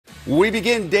We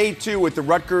begin day 2 with the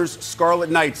Rutgers Scarlet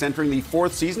Knights entering the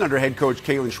 4th season under head coach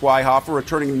Schweihofer,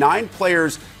 returning 9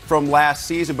 players from last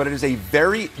season, but it is a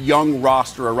very young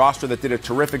roster, a roster that did a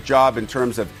terrific job in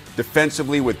terms of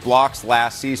defensively with blocks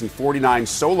last season, 49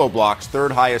 solo blocks,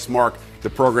 3rd highest mark the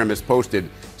program has posted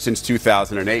since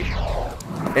 2008.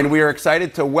 And we are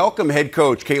excited to welcome head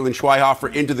coach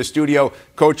Schweihofer into the studio.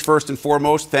 Coach, first and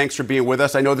foremost, thanks for being with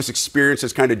us. I know this experience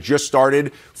has kind of just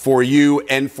started for you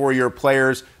and for your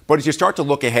players, but as you start to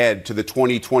look ahead to the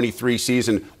 2023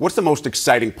 season, what's the most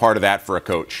exciting part of that for a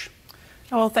coach?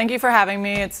 Well, thank you for having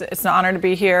me. It's an honor to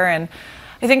be here, and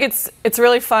I think it's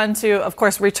really fun to, of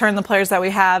course, return the players that we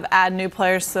have, add new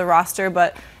players to the roster,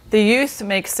 but the youth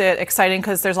makes it exciting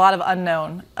because there's a lot of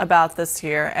unknown about this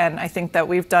year, and I think that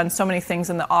we've done so many things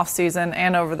in the off season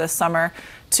and over this summer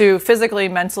to physically,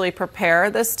 mentally prepare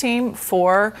this team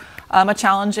for a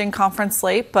challenging conference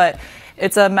slate, but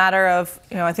it's a matter of,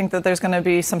 I think that there's going to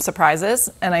be some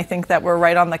surprises, and I think that we're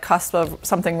right on the cusp of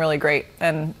something really great,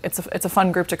 and it's a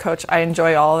fun group to coach. I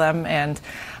enjoy all of them, and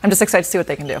I'm just excited to see what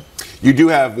they can do. You do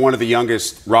have one of the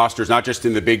youngest rosters, not just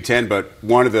in the Big Ten, but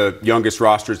one of the youngest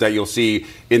rosters that you'll see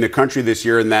in the country this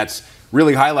year, and that's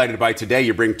really highlighted by today.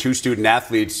 You bring 2 student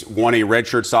athletes, one a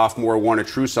redshirt sophomore, one a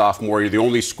true sophomore. You're the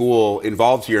only school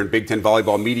involved here in Big Ten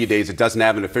Volleyball Media Days that doesn't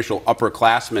have an official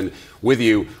upperclassman with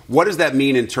you. What does that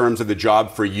mean in terms of the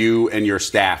job for you and your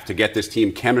staff to get this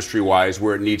team chemistry-wise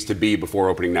where it needs to be before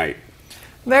opening night?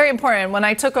 Very important. When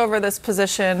I took over this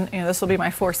position, this will be my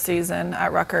 4th season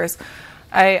at Rutgers,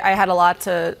 I had a lot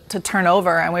to turn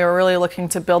over, and we were really looking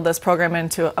to build this program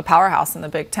into a powerhouse in the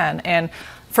Big Ten. And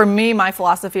for me, my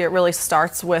philosophy, it really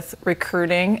starts with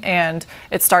recruiting, and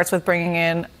it starts with bringing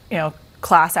in,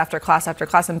 class after class after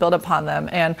class and build upon them.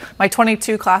 And my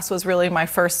 22 class was really my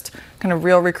first kind of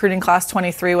real recruiting class.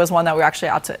 23 was one that we were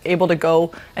actually able to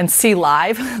go and see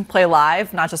live, play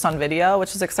live, not just on video,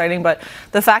 which is exciting. But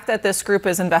the fact that this group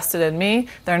is invested in me,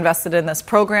 they're invested in this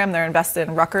program, they're invested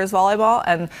in Rutgers volleyball,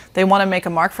 and they want to make a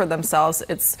mark for themselves.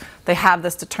 They have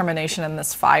this determination and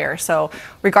this fire. So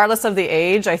regardless of the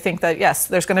age, I think that, yes,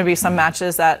 there's going to be some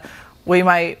matches that we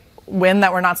might win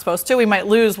that we're not supposed to. We might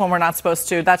lose when we're not supposed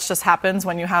to. That just happens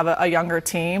when you have a younger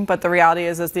team. But the reality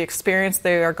is the experience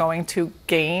they are going to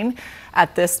gain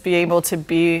at this, be able to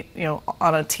be,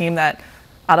 on a team that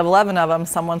out of 11 of them,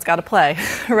 someone's got to play,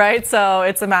 right? So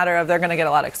it's a matter of they're going to get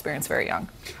a lot of experience very young.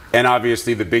 And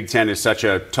obviously the Big Ten is such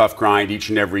a tough grind each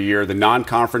and every year. The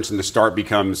non-conference and the start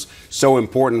becomes so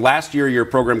important. Last year, your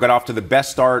program got off to the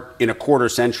best start in a quarter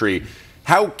century.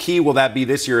 How key will that be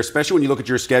this year, especially when you look at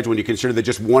your schedule and you consider that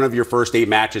just one of your first 8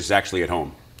 matches is actually at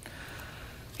home?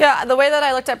 Yeah, the way that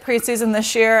I looked at preseason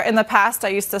this year, in the past I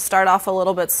used to start off a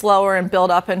little bit slower and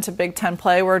build up into Big Ten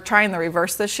play. We're trying the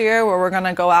reverse this year, where we're going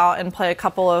to go out and play a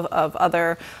couple of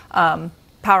other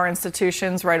power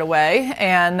institutions right away,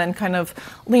 and then kind of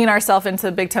lean ourselves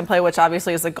into Big Ten play, which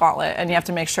obviously is a gauntlet, and you have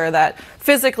to make sure that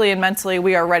physically and mentally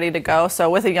we are ready to go. So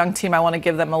with a young team, I want to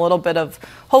give them a little bit of,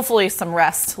 hopefully, some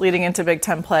rest leading into Big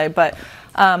Ten play. But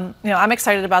I'm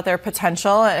excited about their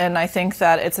potential, and I think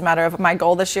that it's a matter of, my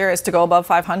goal this year is to go above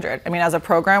 500. I mean, as a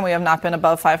program, we have not been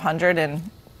above 500 in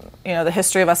the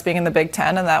history of us being in the Big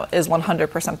Ten, and that is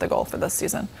 100% the goal for this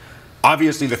season.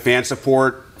 Obviously, the fan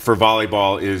support for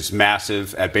volleyball is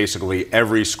massive at basically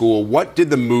every school. What did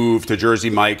the move to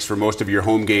Jersey Mike's for most of your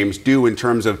home games do in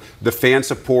terms of the fan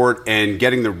support and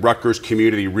getting the Rutgers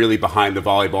community really behind the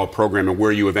volleyball program and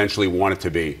where you eventually want it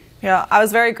to be? Yeah, I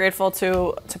was very grateful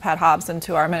to Pat Hobbs and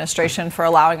to our administration for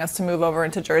allowing us to move over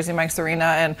into Jersey Mike's Arena,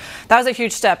 and that was a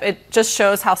huge step. It just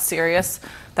shows how serious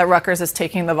that Rutgers is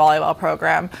taking the volleyball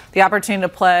program. The opportunity to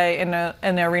play in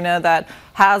an arena that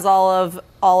has all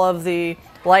of the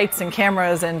lights and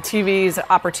cameras and TVs,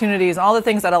 opportunities, all the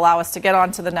things that allow us to get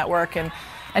onto the network and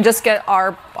just get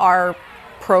our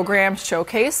program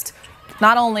showcased,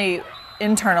 not only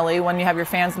internally when you have your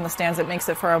fans in the stands, it makes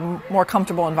it for a more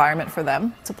comfortable environment for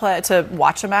them to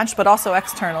watch a match, but also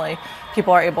externally,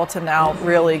 people are able to now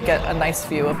really get a nice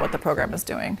view of what the program is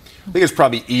doing. I think it's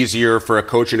probably easier for a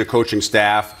coach and a coaching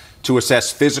staff to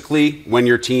assess physically when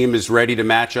your team is ready to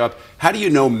match up. How do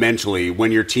you know mentally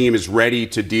when your team is ready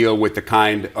to deal with the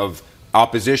kind of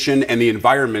opposition and the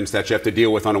environments that you have to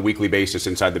deal with on a weekly basis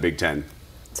inside the Big Ten?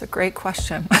 It's a great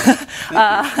question.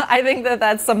 I think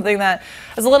that's something that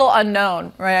is a little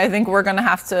unknown, right? I think we're going to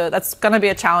have to, that's going to be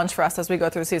a challenge for us as we go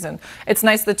through the season. It's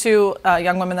nice, the 2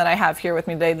 young women that I have here with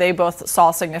me today, they both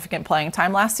saw significant playing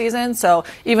time last season. So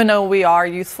even though we are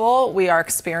youthful, we are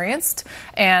experienced.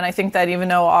 And I think that even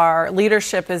though our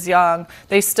leadership is young,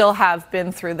 they still have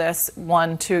been through this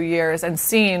 1-2 years and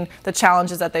seen the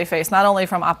challenges that they face, not only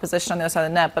from opposition on the other side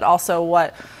of the net, but also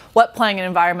what what playing in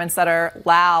environments that are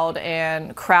loud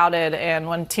and crowded, and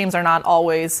when teams are not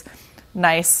always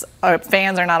nice, or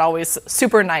fans are not always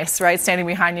super nice, right? Standing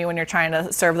behind you when you're trying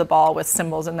to serve the ball with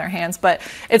cymbals in their hands. But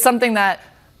it's something that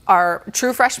our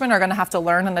true freshmen are going to have to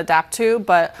learn and adapt to.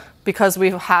 But because we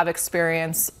have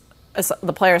experience,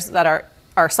 the players that are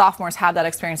our sophomores have that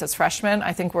experience as freshmen,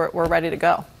 I think we're ready to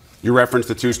go. You referenced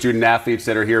the two student athletes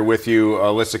that are here with you,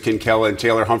 Alissa Kinkela and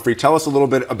Taylor Humphrey. Tell us a little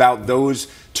bit about those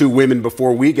two women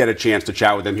before we get a chance to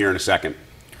chat with them here in a second.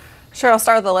 Sure, I'll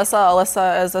start with Alissa.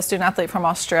 Alissa is a student athlete from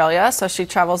Australia, so she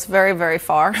travels very, very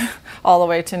far, all the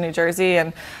way to New Jersey,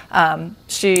 and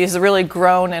she's really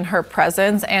grown in her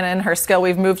presence and in her skill.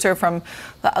 We've moved her from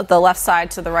the left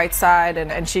side to the right side,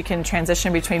 and she can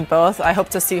transition between both. I hope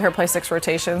to see her play 6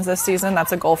 rotations this season.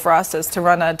 That's a goal for us, is to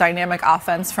run a dynamic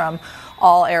offense from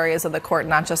all areas of the court,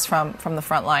 not just from the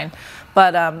front line.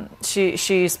 But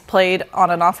she's played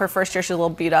on and off her first year. She's a little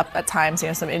beat up at times,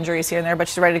 some injuries here and there, but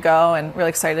she's ready to go and really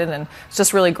excited, and it's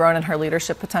just really grown in her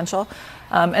leadership potential.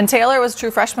 And Taylor was a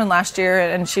true freshman last year,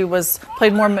 and she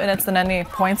played more minutes than any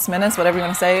minutes, whatever you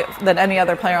want to say, than any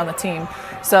other player on the team.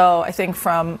 So I think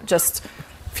from just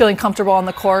feeling comfortable on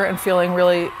the court and feeling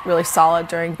really, really solid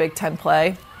during Big Ten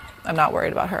play, I'm not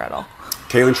worried about her at all.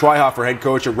 Schweihofer, head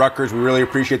coach at Rutgers, we really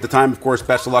appreciate the time. Of course,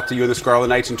 best of luck to you and the Scarlet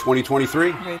Knights in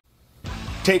 2023. Great.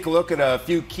 Take a look at a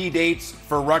few key dates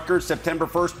for Rutgers. September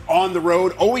 1st on the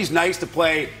road. Always nice to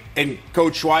play. And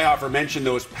Coach Schweihofer mentioned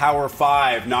those Power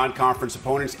 5 non-conference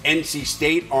opponents. NC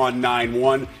State on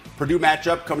 9-1. Purdue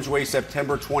matchup comes your way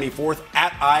September 24th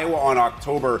at Iowa on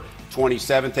October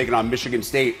 27th. Taking on Michigan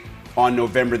State on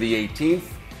November the 18th.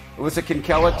 Alissa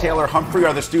Kinkela, Taylor Humphrey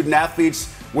are the student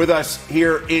athletes with us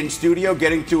here in studio,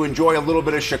 getting to enjoy a little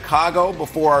bit of Chicago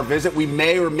before our visit. We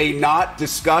may or may not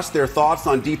discuss their thoughts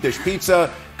on deep dish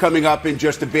pizza coming up in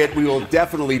just a bit. We will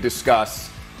definitely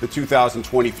discuss the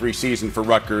 2023 season for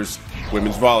Rutgers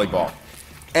women's volleyball.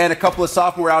 And a couple of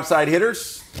sophomore outside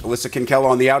hitters. Alissa Kinkela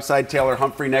on the outside, Taylor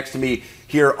Humphrey next to me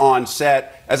here on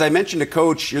set. As I mentioned to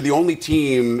Coach, you're the only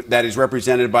team that is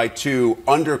represented by 2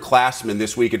 underclassmen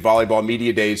this week at Volleyball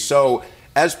Media Days. So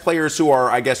as players who are,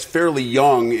 I guess, fairly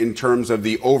young in terms of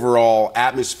the overall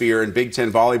atmosphere in Big Ten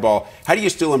volleyball, how do you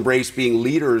still embrace being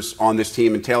leaders on this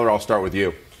team? And Taylor, I'll start with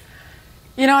you.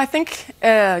 I think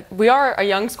we are a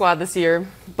young squad this year,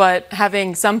 but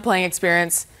having some playing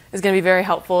experience is going to be very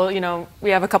helpful.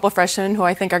 We have a couple of freshmen who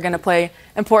I think are going to play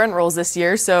important roles this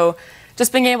year. So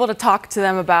just being able to talk to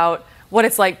them about what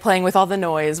it's like playing with all the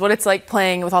noise, what it's like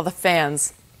playing with all the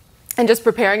fans, and just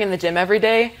preparing in the gym every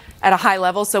day at a high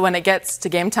level, so when it gets to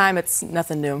game time, it's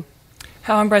nothing new.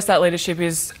 How I embrace that leadership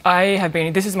is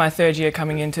this is my 3rd year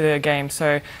coming into the game.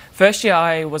 So first year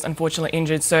I was unfortunately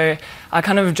injured, so I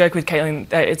kind of joke with Caitlin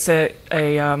that it's a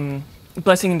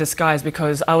blessing in disguise,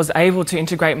 because I was able to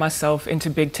integrate myself into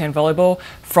Big Ten volleyball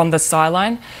from the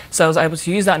sideline. So I was able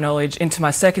to use that knowledge into my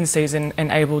 2nd season and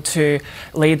able to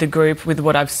lead the group with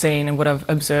what I've seen and what I've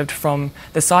observed from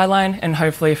the sideline, and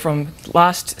hopefully from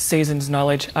last season's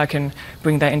knowledge I can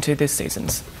bring that into this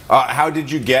season's. How did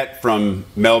you get from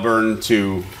Melbourne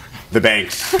to the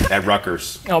Banks at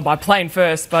Rutgers? Oh, by plane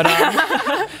first, but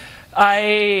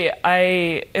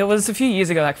it was a few years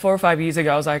ago, like 4 or 5 years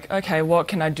ago. I was like, okay, what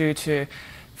can I do to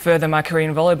further my career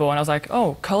in volleyball? And I was like,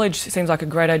 oh, college seems like a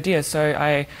great idea. So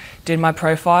I did my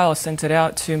profile, sent it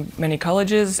out to many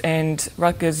colleges, and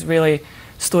Rutgers really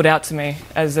stood out to me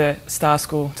as a star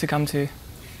school to come to.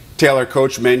 Taylor,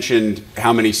 Coach mentioned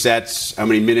how many sets, how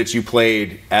many minutes you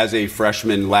played as a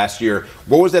freshman last year.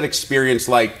 What was that experience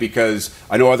like? Because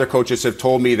I know other coaches have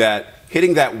told me that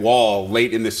hitting that wall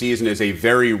late in the season is a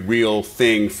very real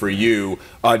thing for you.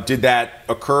 Did that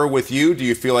occur with you? Do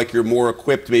you feel like you're more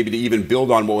equipped maybe to even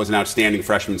build on what was an outstanding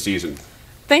freshman season?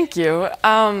 Thank you.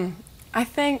 I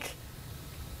think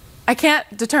I can't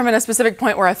determine a specific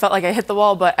point where I felt like I hit the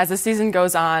wall, but as the season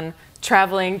goes on,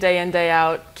 traveling day in, day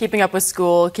out, keeping up with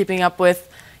school, keeping up with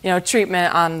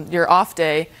treatment on your off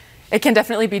day, it can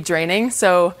definitely be draining.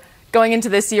 So going into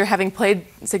this year, having played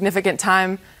significant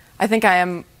time, I think I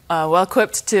am well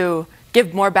equipped to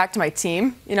give more back to my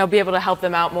team, be able to help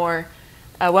them out more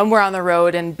when we're on the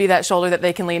road, and be that shoulder that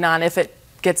they can lean on if it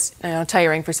gets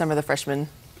tiring for some of the freshmen.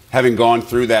 Having gone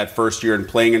through that first year and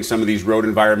playing in some of these road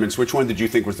environments, which one did you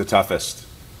think was the toughest?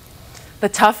 The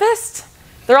toughest?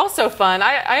 They're all so fun.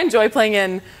 I enjoy playing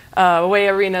in away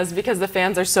arenas because the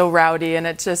fans are so rowdy and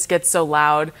it just gets so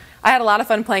loud. I had a lot of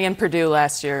fun playing in Purdue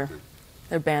last year.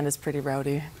 Their band is pretty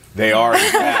rowdy. They are,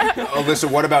 in fact. Alissa,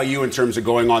 what about you in terms of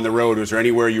going on the road? Was there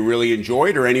anywhere you really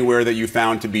enjoyed, or anywhere that you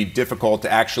found to be difficult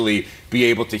to actually be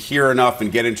able to hear enough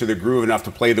and get into the groove enough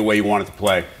to play the way you wanted to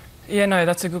play? Yeah, no,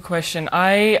 that's a good question.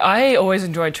 I always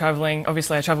enjoy traveling.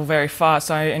 Obviously, I travel very far,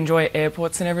 so I enjoy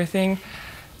airports and everything.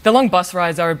 The long bus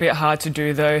rides are a bit hard to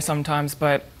do, though, sometimes,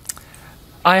 but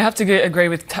I have to agree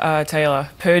with Taylor.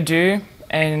 Purdue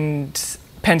and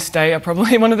Penn State are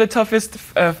probably one of the toughest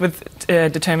with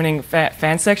determining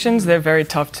fan sections. They're very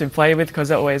tough to play with because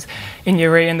they're always in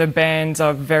your ear and the bands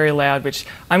are very loud, which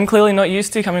I'm clearly not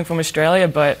used to coming from Australia,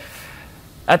 but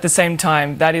at the same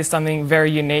time, that is something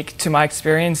very unique to my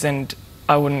experience, and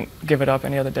I wouldn't give it up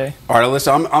any other day. All right,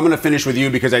 Alissa, I'm going to finish with you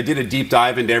because I did a deep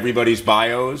dive into everybody's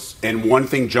bios, and one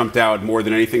thing jumped out more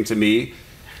than anything to me.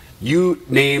 You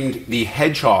named the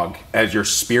hedgehog as your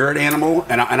spirit animal,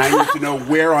 and I need to know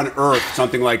where on earth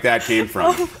something like that came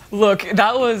from. Look,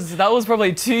 that was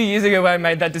probably 2 years ago when I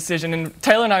made that decision, and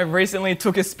Taylor and I recently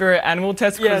took a spirit animal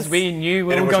test because we knew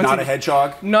we were going to... And it was not a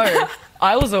hedgehog? No,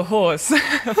 I was a horse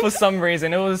for some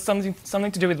reason. It was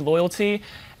something to do with loyalty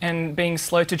and being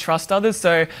slow to trust others,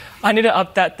 so I need to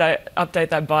update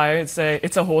that bio. It's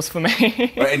a horse for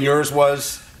me. And yours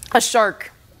was? A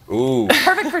shark. Ooh.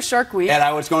 Perfect for Shark Week. And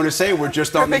I was going to say, we're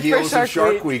just on the heels of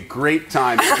Shark Week. Week. Great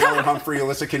time. Taylor, Humphrey,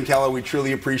 Alissa, Kinkela, we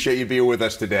truly appreciate you being with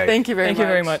us today. Thank you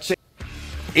very much.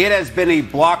 It has been a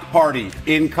block party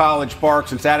in College Park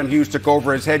since Adam Hughes took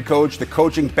over as head coach. The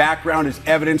coaching background is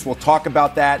evidence. We'll talk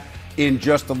about that in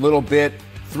just a little bit.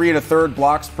 3 1/3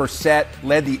 blocks per set,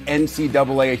 led the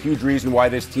NCAA, a huge reason why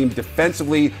this team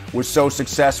defensively was so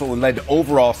successful and led to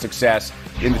overall success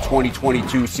in the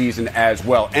 2022 season as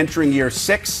well. Entering year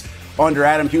 6 under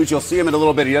Adam Hughes, you'll see him in a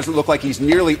little bit. He doesn't look like he's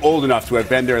nearly old enough to have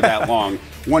been there that long.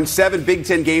 Won 7 Big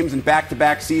Ten games in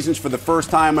back-to-back seasons for the first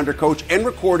time under coach and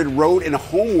recorded road and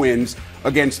home wins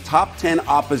against top 10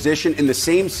 opposition in the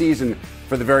same season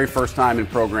for the very first time in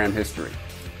program history.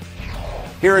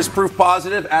 Here is proof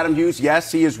positive. Adam Hughes,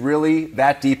 yes, he is really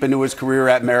that deep into his career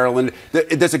at Maryland.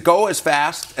 Does it go as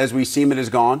fast as we seem it has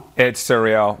gone? It's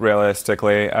surreal,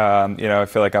 realistically. I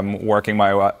feel like I'm working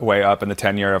my way up in the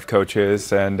tenure of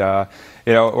coaches, and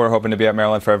we're hoping to be at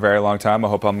Maryland for a very long time. I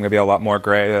hope I'm going to be a lot more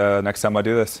great next time I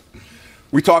do this.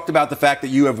 We talked about the fact that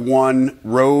you have won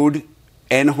road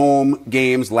and home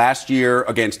games last year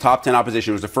against top 10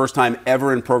 opposition. It was the first time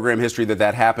ever in program history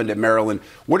that happened at Maryland.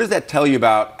 What does that tell you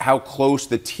about how close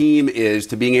the team is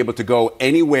to being able to go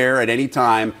anywhere at any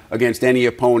time against any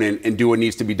opponent and do what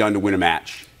needs to be done to win a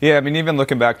match? Yeah, I mean, even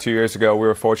looking back 2 years ago, we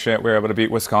were fortunate we were able to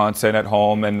beat Wisconsin at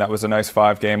home, and that was a nice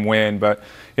 5-game win. But,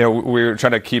 we were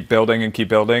trying to keep building,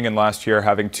 and last year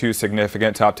having 2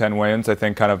 significant top 10 wins, I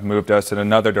think, kind of moved us in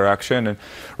another direction. And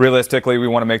realistically, we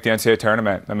want to make the NCAA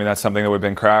tournament. I mean, that's something that we've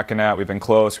been cracking at. We've been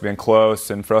close,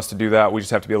 and for us to do that, we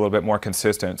just have to be a little bit more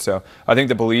consistent. So I think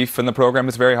the belief in the program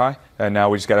is very high, and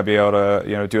now we just got to be able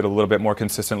to, do it a little bit more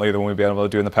consistently than we've been able to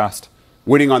do in the past.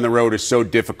 Winning on the road is so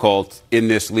difficult in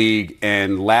this league,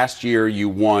 and last year you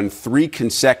won 3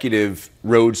 consecutive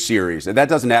road series. And that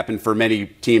doesn't happen for many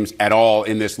teams at all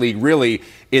in this league, really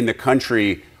in the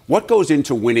country. What goes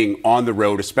into winning on the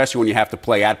road, especially when you have to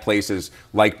play at places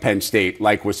like Penn State,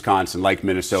 like Wisconsin, like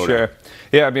Minnesota? Sure.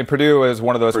 Yeah, I mean, Purdue is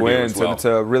one of those wins, well. and it's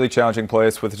a really challenging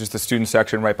place with just the student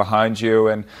section right behind you.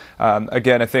 And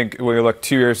again, I think when we look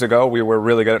 2 years ago, we were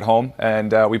really good at home,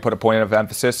 and we put a point of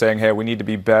emphasis saying, hey, we need to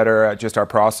be better at just our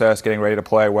process, getting ready to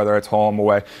play, whether it's home,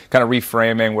 away, kind of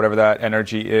reframing whatever that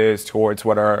energy is towards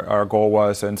what our goal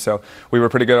was. And so we were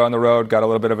pretty good on the road, got a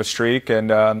little bit of a streak,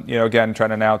 and, again,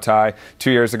 trying to now tie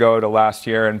 2 years ago to last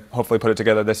year and hopefully put it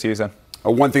together this season.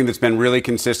 One thing that's been really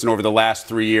consistent over the last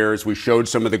 3 years, we showed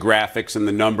some of the graphics and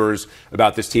the numbers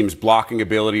about this team's blocking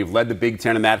ability. You've led the Big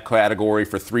Ten in that category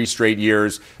for 3 straight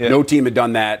years. Yeah. No team had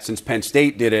done that since Penn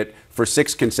State did it for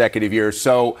 6 consecutive years.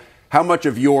 So how much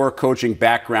of your coaching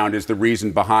background is the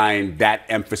reason behind that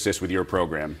emphasis with your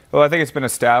program? Well, I think it's been a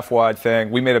staff-wide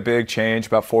thing. We made a big change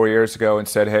about 4 years ago and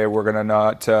said, hey, we're going to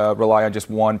not rely on just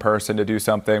one person to do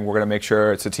something. We're going to make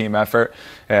sure it's a team effort.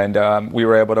 And we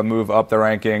were able to move up the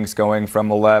rankings, going from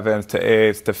 11th to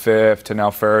 8th to 5th to now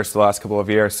 1st the last couple of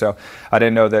years. So I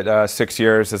didn't know that 6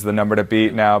 years is the number to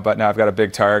beat now, but now I've got a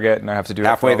big target and I have to do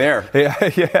halfway there.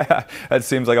 Yeah, that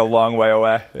seems like a long way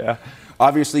away. Yeah.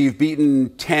 Obviously, you've beaten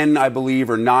 10, I believe,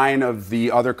 or 9 of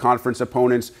the other conference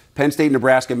opponents. Penn State,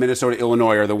 Nebraska, Minnesota,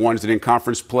 Illinois are the ones that in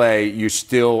conference play you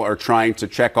still are trying to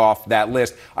check off that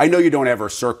list. I know you don't ever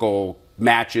circle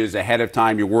matches ahead of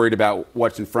time. You're worried about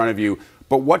what's in front of you.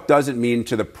 but what does it mean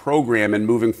to the program and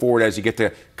moving forward as you get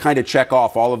to kind of check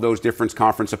off all of those different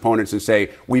conference opponents and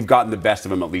say, we've gotten the best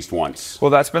of them at least once?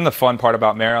 Well, that's been the fun part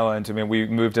about Maryland. I mean, we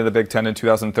moved to the Big Ten in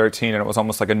 2013, and it was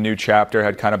almost like a new chapter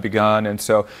had kind of begun. And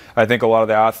so I think a lot of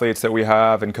the athletes that we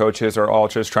have and coaches are all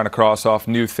just trying to cross off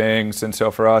new things. And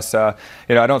so for us, I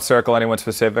don't circle anyone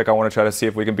specific. I want to try to see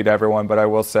if we can beat everyone. But I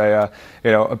will say,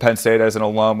 Penn State as an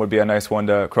alum would be a nice one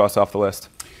to cross off the list.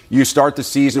 You start the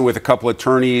season with a couple of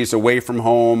tourneys away from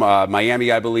home,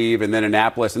 Miami, I believe, and then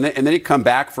Annapolis. And then you come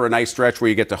back for a nice stretch where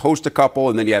you get to host a couple,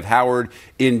 and then you have Howard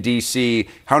in D.C.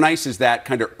 How nice is that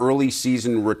kind of early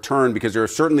season return? Because there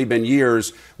have certainly been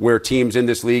years where teams in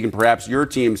this league, and perhaps your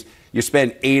teams, you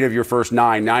spend 8 of your first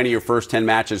 9 of your first 10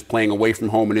 matches playing away from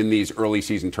home and in these early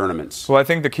season tournaments. Well, I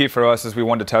think the key for us is we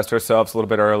wanted to test ourselves a little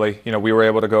bit early. We were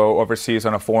able to go overseas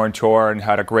on a foreign tour and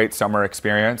had a great summer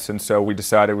experience. And so we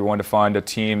decided we wanted to find a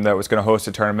team that was going to host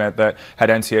a tournament that had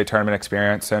NCAA tournament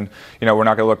experience. And, we're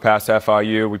not going to look past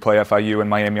FIU. We play FIU and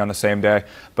Miami on the same day.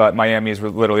 But Miami is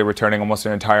literally returning almost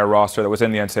an entire roster that was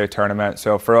in the NCAA tournament.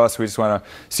 So for us, we just want to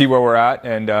see where we're at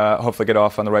and hopefully get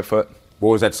off on the right foot. What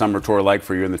was that summer tour like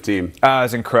for you and the team? It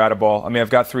was incredible. I mean,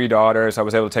 I've got 3 daughters. I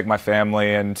was able to take my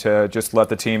family and to just let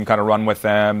the team kind of run with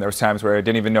them. There was times where I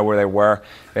didn't even know where they were.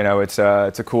 It's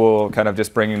a cool kind of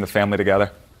just bringing the family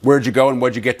together. Where'd you go and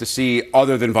what'd you get to see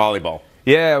other than volleyball?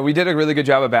 Yeah, we did a really good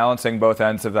job of balancing both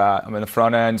ends of that. I mean, the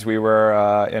front ends, we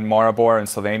were in Maribor in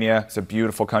Slovenia. It's a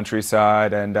beautiful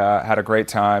countryside, and had a great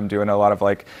time doing a lot of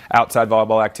outside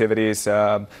volleyball activities.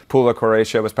 Pula,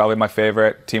 Croatia was probably my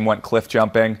favorite. Team went cliff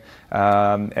jumping,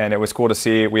 and it was cool to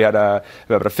see. We had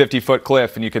about a 50-foot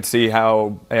cliff, and you could see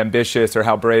how ambitious or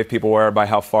how brave people were by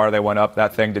how far they went up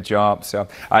that thing to jump. So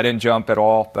I didn't jump at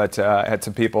all, but I had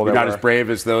some people You're that not were as brave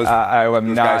as those. I am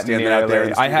those not guys standing out there in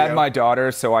the I had studio. my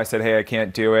daughters, so I said, hey, I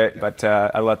can't do it, but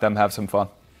I let them have some fun.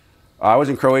 I was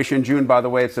in Croatia in June, by the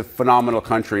way. It's a phenomenal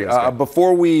country.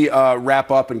 Before we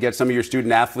wrap up and get some of your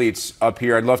student athletes up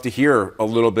here, I'd love to hear a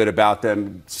little bit about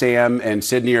them. Sam and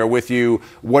Sydney are with you.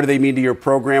 What do they mean to your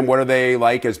program? What are they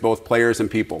like as both players and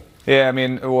people? Yeah, I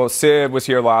mean, well, Sid was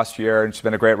here last year, and she's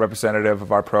been a great representative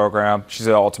of our program. She's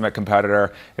an ultimate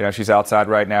competitor. She's outside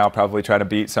right now, probably trying to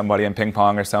beat somebody in ping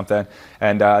pong or something.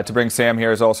 And to bring Sam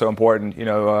here is also important.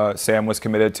 Sam was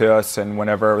committed to us, and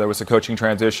whenever there was a coaching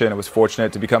transition, I was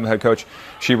fortunate to become the head coach.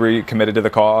 She recommitted to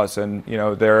the cause, and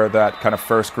they're that kind of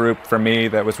first group for me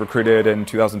that was recruited in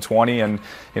 2020, and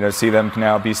see them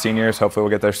now be seniors. Hopefully, we'll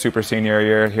get their super senior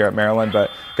year here at Maryland, but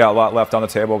got a lot left on the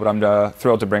table. But I'm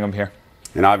thrilled to bring them here.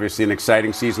 And obviously an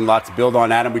exciting season, lots to build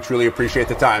on. Adam, we truly appreciate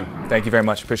the time. Thank you very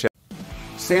much. Appreciate it.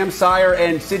 Sam Sire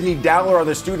and Sydney Dowler are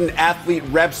the student-athlete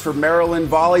reps for Maryland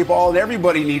volleyball, and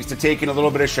everybody needs to take in a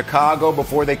little bit of Chicago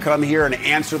before they come here and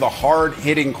answer the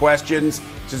hard-hitting questions.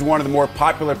 This is one of the more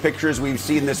popular pictures we've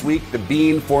seen this week, the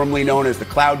bean, formerly known as the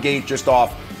Cloud Gate, just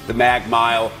off the Mag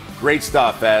Mile. Great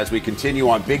stuff as we continue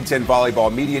on Big Ten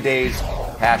Volleyball Media Days,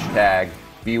 hashtag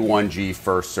B1G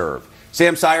First Serve.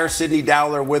 Sam Sire, Sydney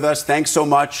Dowler with us. Thanks so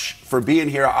much for being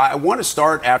here. I want to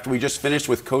start after we just finished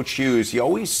with Coach Hughes. He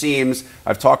always seems,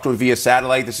 I've talked to him via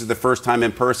satellite, this is the first time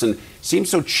in person, seems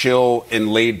so chill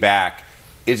and laid back.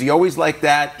 Is he always like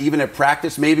that, even at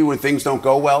practice, maybe when things don't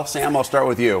go well? Sam, I'll start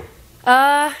with you.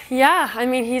 Yeah. I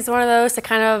mean, he's one of those to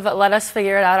kind of let us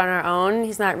figure it out on our own.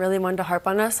 He's not really one to harp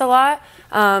on us a lot.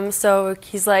 So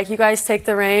he's like, you guys take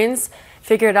the reins,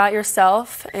 figure it out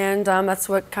yourself, and that's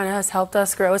what kind of has helped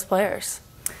us grow as players.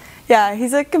 Yeah,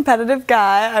 he's a competitive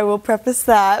guy, I will preface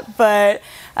that, but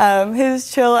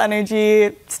his chill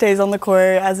energy stays on the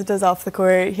court as it does off the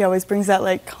court. He always brings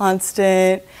that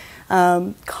constant,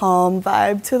 calm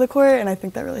vibe to the court, and I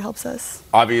think that really helps us.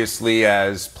 Obviously,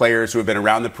 as players who have been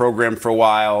around the program for a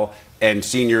while and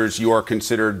seniors, you are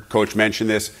considered, Coach mentioned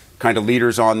this, kind of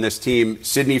leaders on this team.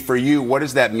 Sydney, for you, what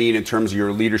does that mean in terms of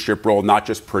your leadership role, not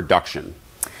just production?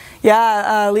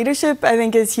 Yeah, leadership I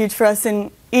think is huge for us in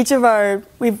each of our,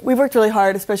 we've worked really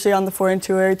hard, especially on the foreign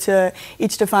tour, to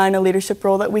each define a leadership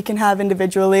role that we can have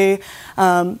individually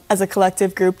as a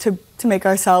collective group to make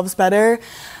ourselves better.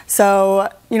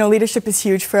 So, leadership is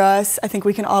huge for us. I think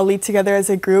we can all lead together as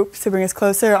a group to bring us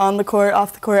closer on the court,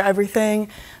 off the court, everything.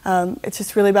 It's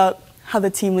just really about how the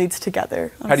team leads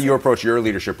together. Honestly. How do you approach your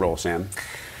leadership role, Sam?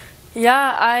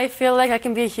 Yeah, I feel like I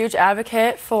can be a huge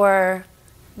advocate for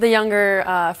the younger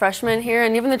freshmen here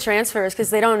and even the transfers because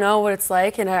they don't know what it's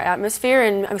like in our atmosphere,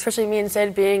 and especially me and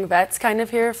Sid being vets kind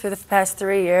of here for the past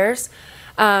 3 years.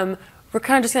 We're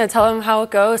kind of just going to tell them how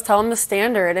it goes, tell them the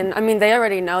standard. And I mean, they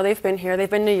already know, they've been here, they've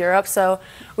been to Europe, so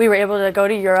we were able to go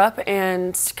to Europe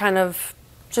and kind of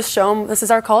just show them this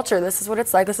is our culture, this is what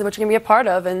it's like, this is what you're going to be a part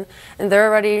of, and they're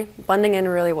already blending in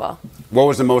really well. What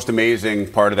was the most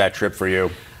amazing part of that trip for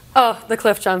you? Oh, the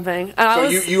cliff jumping. So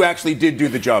you actually did do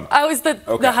the jump? I was the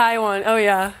high one. Oh,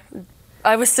 yeah.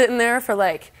 I was sitting there for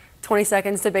like 20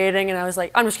 seconds debating, and I was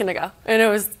like, I'm just going to go. And it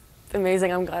was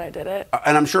amazing. I'm glad I did it.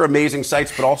 And I'm sure amazing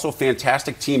sights, but also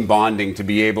fantastic team bonding to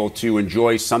be able to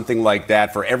enjoy something like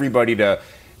that, for everybody to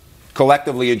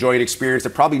collectively enjoy an experience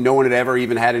that probably no one had ever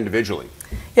even had individually.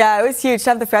 Yeah, it was huge to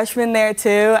have the freshmen there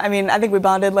too. I mean, I think we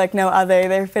bonded like no other.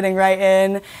 They were fitting right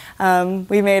in.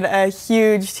 We made a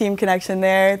huge team connection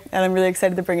there, and I'm really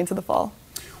excited to bring it to the fall.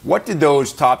 What did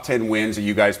those top 10 wins that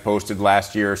you guys posted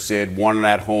last year, Sid, one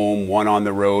at home, one on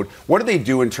the road, what do they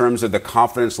do in terms of the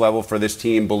confidence level for this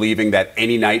team, believing that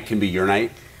any night can be your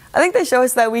night? I think they show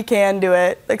us that we can do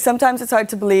it. Like, sometimes it's hard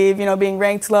to believe, you know, being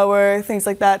ranked lower, things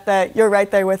like that, that you're right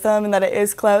there with them and that it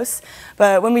is close.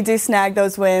 But when we do snag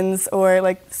those wins or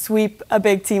like sweep a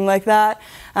big team like that,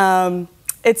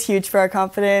 it's huge for our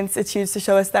confidence. It's huge to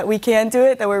show us that we can do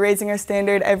it, that we're raising our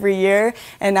standard every year,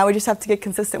 and now we just have to get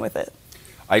consistent with it.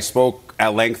 I spoke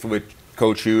at length with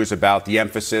Coach Hughes about the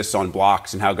emphasis on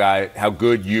blocks and how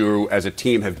good you as a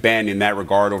team have been in that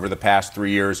regard over the past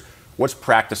 3 years. What's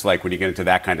practice like when you get into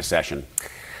that kind of session?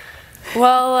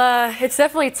 Well, it's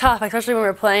definitely tough, especially when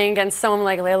we're playing against someone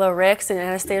like Layla Ricks and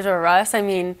Anastasia Russ. I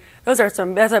mean, that's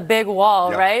a big wall,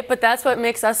 yep. Right? But that's what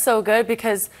makes us so good,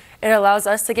 because it allows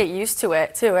us to get used to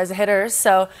it too as hitters.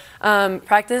 So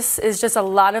practice is just a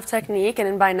lot of technique,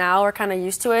 and by now we're kind of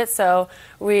used to it. So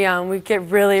we get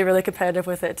really, really competitive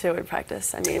with it too in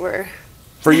practice. I mean, we're.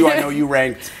 For you, I know you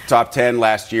ranked top 10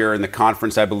 last year in the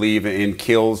conference, I believe, in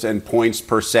kills and points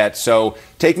per set. So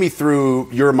take me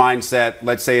through your mindset.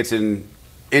 Let's say it's an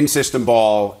in-system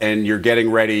ball and you're getting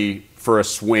ready for a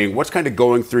swing. What's kind of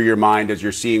going through your mind as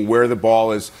you're seeing where the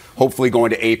ball is hopefully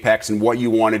going to apex and what you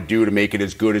want to do to make it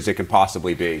as good as it can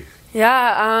possibly be?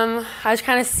 Yeah, I just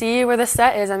kind of see where the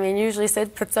set is. I mean, usually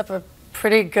Sid puts up a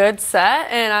pretty good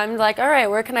set, and I'm like, all right,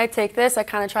 where can I take this? I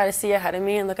kind of try to see ahead of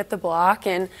me and look at the block,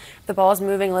 and if the ball's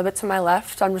moving a little bit to my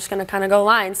left, I'm just going to kind of go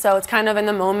line. So it's kind of in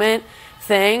the moment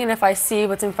thing, and if I see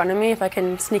what's in front of me, if I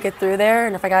can sneak it through there,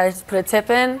 and if I got to put a tip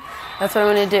in, that's what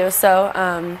I'm going to do. So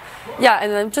yeah,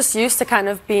 and I'm just used to kind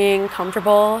of being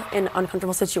comfortable in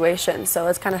uncomfortable situations, so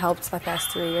it's kind of helped my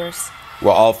past 3 years.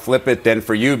 Well, I'll flip it then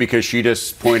for you, because she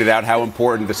just pointed out how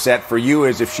important the set for you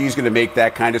is. If she's going to make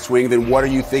that kind of swing, then what are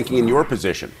you thinking in your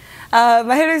position?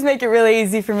 My hitters make it really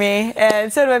easy for me,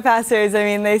 and so do my passers. I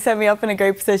mean, they set me up in a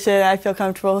great position. I feel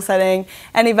comfortable setting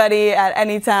anybody at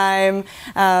any time.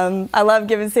 I love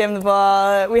giving Sam the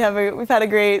ball. We've had a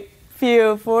great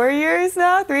 4 years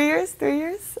now, 3 years.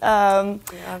 Yeah.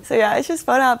 So yeah, it's just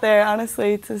fun out there,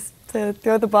 honestly, to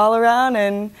throw the ball around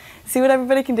and see what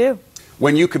everybody can do.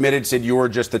 When you committed, Sid, you were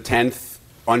just the 10th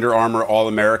Under Armour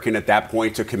All-American at that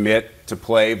point to commit to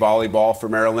play volleyball for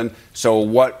Maryland. So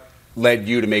what led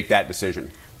you to make that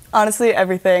decision? Honestly,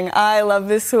 everything. I love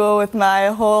this school with my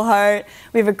whole heart.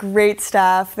 We have a great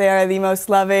staff. They are the most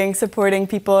loving, supporting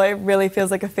people. It really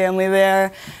feels like a family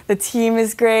there. The team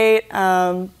is great.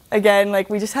 Again,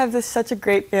 like, we just have such a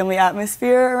great family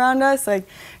atmosphere around us. Like,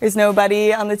 there's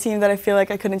nobody on the team that I feel like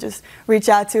I couldn't just reach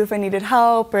out to if I needed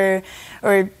help or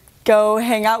go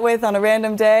hang out with on a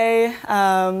random day.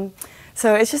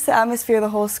 So it's just the atmosphere of the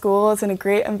whole school. It's in a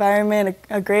great environment,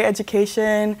 a great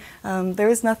education. There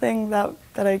was nothing that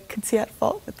I could see at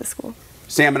fault with the school.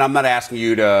 Sam, and I'm not asking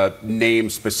you to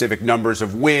name specific numbers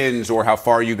of wins or how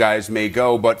far you guys may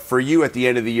go, but for you at the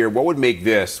end of the year, what would make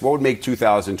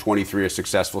 2023 a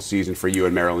successful season for you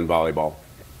in Maryland volleyball?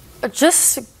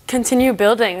 Just continue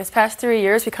building. This past 3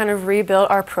 years, we kind of rebuilt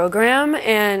our program,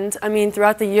 and I mean,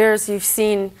 throughout the years, you've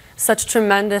seen such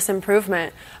tremendous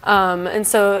improvement. And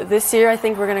so this year, I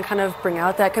think we're going to kind of bring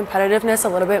out that competitiveness a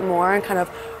little bit more and kind of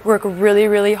work really,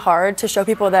 really hard to show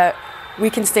people that we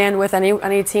can stand with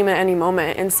any team at any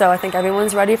moment. And so I think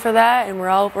everyone's ready for that, and we're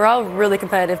all a really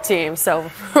competitive team, so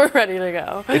we're ready to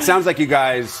go. It sounds like you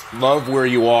guys love where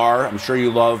you are. I'm sure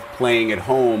you love playing at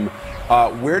home.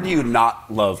 Where do you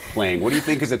not love playing? What do you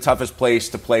think is the toughest place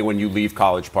to play when you leave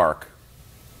College Park?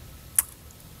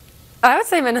 I would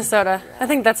say Minnesota. I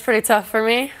think that's pretty tough for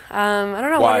me. I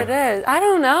don't know what it is. I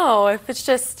don't know if it's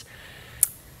just,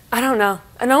 I don't know.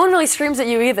 And no one really screams at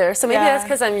you either. So maybe that's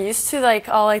because I'm used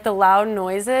to all the loud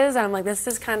noises. And I'm like, this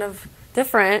is kind of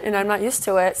different, and I'm not used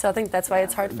to it. So I think that's why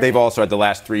it's hard for me. They've also had the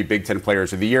last 3 Big Ten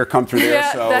Players of the Year come through there.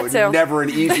 Yeah, so that too. Never an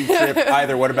easy trip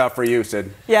either. What about for you,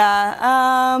 Sid?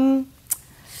 Yeah.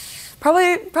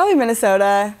 Probably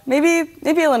Minnesota. Maybe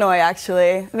Illinois,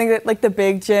 actually. I think that, like, the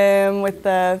big gym with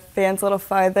the fans a little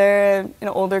farther, an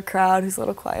older crowd who's a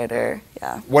little quieter.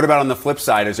 Yeah. What about on the flip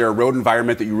side? Is there a road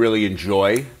environment that you really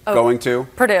enjoy going to?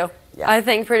 Purdue. Yeah. I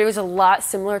think Purdue is a lot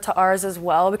similar to ours as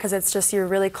well, because it's just they're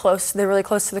really close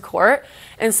to the court,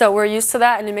 and so we're used to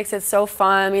that, and it makes it so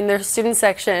fun. I mean, their student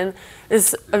section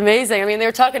is amazing. I mean, they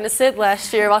were talking to Sid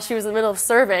last year while she was in the middle of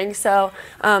serving, so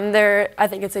I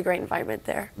think it's a great environment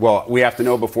there. Well, we have to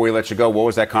know before we let you go, what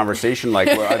was that conversation like?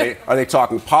 Are they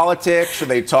talking politics? Are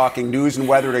they talking news and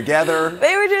weather together?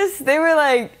 They were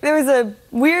like, there was a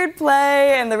weird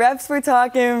play, and the refs were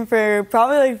talking for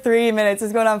probably like 3 minutes. It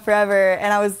was going on forever,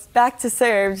 and I was back to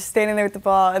serve, just standing there with the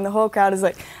ball, and the whole crowd is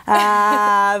like,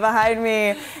 behind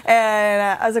me, and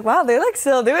I was like, wow, they're like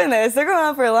still doing this. They're going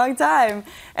on for a long time,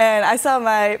 and I saw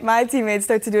my teammates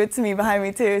start to do it to me behind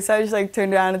me too, so I just like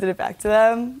turned around and did it back to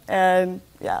them, and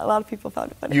yeah, a lot of people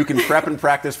found it funny. You can prep and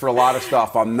practice for a lot of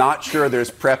stuff. I'm not sure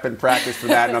there's prep and practice for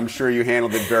that, and I'm sure you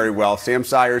handled it very well. Sam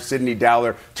Sire, Sydney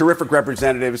Dowler, terrific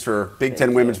representatives for Big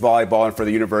Ten Women's Volleyball and for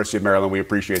the University of Maryland. We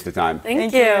appreciate the time.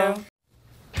 Thank you.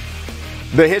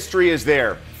 The history is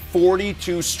there.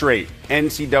 42 straight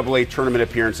NCAA tournament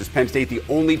appearances. Penn State, the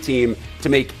only team to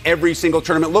make every single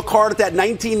tournament. Look hard at that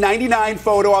 1999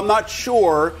 photo. I'm not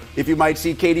sure if you might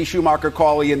see Katie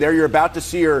Schumacher-Cawley in there. You're about to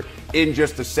see her in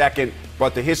just a second.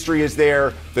 But the history is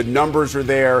there. The numbers are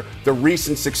there. The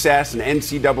recent success and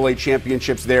NCAA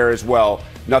championships there as well.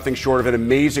 Nothing short of an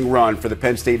amazing run for the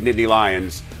Penn State Nittany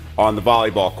Lions on the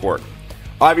volleyball court.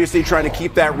 Obviously trying to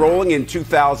keep that rolling in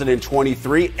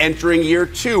 2023, entering year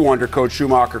 2 under Coach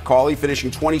Schumacher-Cawley,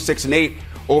 finishing 26-8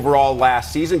 overall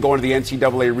last season, going to the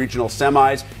NCAA regional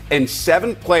semis, and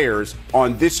 7 players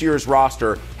on this year's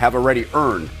roster have already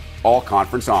earned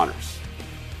all-conference honors.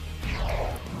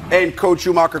 And Coach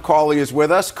Schumacher-Cawley is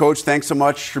with us. Coach, thanks so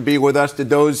much for being with us. Did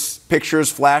those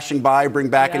pictures flashing by bring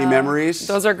back any memories?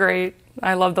 Those are great.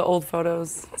 I love the old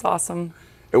photos. It's awesome.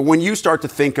 When you start to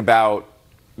think about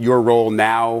your role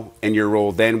now and your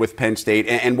role then with Penn State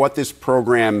and what this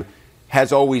program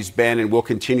has always been and will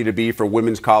continue to be for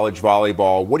women's college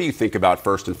volleyball, what do you think about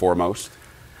first and foremost?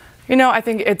 You know, I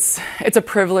think it's a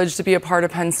privilege to be a part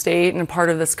of Penn State and a part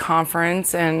of this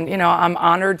conference, and you know, I'm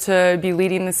honored to be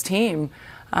leading this team.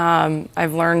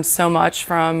 I've learned so much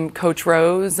from Coach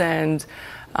Rose and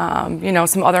you know,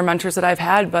 some other mentors that I've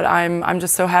had, but I'm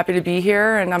just so happy to be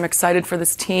here, and I'm excited for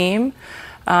this team.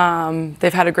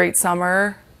 They've had a great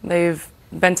summer. They've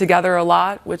been together a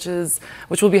lot, which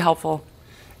will be helpful.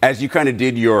 As you kind of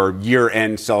did your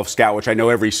year-end self-scout, which I know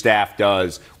every staff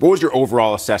does, what was your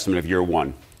overall assessment of year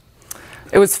 1?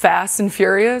 It was fast and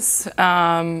furious.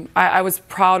 I was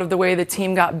proud of the way the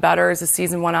team got better as the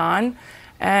season went on.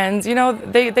 And, you know,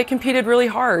 they competed really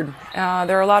hard.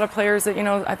 There are a lot of players that, you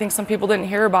know, I think some people didn't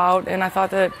hear about. And I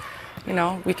thought that, you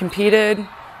know, we competed,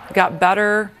 got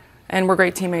better, and we're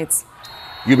great teammates.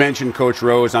 You mentioned Coach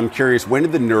Rose. I'm curious, when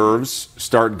did the nerves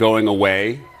start going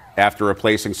away after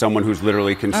replacing someone who's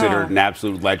literally considered an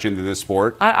absolute legend in this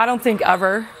sport? I don't think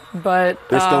ever, but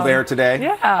they're still there today?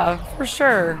 Yeah, for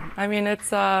sure. I mean,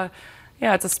 it's a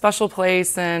special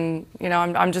place, and you know,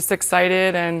 I'm just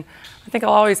excited, and I think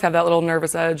I'll always have that little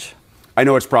nervous edge. I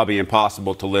know it's probably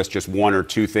impossible to list just 1 or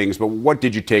 2 things, but what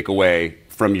did you take away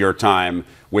from your time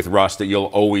with Russ that you'll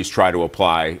always try to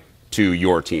apply to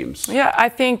your teams? Yeah, I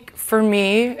think for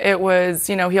me, it was,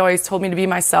 you know, he always told me to be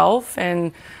myself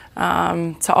and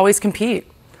to always compete.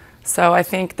 So I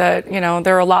think that, you know,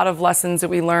 there are a lot of lessons that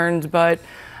we learned, but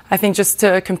I think just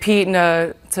to compete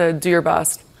and to do your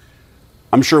best.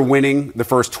 I'm sure winning the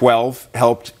first 12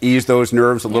 helped ease those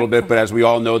nerves a little bit, but as we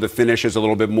all know, the finish is a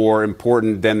little bit more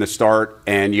important than the start,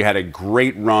 and you had a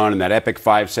great run in that epic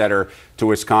 5-setter to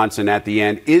Wisconsin at the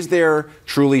end. Is there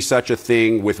truly such a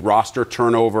thing with roster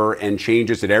turnover and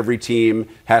changes that every team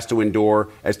has to endure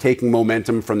as taking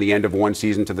momentum from the end of one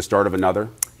season to the start of another?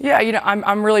 Yeah, you know,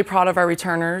 I'm really proud of our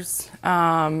returners.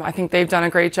 I think they've done a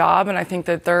great job, and I think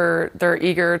that they're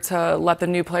eager to let the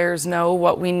new players know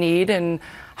what we need and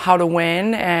how to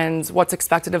win and what's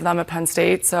expected of them at Penn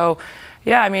State. So,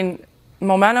 yeah, I mean,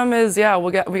 momentum is,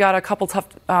 we got a couple tough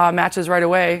matches right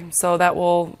away, so that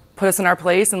will put us in our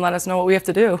place and let us know what we have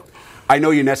to do. I know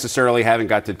you necessarily haven't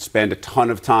got to spend a ton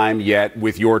of time yet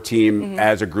with your team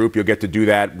as a group. You'll get to do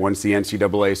that once the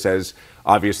NCAA says,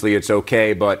 obviously, it's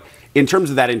okay. But in terms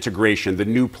of that integration, the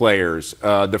new players,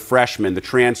 the freshmen, the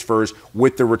transfers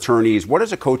with the returnees, what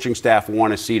does a coaching staff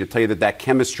want to see to tell you that that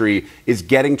chemistry is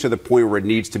getting to the point where it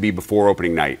needs to be before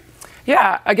opening night?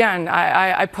 Yeah, again,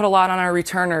 I put a lot on our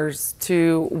returners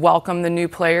to welcome the new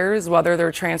players, whether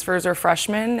they're transfers or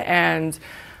freshmen, and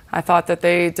I thought that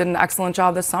they did an excellent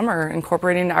job this summer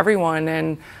incorporating everyone,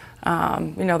 and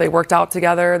they worked out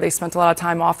together. They spent a lot of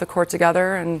time off the court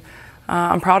together, and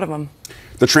I'm proud of them.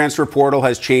 The transfer portal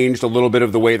has changed a little bit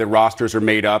of the way the rosters are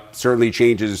made up. Certainly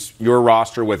changes your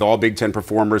roster with all Big Ten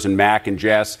performers and Mac and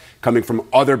Jess coming from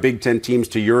other Big Ten teams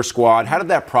to your squad. How did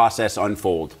that process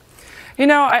unfold?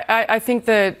 I think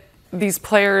that these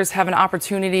players have an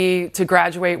opportunity to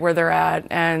graduate where they're at,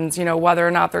 and whether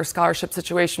or not their scholarship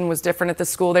situation was different at the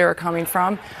school they were coming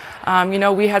from.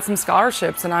 We had some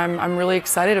scholarships, and I'm really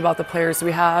excited about the players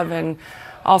we have, and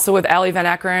also with Allie Van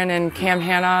Eckeren and Cam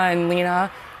Hanna and Lena.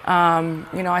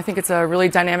 I think it's a really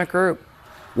dynamic group.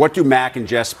 What do Mac and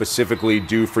Jess specifically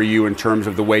do for you in terms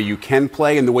of the way you can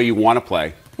play and the way you want to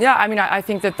play? Yeah, I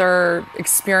think that they're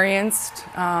experienced.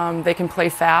 They can play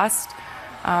fast.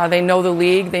 They know the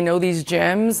league. They know these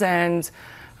gyms, and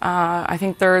I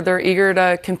think they're eager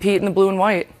to compete in the blue and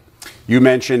white. You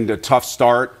mentioned a tough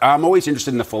start. I'm always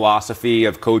interested in the philosophy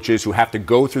of coaches who have to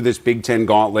go through this Big Ten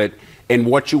gauntlet and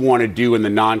what you want to do in the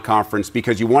non-conference,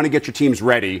 because you want to get your teams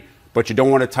ready, but you don't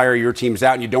want to tire your teams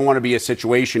out, and you don't want to be a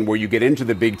situation where you get into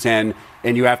the Big Ten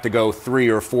and you have to go 3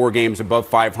 or 4 games above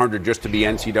 500 just to be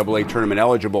NCAA tournament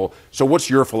eligible. So what's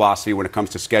your philosophy when it comes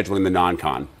to scheduling the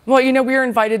non-con? Well, we were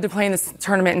invited to play in this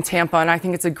tournament in Tampa, and I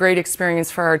think it's a great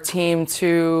experience for our team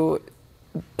to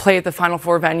play at the Final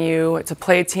Four venue, to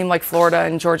play a team like Florida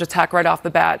and Georgia Tech right off the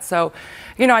bat. So,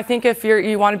 I think if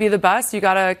you want to be the best, you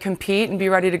got to compete and be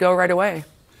ready to go right away.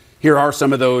 Here are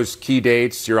some of those key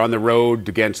dates. You're on the road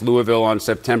against Louisville on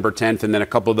September 10th, and then a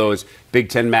couple of those Big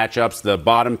Ten matchups, the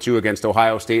bottom 2 against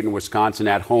Ohio State and Wisconsin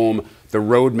at home, the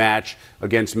road match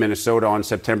against Minnesota on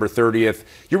September 30th.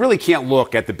 You really can't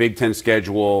look at the Big Ten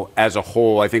schedule as a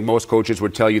whole. I think most coaches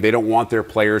would tell you they don't want their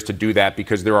players to do that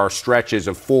because there are stretches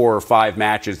of 4 or 5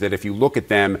 matches that if you look at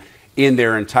them in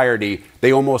their entirety,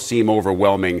 they almost seem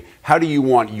overwhelming. How do you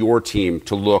want your team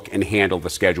to look and handle the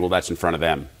schedule that's in front of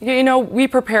them? We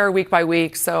prepare week by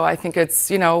week, so I think it's,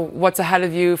 what's ahead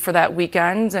of you for that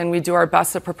weekend, and we do our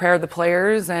best to prepare the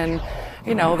players, and,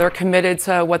 they're committed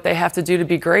to what they have to do to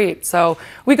be great. So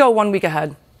we go 1 week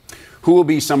ahead. Who will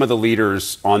be some of the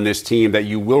leaders on this team that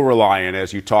you will rely on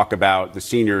as you talk about the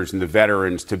seniors and the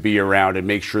veterans to be around and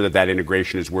make sure that that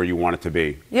integration is where you want it to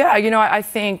be? Yeah, I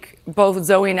think both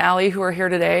Zoe and Allie, who are here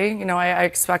today, I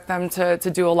expect them to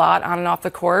do a lot on and off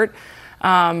the court.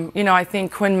 I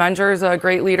think Quinn Menger is a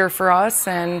great leader for us,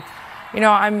 and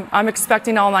I'm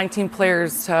expecting all 19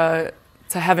 players to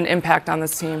have an impact on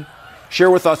this team.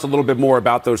 Share with us a little bit more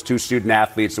about those 2 student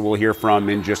athletes that we'll hear from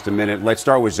in just a minute. Let's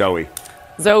start with Zoe.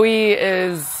 Zoe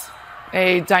is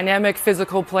a dynamic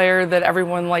physical player that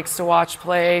everyone likes to watch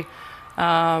play.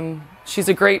 She's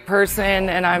a great person,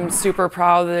 and I'm super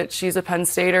proud that she's a Penn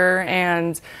Stater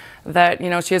and that,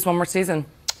 she has 1 more season.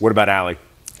 What about Allie?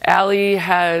 Allie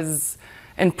has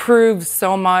improved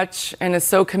so much and is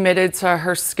so committed to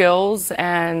her skills,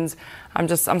 and I'm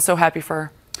so happy for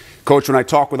her. Coach, when I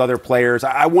talk with other players,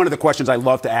 one of the questions I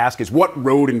love to ask is, what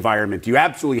road environment do you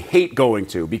absolutely hate going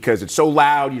to because it's so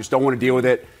loud, you just don't want to deal with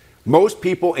it? Most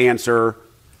people answer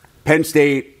Penn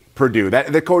State, Purdue.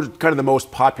 They're kind of the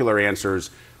most popular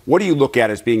answers. What do you look at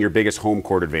as being your biggest home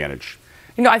court advantage?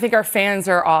 I think our fans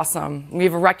are awesome. We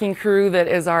have a wrecking crew that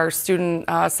is our student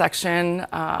section.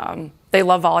 They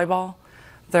love volleyball.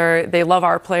 They love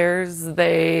our players.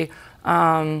 They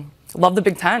love the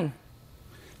Big Ten.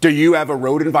 Do you have a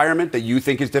road environment that you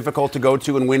think is difficult to go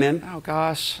to and win in? Oh,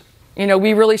 gosh.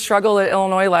 We really struggled at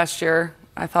Illinois last year.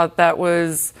 I thought that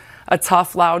was a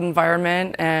tough, loud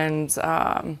environment, and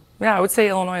I would say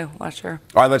Illinois last year.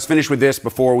 All right, let's finish with this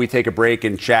before we take a break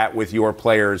and chat with your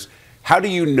players. How do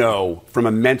you know, from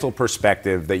a mental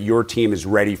perspective, that your team is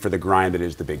ready for the grind that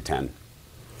is the Big Ten?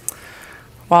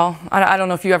 Well, I don't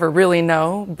know if you ever really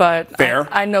know, but Fair.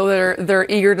 I know they're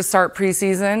eager to start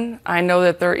preseason. I know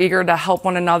that they're eager to help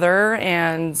one another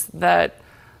and that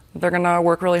they're going to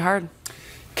work really hard.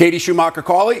 Katie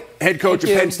Schumacher-Cawley, head coach of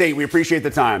Penn State. We appreciate the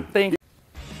time. Thank you.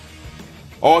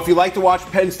 Oh, if you like to watch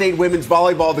Penn State women's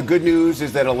volleyball, the good news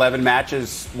is that 11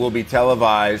 matches will be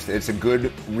televised. It's a good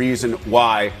reason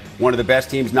why. One of the best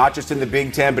teams, not just in the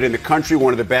Big Ten, but in the country,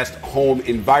 one of the best home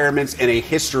environments, and a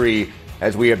history,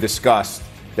 as we have discussed,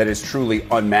 that is truly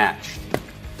unmatched.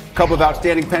 A couple of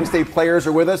outstanding Penn State players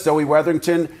are with us. Zoe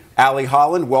Weatherington, Allie,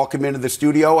 Holland, welcome into the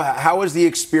studio. How has the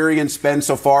experience been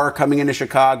so far coming into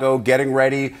Chicago, getting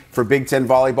ready for Big Ten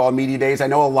Volleyball Media Days? I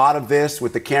know a lot of this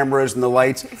with the cameras and the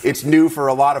lights, it's new for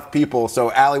a lot of people.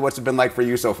 So, Allie, what's it been like for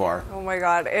you so far? Oh my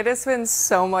God, it has been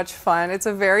so much fun. It's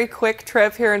a very quick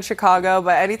trip here in Chicago,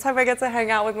 but anytime I get to hang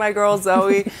out with my girl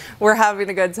Zoe, we're having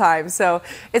a good time. So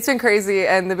it's been crazy,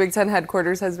 and the Big Ten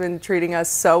headquarters has been treating us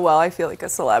so well. I feel like a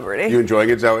celebrity. You enjoying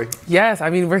it, Zoe? Yes, I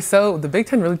mean, the Big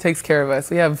Ten really takes care of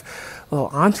us. We have a little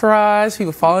entourage,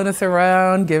 people following us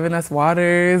around, giving us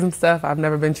waters and stuff. I've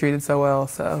never been treated so well,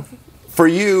 so. For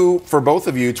you, for both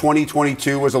of you,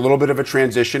 2022 was a little bit of a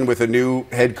transition with a new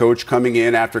head coach coming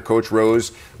in after Coach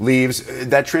Rose leaves.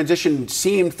 That transition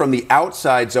seemed, from the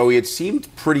outside, Zoe, it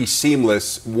seemed pretty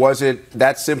seamless. Was it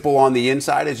that simple on the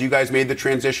inside as you guys made the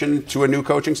transition to a new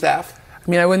coaching staff? I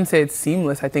mean, I wouldn't say it's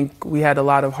seamless. I think we had a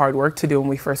lot of hard work to do when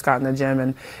we first got in the gym,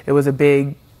 and it was a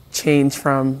big change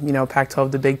from,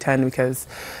 Pac-12 to Big Ten, because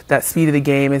that speed of the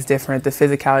game is different, the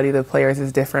physicality of the players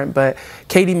is different. But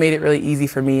Katie made it really easy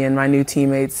for me, and my new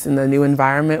teammates in the new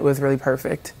environment was really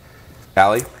perfect.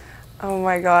 Allie? Oh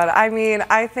my God. I mean,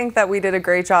 I think that we did a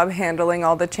great job handling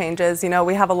all the changes.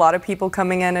 We have a lot of people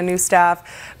coming in, a new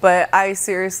staff, but I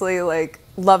seriously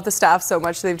love the staff so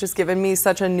much. They've just given me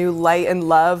such a new light and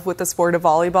love with the sport of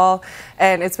volleyball,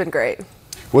 and it's been great.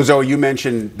 Well, Zoe, you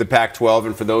mentioned the Pac-12,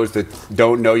 and for those that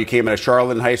don't know, you came out of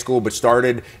Charlotte in high school, but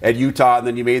started at Utah, and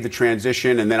then you made the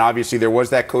transition, and then obviously there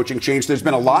was that coaching change. There's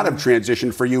been a lot of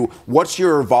transition for you. What's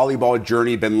your volleyball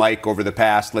journey been like over the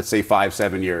past, let's say,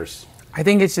 5-7 years? I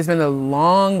think it's just been a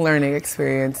long learning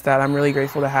experience that I'm really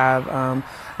grateful to have.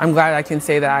 I'm glad I can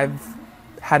say that I've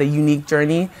had a unique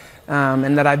journey,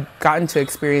 and that I've gotten to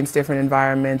experience different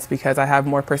environments because I have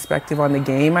more perspective on the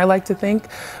game, I like to think.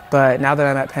 But now that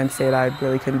I'm at Penn State, I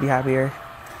really couldn't be happier.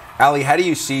 Allie, how do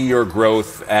you see your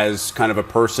growth as kind of a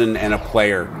person and a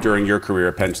player during your career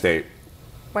at Penn State?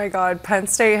 My God, Penn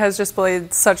State has just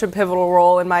played such a pivotal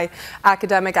role in my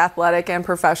academic, athletic, and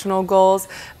professional goals.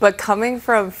 But coming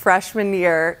from freshman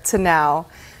year to now,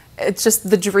 it's just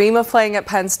the dream of playing at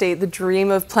Penn State, the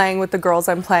dream of playing with the girls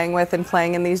I'm playing with and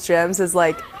playing in these gyms is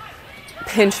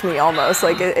pinch me almost.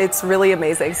 It's really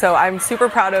amazing. So I'm super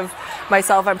proud of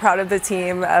myself. I'm proud of the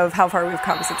team, of how far we've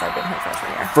come since I've been here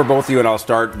freshman year. For both of you, and I'll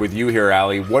start with you here,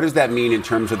 Allie, what does that mean in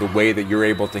terms of the way that you're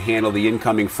able to handle the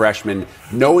incoming freshmen,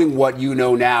 knowing what you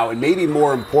know now, and maybe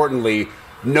more importantly,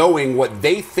 knowing what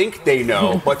they think they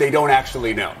know, but they don't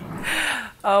actually know?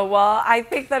 Oh, well, I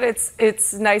think that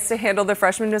it's nice to handle the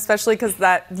freshmen, especially because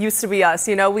that used to be us.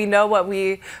 We know what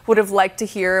we would have liked to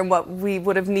hear and what we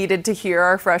would have needed to hear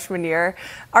our freshman year.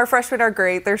 Our freshmen are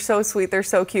great. They're so sweet. They're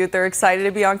so cute. They're excited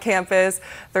to be on campus.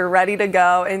 They're ready to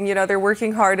go. And, they're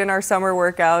working hard in our summer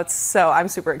workouts. So I'm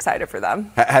super excited for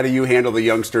them. How do you handle the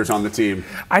youngsters on the team?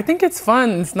 I think it's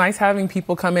fun. It's nice having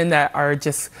people come in that are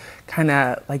just kind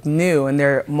of new, and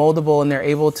they're moldable and they're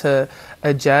able to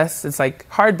adjust. It's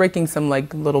hard breaking some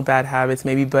little bad habits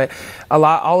maybe, but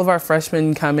all of our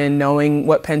freshmen come in knowing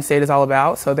what Penn State is all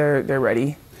about, so they're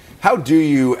ready. How do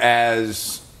you,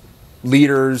 as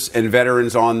leaders and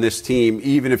veterans on this team,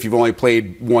 even if you've only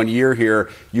played 1 year here,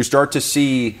 you start to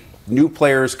see new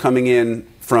players coming in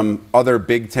from other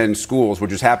Big Ten schools,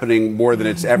 which is happening more than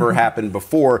it's ever happened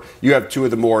before. You have two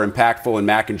of the more impactful in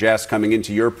Mac and Jess coming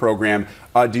into your program.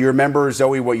 Do you remember,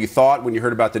 Zoe, what you thought when you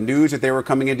heard about the news that they were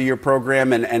coming into your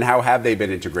program, and how have they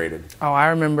been integrated? Oh, I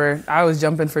remember. I was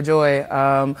jumping for joy.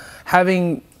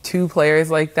 Having two players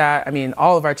like that, I mean,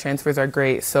 all of our transfers are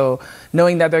great. So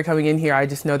knowing that they're coming in here, I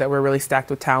just know that we're really stacked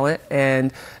with talent,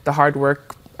 and the hard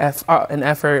work and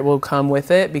effort will come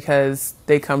with it because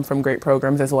they come from great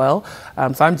programs as well.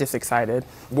 So I'm just excited.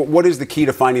 What is the key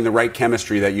to finding the right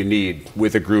chemistry that you need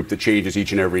with a group that changes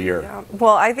each and every year? Yeah.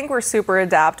 Well, I think we're super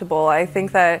adaptable. I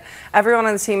think that everyone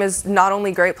on the team is not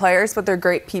only great players, but they're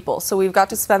great people. So we've got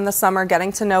to spend the summer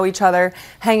getting to know each other,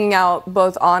 hanging out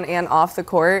both on and off the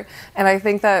court. And I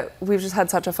think that we've just had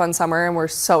such a fun summer, and we're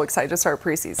so excited to start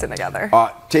preseason together.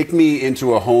 Take me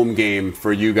into a home game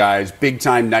for you guys, big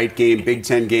time night game, Big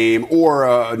Ten game, or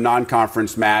a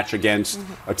non-conference match against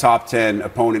a top 10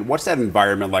 opponent. What's that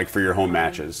environment like for your home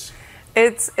matches?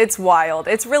 It's wild.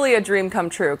 It's really a dream come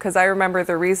true, because I remember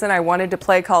the reason I wanted to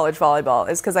play college volleyball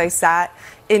is because I sat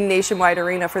in Nationwide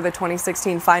Arena for the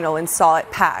 2016 final and saw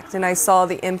it packed, and I saw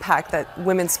the impact that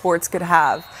women's sports could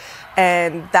have,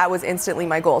 and that was instantly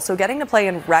my goal. So getting to play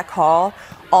in Rec Hall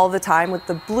all the time with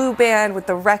the blue band, with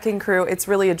the wrecking crew, it's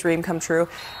really a dream come true.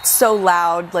 It's so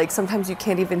loud, sometimes you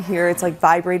can't even hear. It's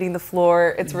vibrating the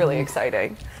floor. It's really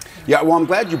exciting. Yeah, well, I'm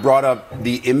glad you brought up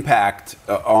the impact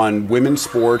on women's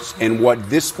sports and what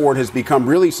this sport has become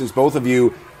really since both of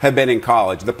you have been in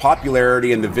college. The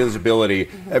popularity and the visibility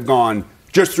have gone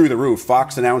just through the roof.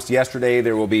 Fox announced yesterday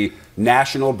there will be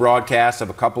national broadcasts of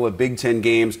a couple of Big Ten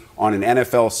games on an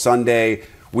NFL Sunday.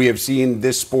 We have seen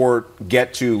this sport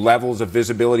get to levels of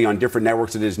visibility on different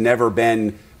networks it has never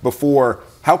been before.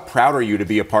 How proud are you to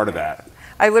be a part of that?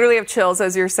 I literally have chills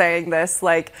as you're saying this.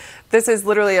 Like, this is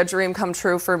literally a dream come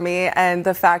true for me. And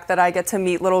the fact that I get to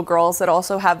meet little girls that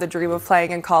also have the dream of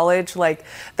playing in college, like,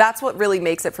 that's what really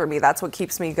makes it for me. That's what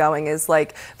keeps me going, is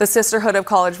like the sisterhood of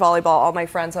college volleyball, all my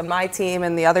friends on my team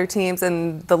and the other teams,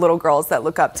 and the little girls that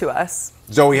look up to us.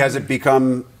 Zoe, has it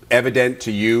become evident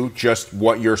to you just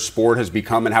what your sport has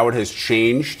become and how it has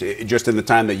changed just in the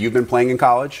time that you've been playing in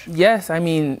college? Yes, I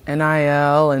mean,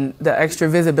 NIL and the extra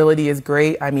visibility is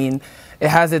great. I mean, it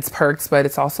has its perks, but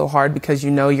it's also hard because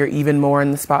you're even more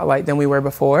in the spotlight than we were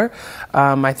before.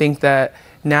 I think that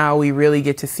now we really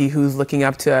get to see who's looking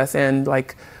up to us and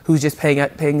like who's just paying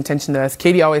attention to us.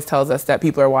 Katie always tells us that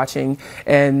people are watching,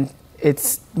 and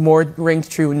it's more rings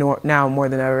true now more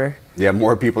than ever. Yeah,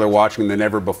 more people are watching than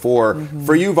ever before. Mm-hmm.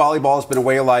 For you, volleyball has been a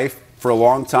way of life for a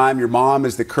long time. Your mom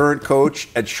is the current coach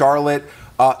at Charlotte.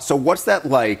 So what's that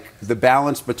like, the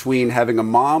balance between having a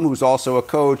mom who's also a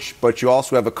coach, but you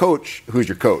also have a coach who's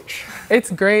your coach? It's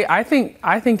great. I think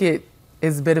it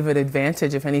is a bit of an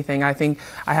advantage, if anything. I think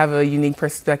I have a unique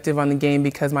perspective on the game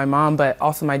because my mom, but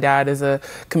also my dad is a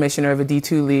commissioner of a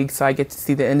D2 league, so I get to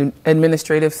see the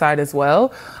administrative side as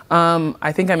well.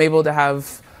 I think I'm able to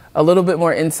have a little bit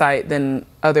more insight than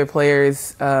other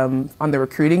players on the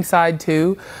recruiting side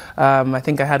too. I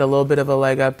think I had a little bit of a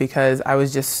leg up because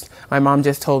my mom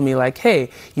just told me like, hey,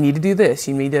 you need to do this,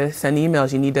 you need to send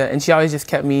emails, and she always just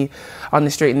kept me on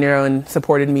the straight and narrow and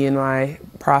supported me in my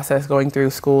process going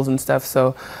through schools and stuff.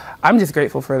 So I'm just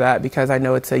grateful for that because I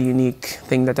know it's a unique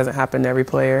thing that doesn't happen to every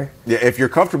player. Yeah, if you're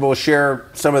comfortable, share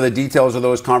some of the details of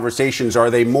those conversations.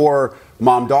 Are they more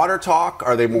mom-daughter talk?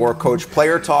 Are they more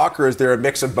coach-player talk? Or is there a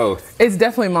mix of both? It's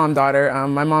definitely mom-daughter.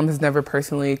 My mom has never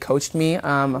personally coached me.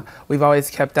 We've always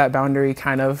kept that boundary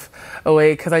kind of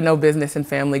away because I know business and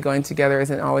family going together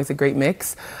isn't always a great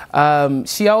mix.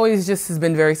 She always just has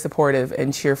been very supportive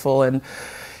and cheerful, and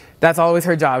that's always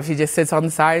her job. She just sits on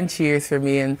the side and cheers for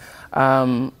me. And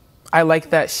I like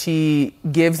that she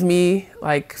gives me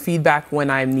like feedback when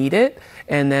I need it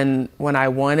and then when I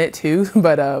want it too,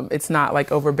 but it's not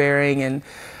like overbearing, and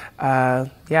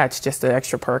yeah, it's just an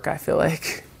extra perk, I feel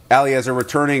like. Allie, as a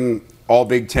returning all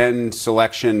Big Ten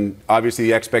selection, obviously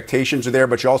the expectations are there,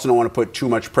 but you also don't want to put too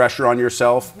much pressure on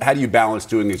yourself. How do you balance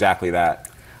doing exactly that?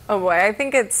 Oh boy, I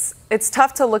think it's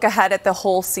tough to look ahead at the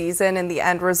whole season and the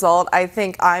end result. I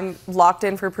think I'm locked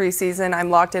in for preseason. I'm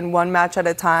locked in one match at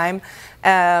a time.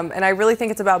 And I really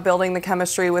think it's about building the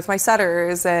chemistry with my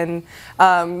setters and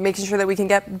making sure that we can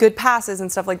get good passes and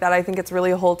stuff like that. I think it's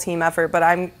really a whole team effort, but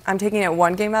I'm taking it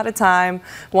one game at a time,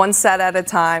 one set at a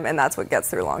time, and that's what gets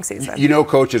through a long season. You know,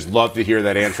 coaches love to hear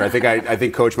that answer. I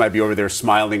think Coach might be over there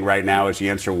smiling right now as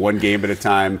you answer one game at a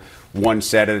time, one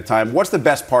set at a time. What's the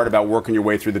best part about working your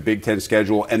way through the Big Ten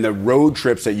schedule and the road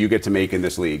trips that you get to make in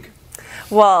this league?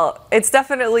 Well, it's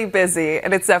definitely busy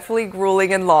and it's definitely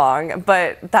grueling and long,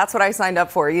 but that's what I signed up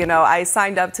for. You know, I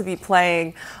signed up to be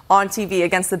playing on TV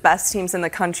against the best teams in the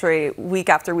country week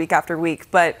after week after week.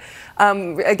 But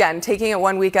again, taking it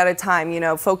 1 week at a time, you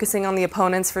know, focusing on the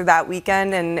opponents for that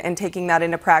weekend and taking that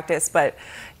into practice. But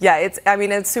yeah,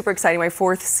 it's super exciting. My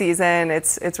fourth season,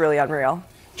 it's really unreal.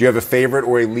 Do you have a favorite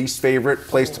or a least favorite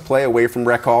place to play away from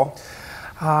Rec Hall?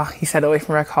 He said away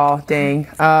from Rec Hall. Dang.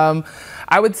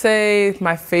 I would say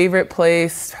my favorite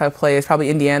place to play is probably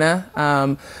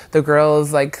Indiana. The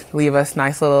girls like leave us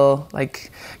nice little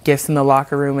like gifts in the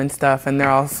locker room and stuff, and they're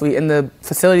all sweet. And the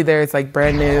facility there is like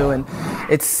brand new, and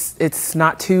it's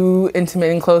not too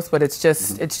intimate and close, but it's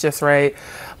just right.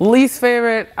 Least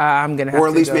favorite, I'm gonna have to go. Or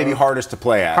at least maybe hardest to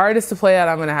play at. Hardest to play at,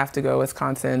 I'm gonna have to go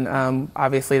Wisconsin.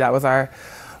 Obviously, that was our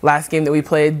last game that we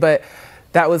played, but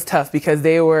that was tough because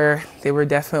they were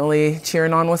definitely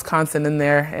cheering on Wisconsin in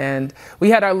there, and we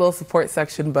had our little support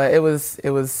section, but it was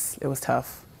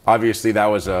tough. Obviously, that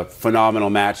was a phenomenal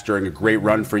match during a great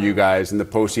run for you guys in the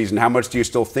postseason. How much do you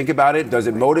still think about it? Does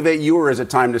it motivate you, or is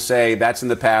it time to say that's in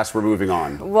the past, we're moving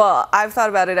on? Well, I've thought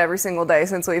about it every single day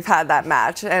since we've had that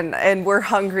match, and we're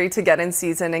hungry to get in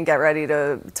season and get ready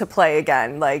to play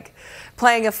again. Like,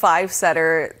 playing a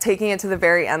 5-setter, taking it to the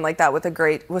very end like that with a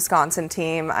great Wisconsin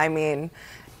team, I mean,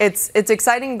 it's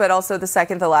exciting, but also the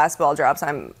second the last ball drops,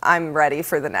 I'm ready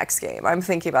for the next game. I'm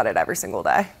thinking about it every single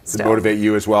day. Does it motivate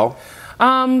you as well?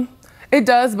 It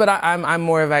does, but I'm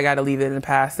more of I got to leave it in the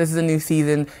past. This is a new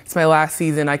season. It's my last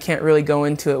season. I can't really go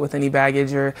into it with any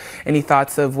baggage or any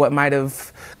thoughts of what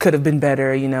could have been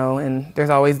better, you know, and there's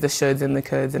always the shoulds and the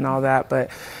coulds and all that, but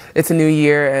it's a new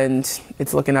year and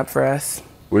it's looking up for us.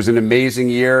 It was an amazing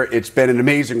year. It's been an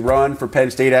amazing run for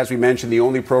Penn State, as we mentioned, the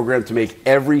only program to make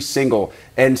every single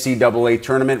NCAA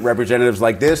tournament. Representatives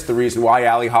like this, the reason why.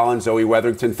 Allie, Holland, Zoe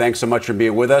Weatherington, thanks so much for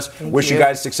being with us. Wish you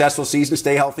guys a successful season.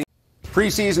 Stay healthy.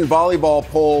 Preseason volleyball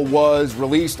poll was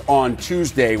released on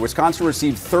Tuesday. Wisconsin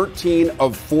received 13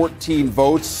 of 14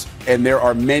 votes, and there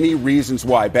are many reasons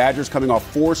why. Badgers coming off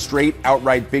 4 straight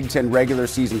outright Big Ten regular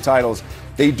season titles.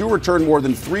 They do return more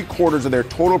than 3/4 of their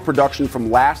total production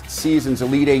from last season's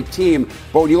Elite Eight team.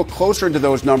 But when you look closer into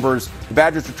those numbers, the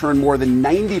Badgers return more than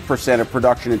 90% of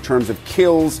production in terms of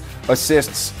kills,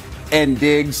 assists, and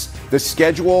digs. The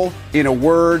schedule, in a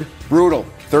word, brutal.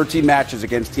 13 matches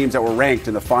against teams that were ranked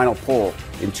in the final poll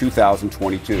in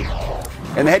 2022.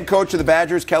 And the head coach of the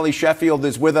Badgers, Kelly Sheffield,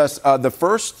 is with us. The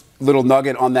first little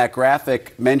nugget on that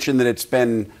graphic mentioned that it's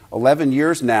been 11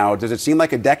 years now. Does it seem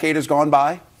like a decade has gone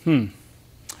by?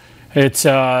 It's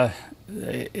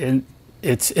been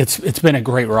a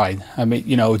great ride. I mean,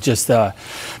 you know, just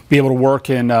be able to work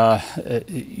in,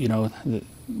 you know,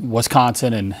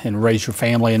 Wisconsin and raise your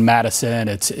family in Madison.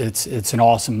 It's an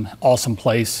awesome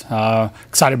place.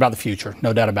 Excited about the future,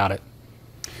 no doubt about it.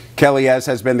 Kelly, as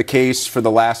has been the case for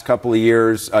the last couple of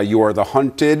years, you are the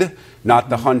hunted, not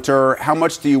the hunter. How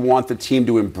much do you want the team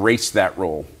to embrace that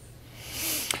role?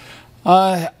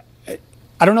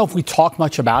 I don't know if we talk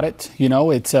much about it. You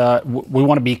know, it's we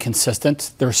want to be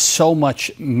consistent. There's so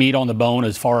much meat on the bone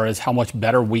as far as how much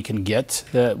better we can get,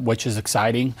 which is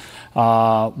exciting.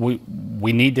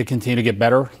 We need to continue to get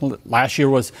better. Last year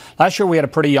we had a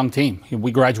pretty young team.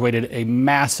 We graduated a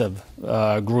massive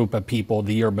group of people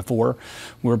the year before.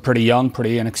 We were pretty young,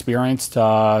 pretty inexperienced.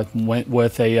 Went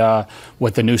with a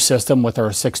new system with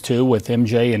our 6'2", with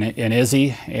MJ and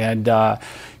Izzy, and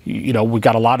you know, we've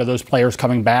got a lot of those players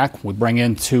coming back. We bring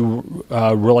in 2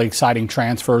 really exciting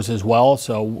transfers as well.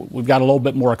 So we've got a little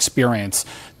bit more experience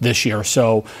this year.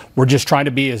 So we're just trying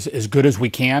to be as good as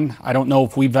we can. I don't know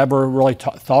if we've ever really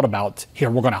thought about, here,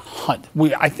 we're going to hunt.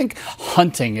 I think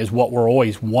hunting is what we're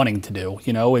always wanting to do.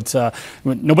 You know, it's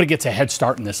nobody gets a head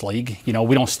start in this league. You know,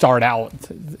 we don't start out,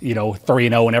 you know,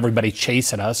 3-0 and everybody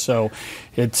chasing us. So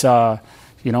it's,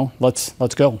 you know, let's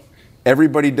go.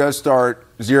 Everybody does start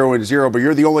 0-0, but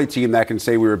you're the only team that can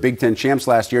say we were Big Ten champs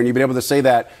last year, and you've been able to say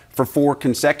that for 4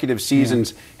 consecutive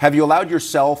seasons. Yeah. Have you allowed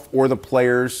yourself or the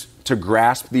players to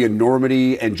grasp the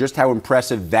enormity and just how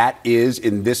impressive that is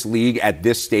in this league at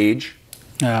this stage?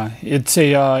 Yeah,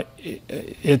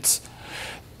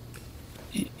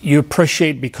 you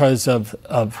appreciate because of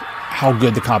how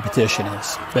good the competition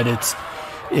is, but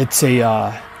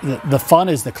the fun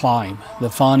is the climb, the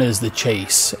fun is the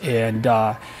chase, and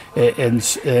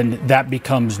that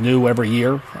becomes new every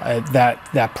year.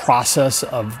 That process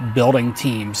of building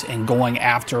teams and going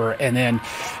after, and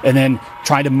then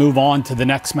trying to move on to the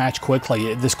next match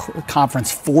quickly. This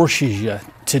conference forces you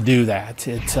to do that.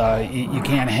 It's you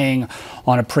can't hang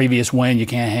on a previous win. You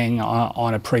can't hang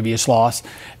on a previous loss.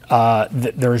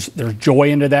 There's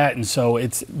joy into that, and so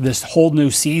it's this whole new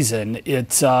season.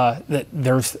 It's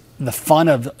there's the fun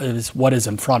is what is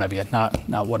in front of you,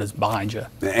 not what is behind you.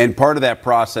 And part of that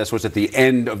process was at the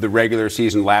end of the regular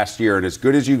season last year, and as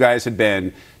good as you guys had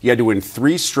been, you had to win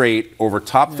 3 straight over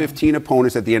top 15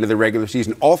 opponents at the end of the regular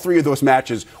season. All 3 of those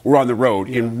matches were on the road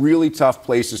in really tough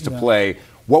places to play.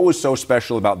 What was so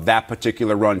special about that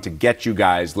particular run to get you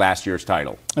guys last year's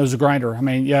title? It was a grinder. I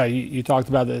mean, yeah, you talked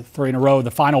about the 3 in a row.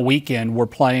 The final weekend, we're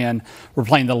playing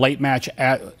the late match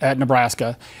at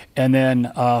Nebraska, and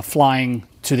then flying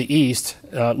to the east,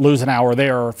 lose an hour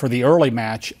there for the early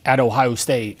match at Ohio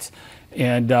State.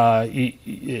 And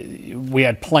we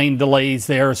had plane delays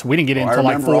there, so we didn't get in until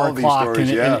like 4 o'clock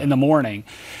in the morning.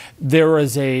 There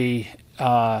was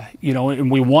you know,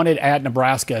 and we wanted at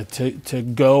Nebraska to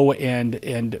go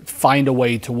and find a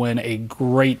way to win a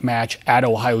great match at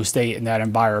Ohio State in that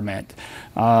environment.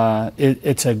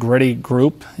 It's a gritty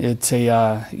group. It's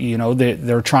you know,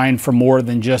 they're trying for more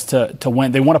than just to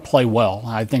win. They want to play well.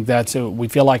 I think we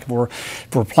feel like if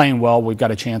we're playing well, we've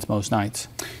got a chance most nights.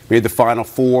 We had the Final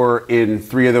Four in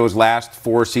 3 of those last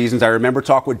 4 seasons. I remember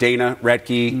talking with Dana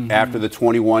Retke after the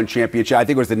 21 championship. I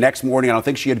think it was the next morning. I don't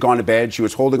think she had gone to bed. She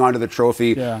was holding on to the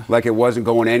trophy like it wasn't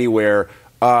going anywhere.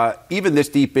 Even this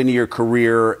deep into your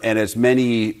career and as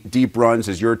many deep runs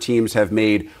as your teams have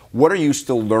made, what are you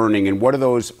still learning, and what do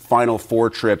those Final Four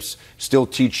trips still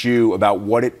teach you about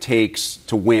what it takes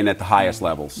to win at the highest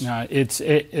levels?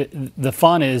 The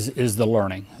fun is the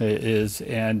learning,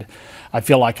 and I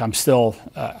feel like I'm still,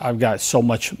 I've got so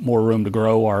much more room to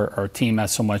grow. Our team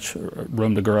has so much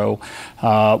room to grow.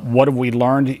 What have we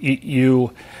learned?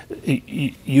 You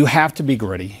have to be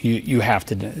gritty. You have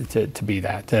to be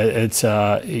that. It's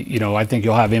I think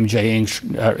you'll have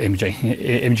MJ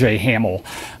Hamill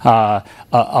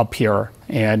up here,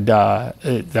 and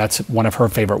that's one of her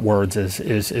favorite words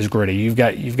is gritty. You've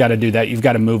got to do that. You've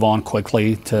got to move on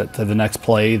quickly to the next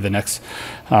play, the next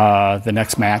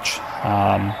match.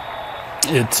 And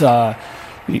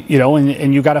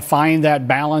you got to find that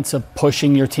balance of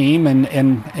pushing your team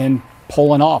and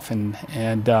pulling off, and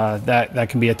that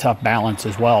can be a tough balance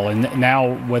as well. And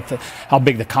now with how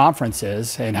big the conference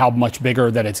is and how much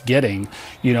bigger that it's getting,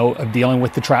 of dealing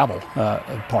with the travel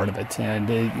part of it.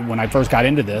 And when I first got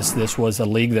into this was a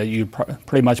league that you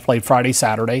pretty much played Friday,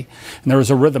 Saturday, and there was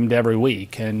a rhythm to every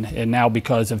week. And now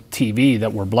because of TV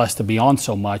that we're blessed to be on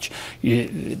so much,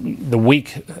 the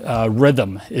week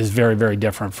rhythm is very, very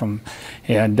different from,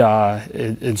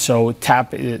 and so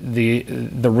tap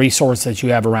the resource that you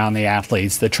have around the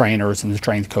athletes, the trainers and the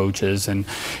strength coaches and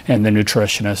the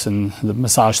nutritionists and the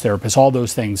massage therapists, all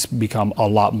those things become a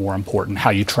lot more important, how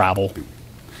you travel.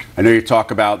 I know you talk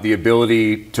about the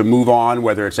ability to move on,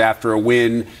 whether it's after a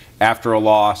win, after a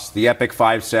loss, the epic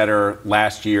 5-setter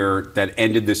last year that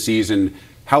ended the season.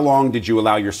 How long did you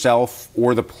allow yourself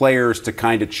or the players to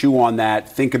kind of chew on that,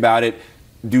 think about it?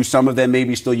 Do some of them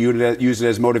maybe still use it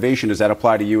as motivation? Does that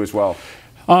apply to you as well?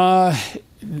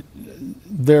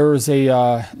 There's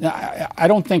I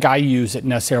don't think I use it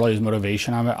necessarily as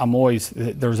motivation. I'm always,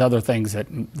 there's other things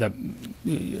that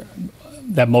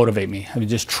motivate me. I'm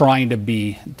just trying to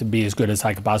be as good as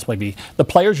I could possibly be. The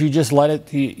players, you just let it,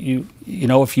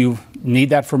 if you need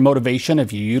that for motivation,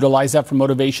 if you utilize that for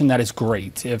motivation, that is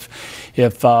great. If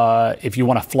you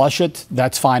want to flush it,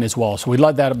 that's fine as well. So we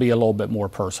let that be a little bit more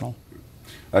personal.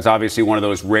 That's obviously one of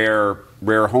those rare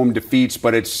home defeats,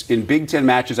 but it's in Big Ten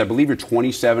matches. I believe you're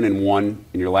 27-1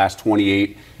 in your last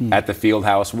 28 at the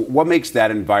Fieldhouse. What makes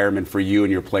that environment for you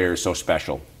and your players so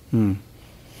special?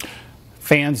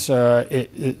 Fans,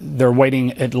 they're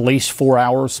waiting at least 4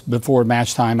 hours before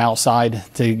match time outside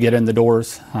to get in the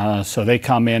doors, so they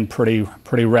come in pretty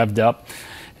revved up.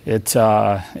 It's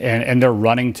and they're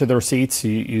running to their seats.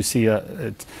 You see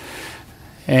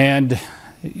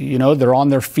they're on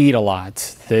their feet a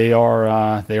lot. They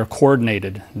are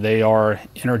coordinated. They are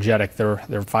energetic.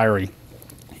 They're fiery.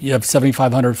 You have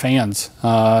 7,500 fans.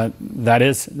 That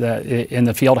is in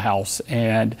the Fieldhouse,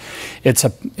 and it's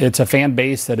a fan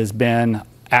base that has been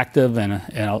active and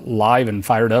alive and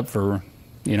fired up for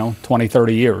 20,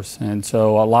 30 years. And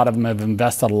so a lot of them have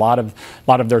invested a lot of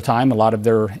their time, a lot of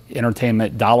their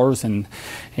entertainment dollars, and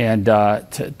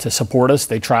to support us.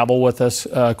 They travel with us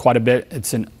quite a bit.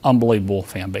 It's an unbelievable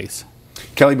fan base.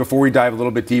 Kelly, before we dive a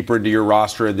little bit deeper into your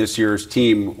roster of this year's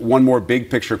team, one more big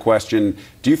picture question.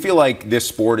 Do you feel like this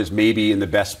sport is maybe in the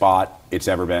best spot it's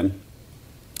ever been?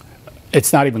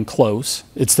 It's not even close.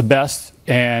 It's the best,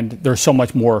 and there's so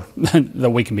much more that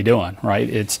we can be doing, right?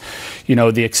 It's,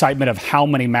 the excitement of how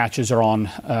many matches are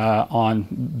on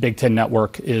Big Ten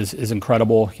Network is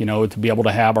incredible. To be able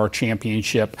to have our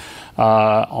championship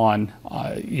on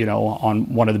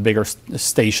one of the bigger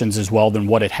stations as well than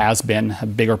what it has been, a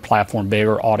bigger platform,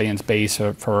 bigger audience base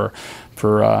for the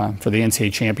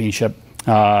NCAA championship.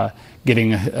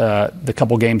 Getting the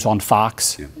couple games on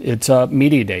Fox, it's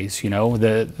media days. We've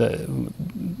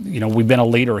been a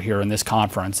leader here in this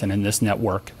conference and in this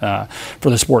network for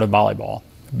the sport of volleyball.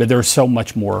 But there's so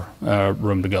much more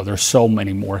room to go. There's so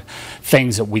many more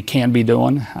things that we can be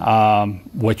doing,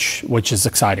 which is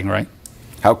exciting, right?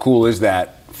 How cool is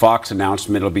that Fox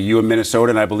announcement? It'll be you in Minnesota,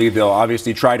 and I believe they'll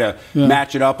obviously try to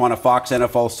match it up on a Fox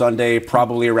NFL Sunday,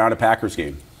 probably around a Packers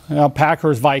game.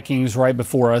 Packers Vikings right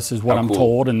before us is what I'm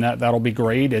told, and that'll be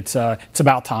great. It's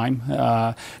about time,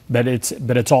 but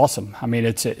it's awesome. I mean,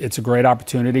 it's a great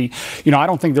opportunity. I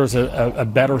don't think there's a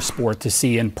better sport to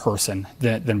see in person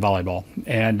than volleyball.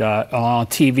 And on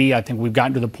TV, I think we've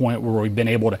gotten to the point where we've been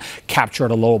able to capture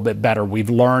it a little bit better. We've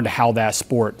learned how that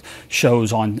sport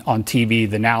shows on TV.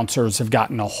 The announcers have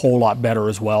gotten a whole lot better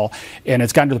as well, and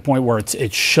it's gotten to the point where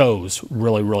it shows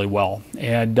really, really well.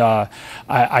 And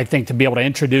I think to be able to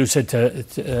introduce it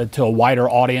to a wider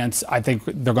audience, I think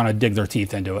they're going to dig their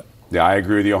teeth into it. Yeah, I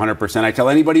agree with you 100%. I tell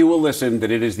anybody who will listen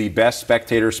that it is the best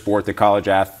spectator sport that college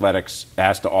athletics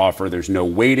has to offer. There's no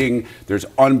waiting. There's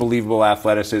unbelievable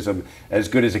athleticism, as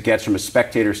good as it gets from a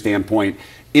spectator standpoint.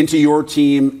 Into your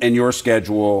team and your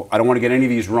schedule, I don't want to get any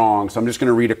of these wrong, so I'm just going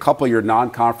to read a couple of your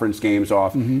non-conference games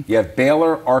off. You have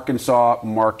Baylor, Arkansas,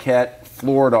 Marquette,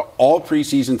 Florida, all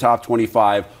preseason top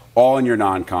 25, all in your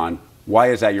non-con.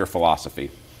 Why is that your philosophy?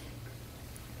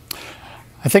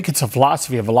 I think it's a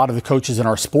philosophy of a lot of the coaches in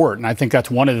our sport, and I think that's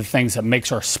one of the things that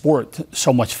makes our sport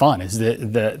so much fun is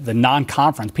the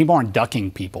non-conference. People aren't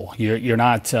ducking people. You're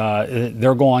not.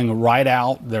 They're going right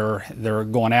out. They're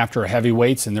going after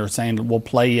heavyweights, and they're saying we'll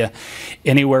play you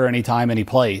anywhere, anytime, any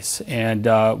place. And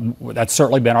that's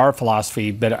certainly been our philosophy.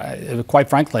 But quite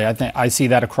frankly, I think I see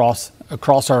that across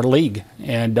our league,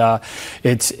 and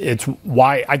it's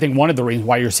why I think one of the reasons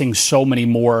why you're seeing so many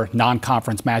more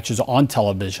non-conference matches on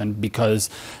television, because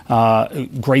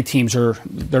great teams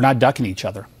they're not ducking each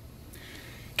other.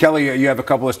 Kelly, you have a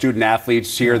couple of student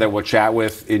athletes here that we'll chat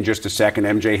with in just a second.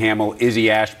 MJ Hamill, Izzy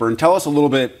Ashburn. Tell us a little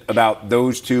bit about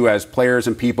those two as players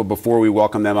and people before we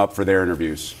welcome them up for their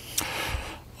interviews.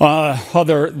 Well,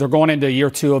 they're going into year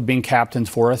 2 of being captains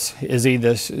for us. Izzy,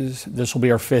 this will be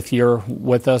her 5th year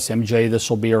with us. MJ, this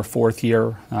will be her 4th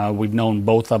year. We've known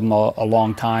both of them a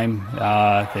long time.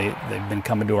 They've been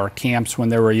coming to our camps when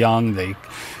they were young.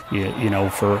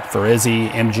 For Izzy,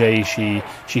 MJ,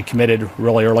 she committed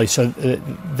really early, so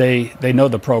they know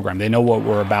the program. They know what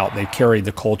we're about. They carry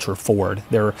the culture forward.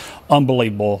 They're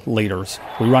unbelievable leaders.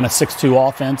 We run a 6-2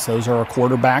 offense. Those are our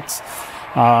quarterbacks.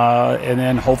 And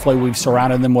then hopefully we've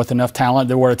surrounded them with enough talent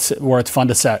where it's fun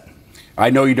to set. I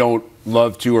know you don't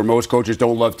love to, or most coaches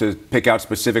don't love to pick out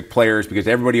specific players because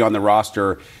everybody on the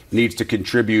roster needs to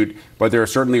contribute, but there are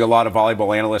certainly a lot of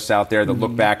volleyball analysts out there that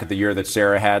look back at the year that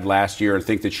Sire had last year and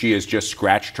think that she has just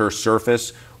scratched her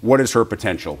surface. What is her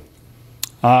potential?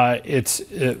 It's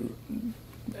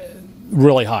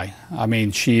really high. I mean,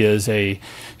 I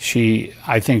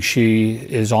think she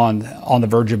is on the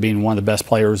verge of being one of the best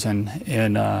players in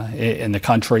the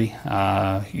country.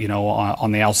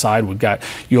 On the outside, we've got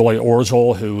Yuli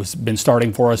Orzel, who's been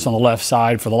starting for us on the left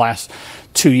side for the last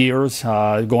 2 years,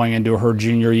 going into her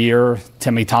junior year.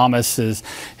 Timmy Tamas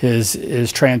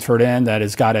is transferred in. That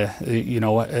has got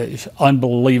a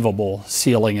unbelievable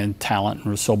ceiling and talent.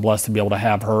 We're so blessed to be able to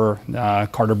have her.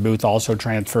 Carter Booth also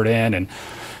transferred in, and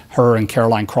her and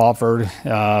Caroline Crawford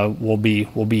will be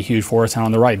huge for us. And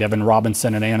on the right, Evan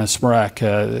Robinson and Anna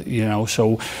Smrek.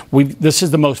 So this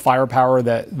is the most firepower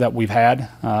that we've had.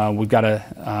 We've got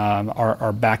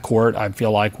our backcourt. I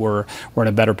feel like we're in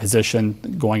a better position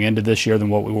going into this year than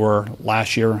what we were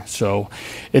last year. So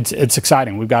it's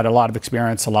exciting. We've got a lot of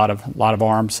experience, a lot of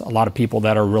arms, a lot of people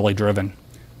that are really driven.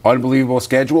 Unbelievable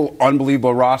schedule,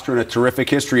 unbelievable roster, and a terrific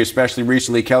history, especially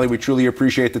recently. Kelly, we truly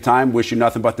appreciate the time. Wish you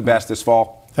nothing but the best this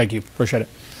fall. Thank you. Appreciate it.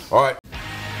 All right.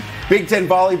 Big Ten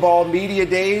Volleyball Media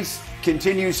Days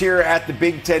continues here at the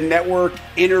Big Ten Network.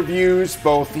 Interviews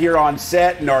both here on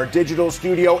set and our digital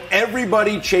studio.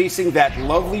 Everybody chasing that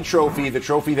lovely trophy, the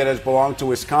trophy that has belonged to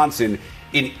Wisconsin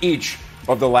in each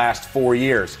of the last 4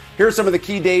 years. Here are some of the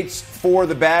key dates for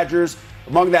the Badgers.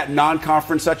 Among that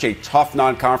non-conference, such a tough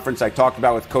non-conference I talked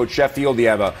about with Coach Sheffield, you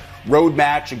have a road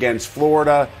match against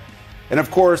Florida. And, of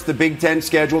course, the Big Ten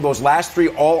schedule, those last 3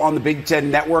 all on the Big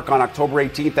Ten Network on October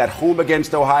 18th at home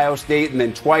against Ohio State, and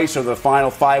then twice over the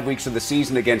final 5 weeks of the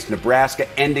season against Nebraska,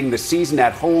 ending the season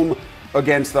at home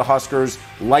against the Huskers.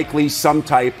 Likely some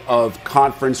type of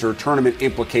conference or tournament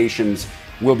implications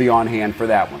will be on hand for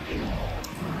that one.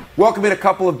 Welcome in a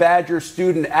couple of Badger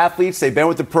student athletes. They've been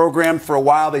with the program for a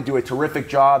while. They do a terrific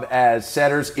job as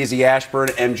setters. Izzy Ashburn,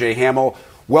 MJ Hamill.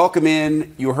 Welcome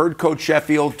in. You heard Coach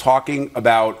Sheffield talking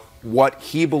about what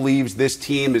he believes this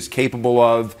team is capable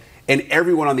of, and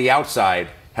everyone on the outside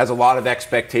has a lot of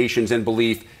expectations and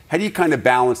belief. How do you kind of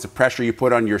balance the pressure you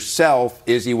put on yourself,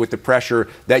 Izzy, with the pressure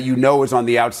that you know is on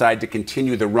the outside to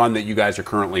continue the run that you guys are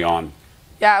currently on?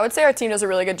 Yeah, I would say our team does a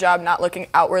really good job not looking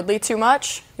outwardly too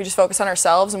much. We just focus on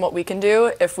ourselves and what we can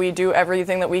do. If we do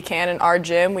everything that we can in our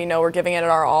gym, we know we're giving it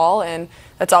our all, and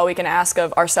that's all we can ask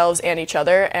of ourselves and each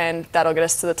other, and that'll get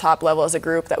us to the top level as a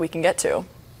group that we can get to.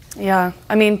 Yeah,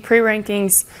 I mean,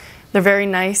 pre-rankings, they're very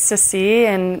nice to see,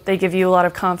 and they give you a lot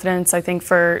of confidence, I think,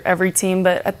 for every team.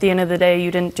 But at the end of the day,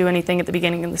 you didn't do anything at the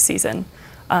beginning of the season.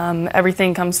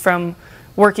 Everything comes from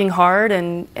working hard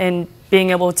and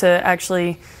being able to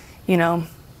actually,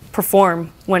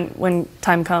 perform when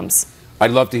time comes.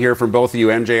 I'd love to hear from both of you.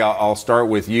 MJ, I'll start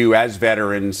with you. As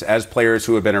veterans, as players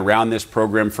who have been around this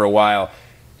program for a while,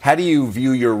 how do you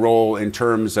view your role in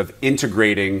terms of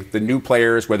integrating the new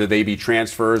players, whether they be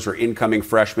transfers or incoming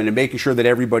freshmen, and making sure that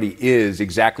everybody is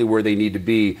exactly where they need to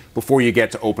be before you get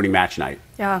to opening match night?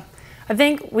 Yeah, I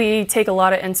think we take a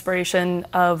lot of inspiration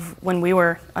of when we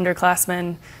were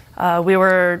underclassmen. We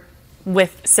were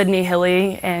with Sydney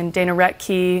Hilly and Dana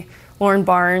Retke, Lauren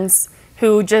Barnes,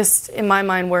 who just, in my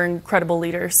mind, were incredible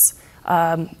leaders.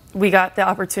 We got the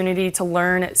opportunity to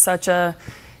learn at such a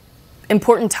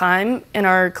important time in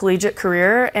our collegiate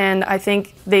career, and I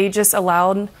think they just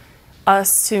allowed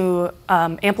us to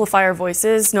amplify our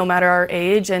voices no matter our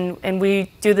age, and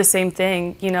we do the same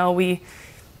thing. You know,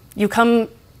 you come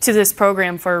to this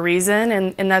program for a reason,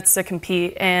 and that's to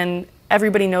compete, and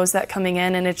everybody knows that coming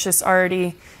in, and it's just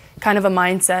already kind of a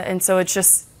mindset, and so it's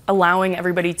just allowing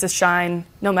everybody to shine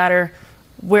no matter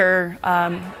where,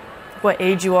 what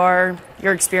age you are,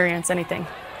 your experience, anything.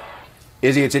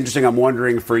 Izzy, it's interesting. I'm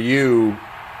wondering for you,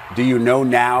 do you know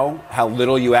now how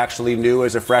little you actually knew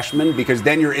as a freshman? Because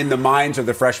then you're in the minds of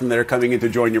the freshmen that are coming in to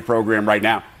join your program right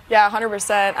now. Yeah,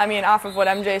 100%. I mean, off of what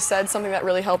MJ said, something that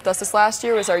really helped us this last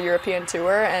year was our European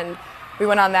tour, and we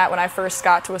went on that when I first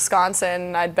got to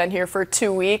Wisconsin. I'd been here for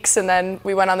 2 weeks, and then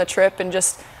we went on the trip, and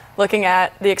just looking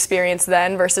at the experience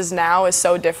then versus now is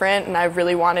so different, and I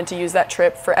really wanted to use that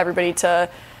trip for everybody to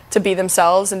be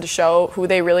themselves and to show who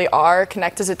they really are,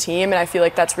 connect as a team, and I feel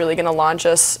like that's really going to launch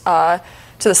us to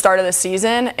the start of the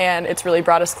season, and it's really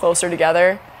brought us closer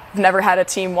together. I've never had a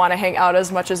team want to hang out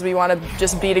as much as we want to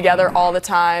just be together all the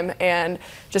time and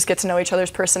just get to know each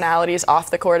other's personalities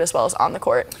off the court as well as on the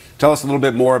court. Tell us a little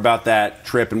bit more about that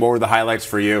trip and what were the highlights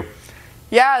for you?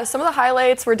 Yeah, some of the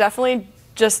highlights were definitely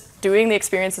just doing the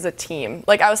experience as a team.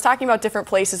 Like, I was talking about different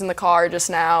places in the car just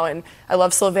now, and I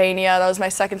love Slovenia. That was my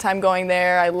second time going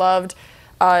there. I loved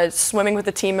swimming with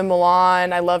the team in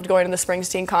Milan. I loved going to the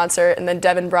Springsteen concert. And then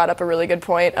Devin brought up a really good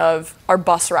point of our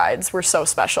bus rides were so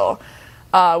special.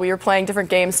 We were playing different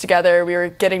games together. We were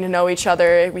getting to know each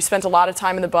other. We spent a lot of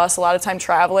time in the bus, a lot of time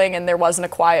traveling, and there wasn't a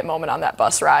quiet moment on that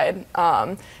bus ride.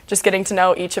 Just getting to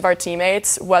know each of our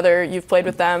teammates, whether you've played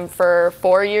with them for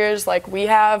 4 years like we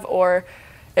have, or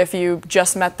if you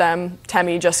just met them,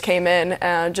 Temi just came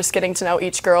in, just getting to know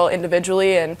each girl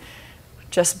individually and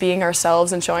just being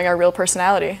ourselves and showing our real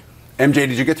personality. MJ,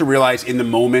 did you get to realize in the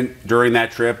moment during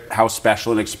that trip how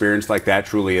special an experience like that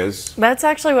truly is? That's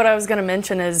actually what I was going to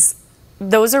mention is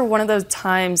those are one of those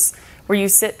times where you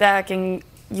sit back and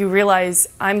you realize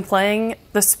I'm playing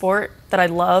the sport that I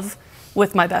love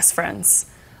with my best friends.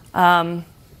 You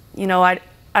know, I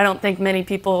don't think many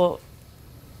people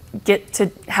get to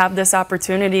have this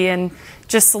opportunity, and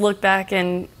just to look back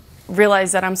and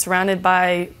realize that I'm surrounded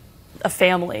by a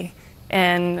family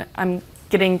and I'm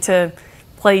getting to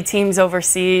play teams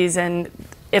overseas. And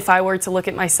if I were to look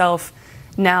at myself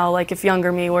now, like if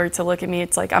younger me were to look at me,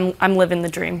 it's like I'm living the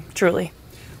dream, truly.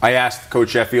 I asked Coach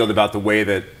Sheffield about the way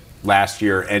that last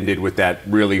year ended with that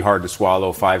really hard to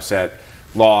swallow 5-set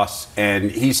loss,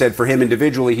 and he said for him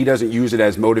individually, he doesn't use it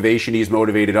as motivation. He's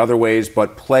motivated other ways,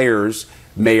 but players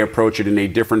may approach it in a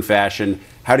different fashion.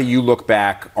 How do you look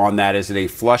back on that? Is it a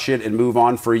flush it and move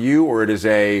on for you, or it is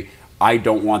a I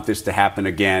don't want this to happen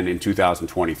again in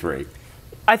 2023?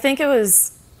 I think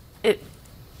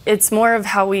it's more of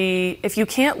how if you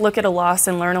can't look at a loss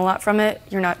and learn a lot from it,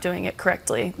 you're not doing it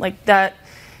correctly. Like that,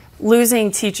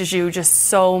 losing teaches you just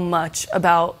so much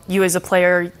about you as a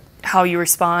player, how you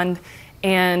respond,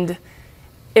 and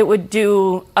it would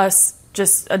do us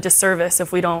just a disservice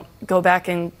if we don't go back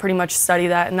and pretty much study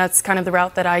that. And that's kind of the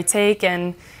route that I take.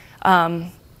 And,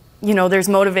 you know, there's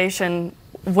motivation,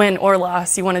 win or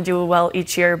loss. You want to do well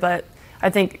each year, but I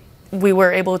think we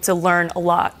were able to learn a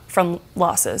lot from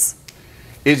losses.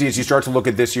 Izzy, as you start to look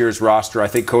at this year's roster, I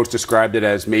think Coach described it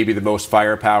as maybe the most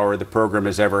firepower the program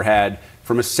has ever had.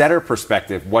 From a setter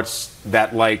perspective, what's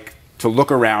that like to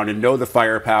look around and know the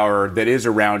firepower that is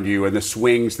around you and the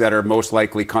swings that are most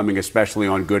likely coming, especially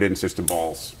on good in-system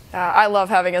balls? I love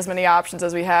having as many options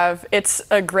as we have. It's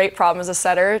a great problem as a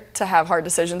setter to have hard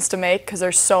decisions to make because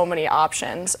there's so many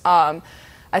options.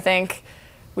 I think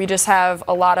we just have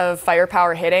a lot of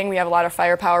firepower hitting. We have a lot of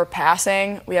firepower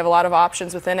passing. We have a lot of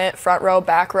options within it, front row,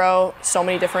 back row, so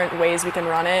many different ways we can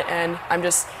run it. And I'm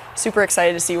just super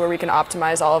excited to see where we can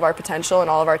optimize all of our potential and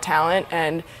all of our talent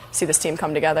and see this team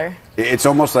come together. It's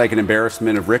almost like an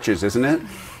embarrassment of riches, isn't it?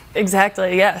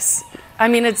 Exactly, yes. I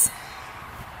mean, it's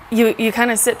you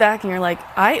kind of sit back and you're like,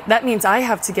 that means I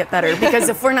have to get better because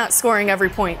if we're not scoring every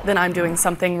point, then I'm doing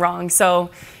something wrong. So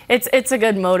it's a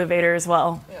good motivator as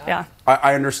well. Yeah.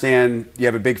 I understand you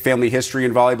have a big family history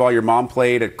in volleyball. Your mom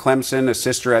played at Clemson, a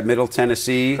sister at Middle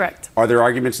Tennessee. Correct. Are there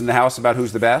arguments in the house about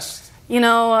who's the best? You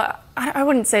know, I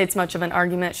wouldn't say it's much of an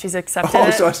argument. She's accepted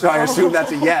it. So I assume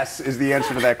that's a yes is the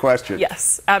answer to that question.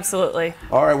 Yes, absolutely.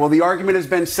 All right, well, the argument has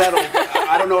been settled.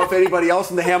 I don't know if anybody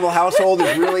else in the Hamill household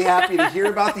is really happy to hear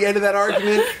about the end of that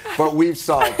argument, but we've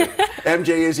solved it. MJ,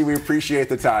 Izzy, we appreciate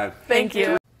the time. Thank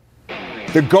you.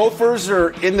 The Gophers are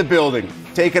in the building,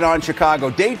 taking on Chicago.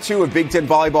 Day 2 of Big Ten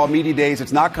Volleyball Media Days.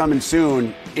 It's not coming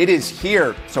soon. It is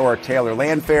here. So are Taylor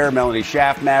Landfair, Melanie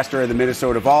Shaffmaster, and the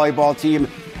Minnesota volleyball team.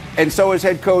 And so is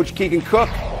head coach Keegan Cook.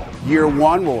 Year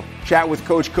 1 will chat with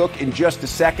Coach Cook in just a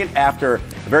second. After a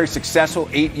very successful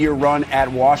 8-year run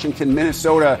at Washington,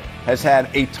 Minnesota has had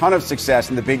a ton of success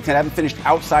in the Big Ten. Haven't finished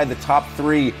outside the top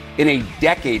 3 in a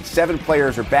decade. 7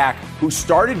 players are back who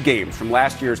started games from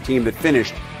last year's team that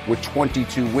finished with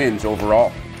 22 wins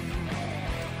overall.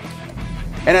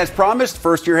 And as promised,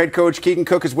 first-year head coach Keegan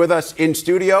Cook is with us in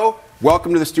studio.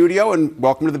 Welcome to the studio and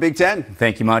welcome to the Big Ten.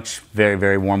 Thank you much. Very,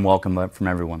 very warm welcome from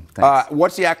everyone. Thanks.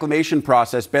 What's the acclimation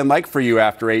process been like for you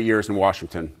after 8 years in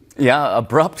Washington? Yeah,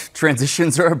 abrupt.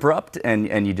 Transitions are abrupt,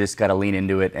 and you just got to lean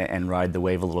into it and ride the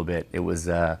wave a little bit. It was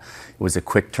a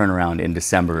quick turnaround in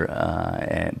December,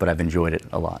 but I've enjoyed it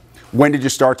a lot. When did you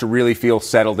start to really feel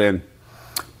settled in?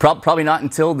 Probably not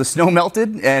until the snow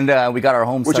melted and we got our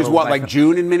home. Which is what, like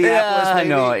June in Minneapolis? Yeah, maybe?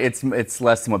 No, it's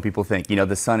less than what people think. You know,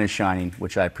 the sun is shining,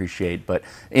 which I appreciate. But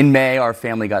in May, our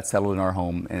family got settled in our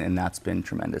home, and that's been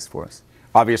tremendous for us.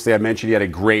 Obviously, I mentioned you had a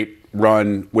great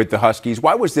run with the Huskies.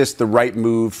 Why was this the right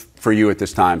move for you at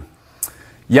this time?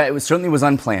 Yeah, it certainly was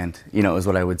unplanned, is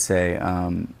what I would say.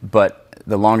 But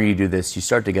the longer you do this, you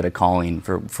start to get a calling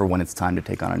for when it's time to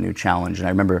take on a new challenge. And I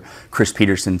remember Chris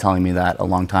Peterson telling me that a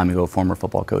long time ago, former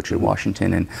football coach at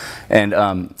Washington,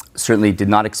 and certainly did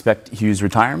not expect Hughes'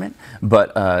 retirement,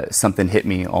 but something hit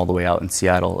me all the way out in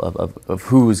Seattle of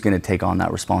who's going to take on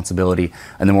that responsibility.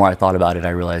 And the more I thought about it, I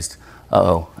realized,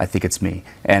 I think it's me.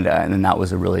 And that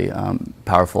was a really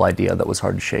powerful idea that was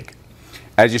hard to shake.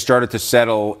 As you started to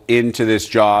settle into this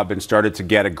job and started to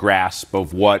get a grasp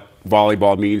of what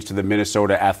volleyball means to the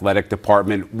Minnesota athletic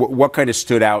department, what kind of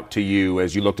stood out to you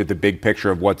as you looked at the big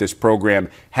picture of what this program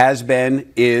has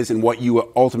been, is, and what you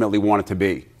ultimately want it to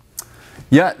be?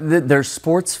 Yeah, there's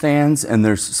sports fans and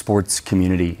there's sports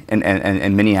community,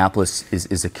 and Minneapolis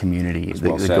is a community,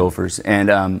 the Gophers.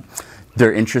 And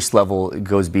their interest level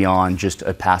goes beyond just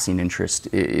a passing interest.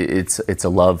 It's a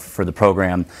love for the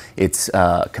program. It's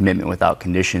a commitment without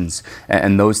conditions.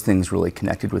 And those things really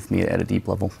connected with me at a deep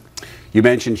level. You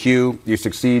mentioned Hugh. You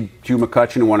succeed Hugh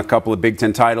McCutcheon, who won a couple of Big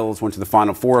Ten titles, went to the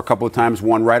Final Four a couple of times,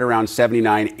 won right around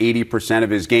 79-80% of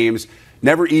his games.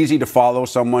 Never easy to follow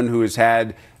someone who has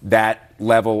had that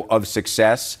level of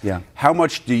success. Yeah. How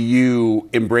much do you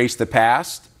embrace the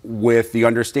past with the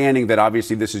understanding that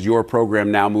obviously this is your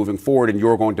program now moving forward and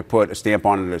you're going to put a stamp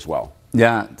on it as well?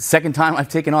 Yeah, second time I've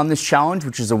taken on this challenge,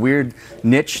 which is a weird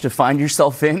niche to find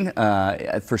yourself in.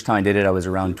 The first time I did it, I was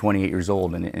around 28 years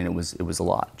old, and it was a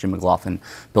lot. Jim McLaughlin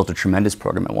built a tremendous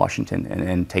program at Washington,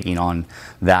 and taking on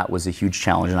that was a huge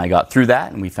challenge. And I got through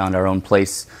that, and we found our own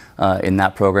place in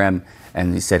that program.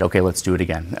 And he said, okay, let's do it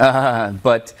again.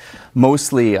 But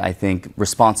mostly, I think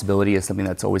responsibility is something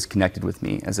that's always connected with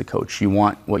me as a coach. You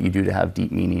want what you do to have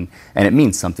deep meaning, and it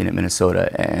means something at Minnesota.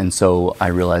 And so I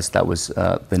realized that was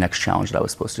the next challenge that I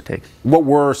was supposed to take. What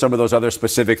were some of those other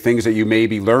specific things that you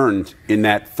maybe learned in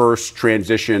that first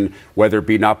transition, whether it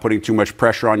be not putting too much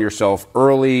pressure on yourself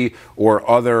early or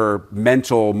other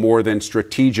mental more than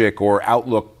strategic or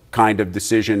outlook kind of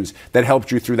decisions that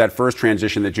helped you through that first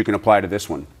transition that you can apply to this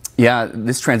one? Yeah,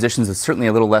 this transition is certainly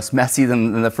a little less messy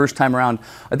than the first time around.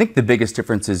 I think the biggest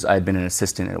difference is I had been an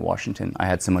assistant at Washington. I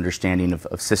had some understanding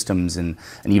of systems and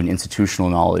even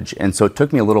institutional knowledge. And so it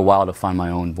took me a little while to find my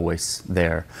own voice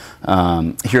there.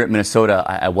 Here at Minnesota,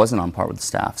 I wasn't on par with the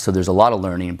staff. So there's a lot of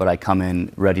learning, but I come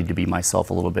in ready to be myself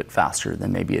a little bit faster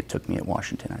than maybe it took me at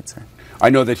Washington, I'd say.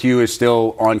 I know that Hugh is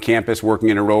still on campus working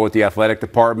in a role with the athletic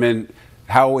department.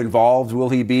 How involved will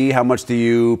he be? How much do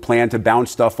you plan to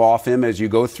bounce stuff off him as you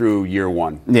go through year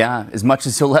one? Yeah, as much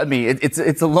as he'll let me.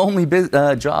 It's a lonely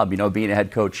job, being a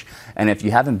head coach. And if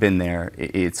you haven't been there,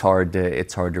 it's hard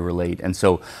to relate. And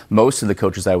so most of the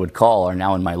coaches I would call are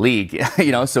now in my league,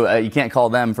 so you can't call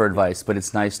them for advice. But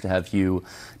it's nice to have Hugh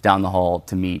down the hall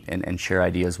to meet and share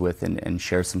ideas with and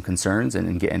share some concerns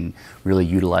and really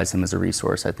utilize him as a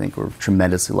resource. I think we're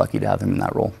tremendously lucky to have him in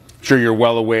that role. Sure, you're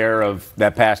well aware of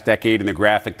that past decade and the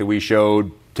graphic that we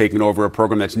showed, taking over a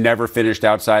program that's never finished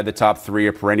outside the top 3,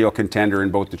 a perennial contender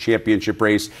in both the championship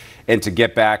race and to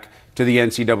get back to the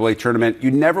NCAA tournament.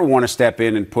 You never want to step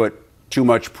in and put too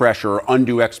much pressure or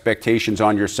undue expectations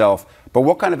on yourself. But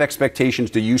what kind of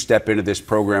expectations do you step into this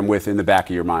program with in the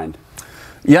back of your mind?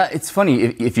 Yeah, it's funny.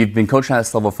 If you've been coaching at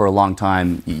this level for a long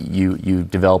time, you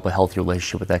develop a healthy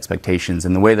relationship with expectations.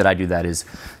 And the way that I do that is,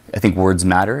 I think words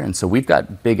matter. And so we've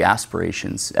got big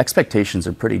aspirations. Expectations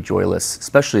are pretty joyless,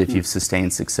 especially if you've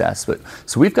sustained success.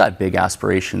 So we've got big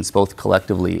aspirations, both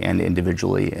collectively and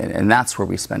individually. And that's where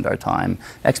we spend our time.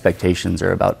 Expectations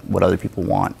are about what other people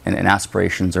want. And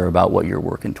aspirations are about what you're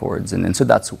working towards. And so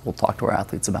that's what we'll talk to our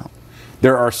athletes about.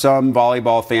 There are some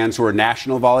volleyball fans who are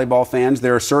national volleyball fans.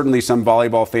 There are certainly some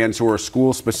volleyball fans who are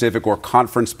school-specific or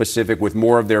conference-specific with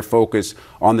more of their focus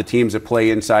on the teams that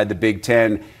play inside the Big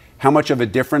Ten. How much of a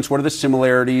difference, what are the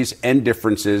similarities and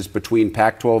differences between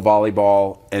Pac-12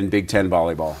 volleyball and Big Ten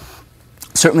volleyball?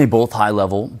 Certainly both high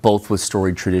level, both with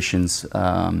storied traditions.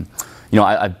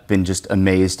 I've been just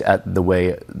amazed at the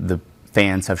way the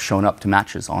fans have shown up to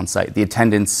matches on site. The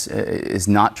attendance is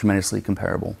not tremendously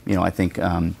comparable. I think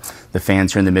the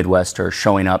fans here in the Midwest are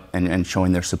showing up and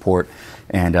showing their support.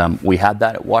 And we had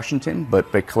that at Washington,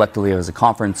 but collectively as a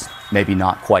conference, maybe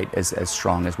not quite as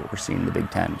strong as what we're seeing in the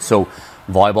Big Ten. So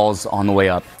volleyball's on the way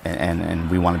up, and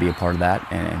we want to be a part of that,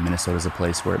 and Minnesota's a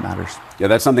place where it matters. Yeah,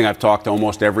 that's something I've talked to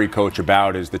almost every coach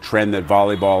about, is the trend that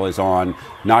volleyball is on,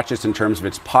 not just in terms of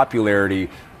its popularity,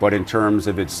 but in terms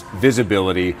of its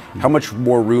visibility. How much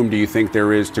more room do you think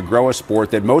there is to grow a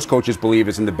sport that most coaches believe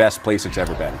is in the best place it's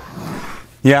ever been?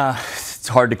 Yeah, it's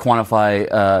hard to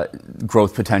quantify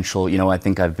growth potential. I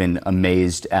think I've been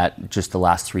amazed at just the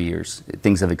last 3 years.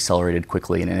 Things have accelerated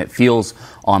quickly, and it feels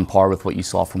on par with what you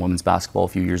saw from women's basketball a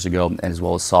few years ago, as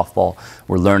well as softball.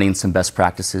 We're learning some best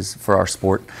practices for our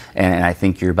sport, and I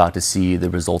think you're about to see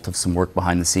the result of some work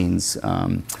behind the scenes,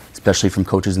 especially from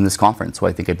coaches in this conference, who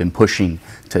I think have been pushing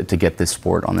to get this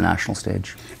sport on the national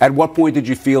stage. At what point did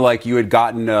you feel like you had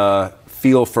gotten a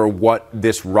feel for what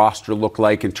this roster looked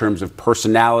like in terms of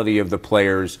personality of the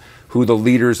players, who the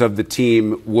leaders of the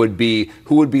team would be,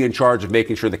 who would be in charge of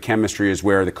making sure the chemistry is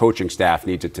where the coaching staff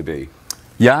needs it to be?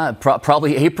 Yeah,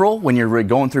 probably April, when you're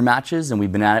going through matches, and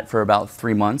we've been at it for about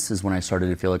 3 months, is when I started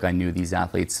to feel like I knew these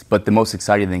athletes. But the most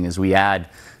exciting thing is we add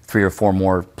 3 or 4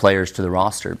 more players to the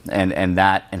roster, and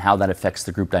how that affects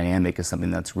the group dynamic is something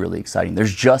that's really exciting.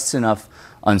 There's just enough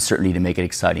uncertainty to make it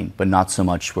exciting, but not so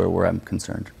much where I'm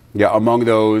concerned. Yeah, among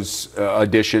those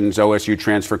additions, OSU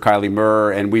transfer Kylie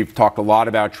Murr, and we've talked a lot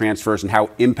about transfers and how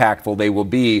impactful they will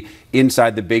be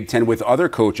inside the Big Ten with other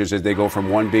coaches as they go from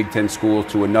one Big Ten school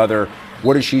to another.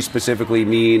 What does she specifically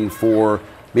mean for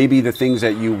maybe the things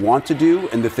that you want to do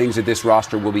and the things that this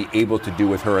roster will be able to do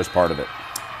with her as part of it?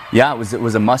 Yeah, it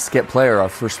was a must-get player our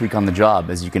first week on the job.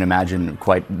 As you can imagine,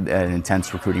 quite an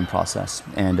intense recruiting process.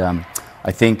 And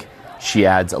I think she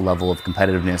adds a level of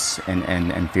competitiveness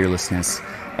and fearlessness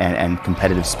and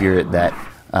competitive spirit that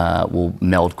will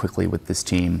meld quickly with this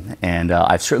team. And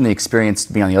I've certainly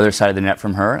experienced being on the other side of the net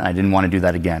from her, and I didn't want to do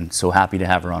that again. So happy to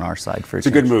have her on our side for a change.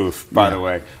 It's a good move, by the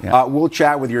way. Yeah. We'll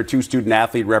chat with your 2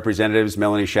 student-athlete representatives,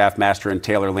 Melanie Shaffmaster and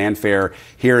Taylor Landfair,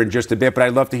 here in just a bit. But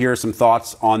I'd love to hear some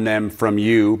thoughts on them from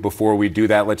you before we do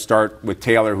that. Let's start with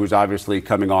Taylor, who's obviously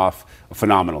coming off a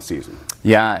phenomenal season.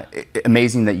 Yeah,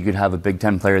 amazing that you could have a Big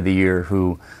Ten Player of the Year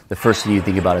who the first thing you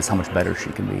think about is how much better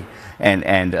she can be.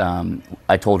 And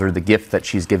I told her the gift that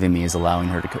she's giving me is allowing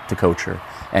her to coach her.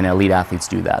 And elite athletes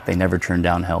do that. They never turn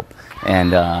down help.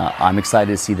 And I'm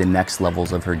excited to see the next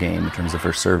levels of her game in terms of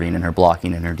her serving and her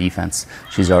blocking and her defense.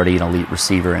 She's already an elite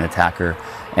receiver and attacker.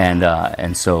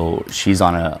 And so she's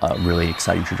on a really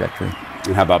exciting trajectory.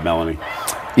 And how about Melanie?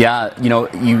 Yeah,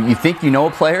 you think you know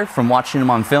a player from watching them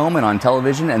on film and on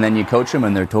television, and then you coach them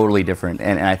and they're totally different.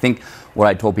 And I think what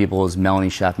I told people is Melanie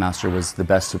Shaffmaster was the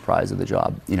best surprise of the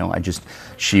job.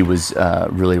 She was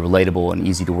really relatable and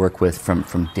easy to work with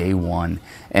from day one,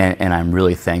 and I'm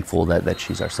really thankful that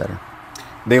she's our setter.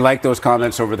 They like those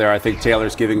comments over there. I think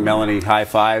Taylor's giving Melanie high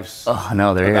fives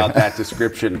about that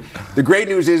description. The great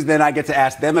news is then I get to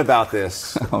ask them about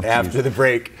this after the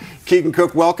break. Keegan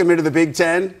Cook, welcome into the Big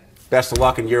Ten. Best of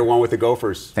luck in year 1 with the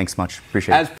Gophers. Thanks much.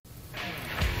 Appreciate it.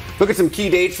 Look at some key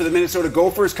dates for the Minnesota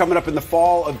Gophers coming up in the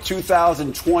fall of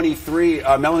 2023.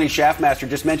 Melanie Shaffmaster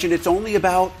just mentioned it's only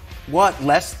about,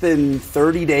 less than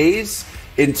 30 days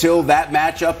until that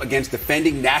matchup against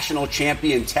defending national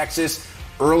champion Texas.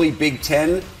 Early Big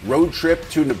Ten road trip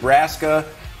to Nebraska,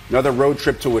 another road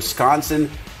trip to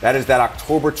Wisconsin. That is that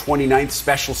October 29th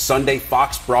special Sunday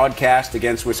Fox broadcast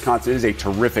against Wisconsin. It is a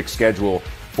terrific schedule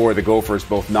for the Gophers,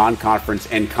 both non-conference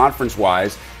and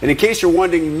conference-wise. And in case you're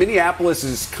wondering, Minneapolis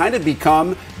has kind of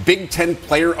become Big Ten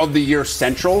Player of the Year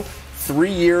Central.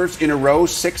 3 years in a row,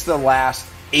 6 of the last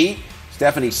 8.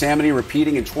 Stephanie Samity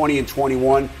repeating in 20 and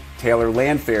 21. Taylor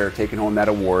Landfair taking home that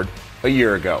award a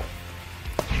year ago.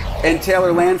 And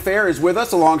Taylor Landfair is with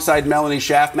us alongside Melanie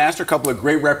Shaffmaster, a couple of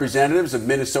great representatives of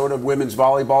Minnesota women's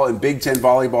volleyball and Big Ten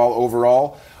volleyball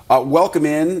overall. Welcome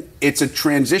in. It's a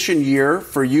transition year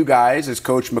for you guys as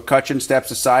Coach McCutcheon steps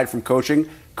aside from coaching.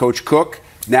 Coach Cook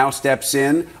now steps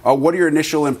in. What are your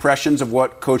initial impressions of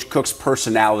what Coach Cook's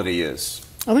personality is?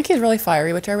 I think he's really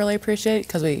fiery, which I really appreciate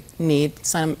because we need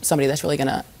somebody that's really going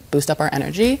to boost up our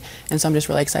energy. And so I'm just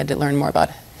really excited to learn more about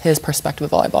his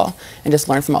perspective of volleyball and just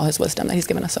learn from all his wisdom that he's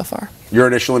given us so far. Your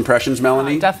initial impressions,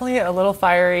 Melanie? Definitely a little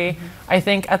fiery. I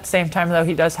think at the same time, though,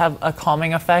 he does have a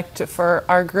calming effect for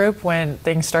our group. When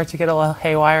things start to get a little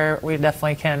haywire, we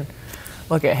definitely can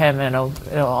look at him and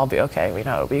it'll all be okay. We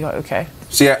know it'll be okay.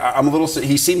 See, I'm a little.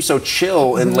 He seems so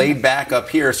chill and laid back up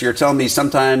here. So you're telling me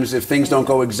sometimes if things don't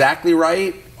go exactly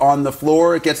right on the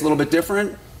floor, it gets a little bit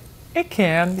different? It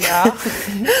can, yeah.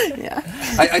 Yeah.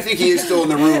 I think he is still in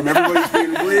the room. Everybody's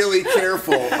being really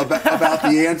careful about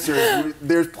the answers.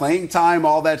 There's playing time.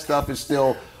 All that stuff is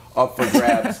still up for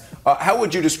grabs. How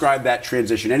would you describe that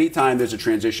transition? Anytime there's a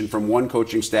transition from one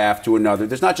coaching staff to another,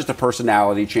 there's not just a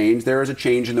personality change. There is a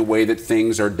change in the way that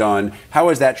things are done. How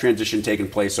has that transition taken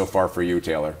place so far for you,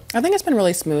 Taylor? I think it's been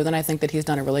really smooth, and I think that he's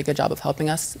done a really good job of helping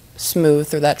us smooth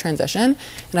through that transition.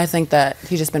 And I think that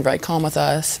he's just been very calm with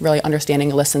us, really understanding,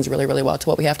 listens really, really well to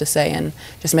what we have to say, and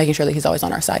just making sure that he's always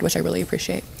on our side, which I really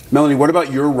appreciate. Melanie, what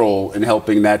about your role in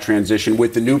helping that transition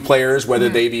with the new players, whether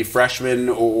they be freshmen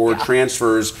or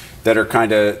transfers that are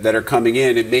coming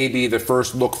in? It may be the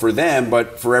first look for them,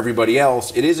 but for everybody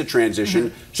else, it is a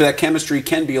transition, so that chemistry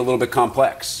can be a little bit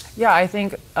complex. Yeah, I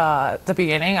think at the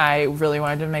beginning, I really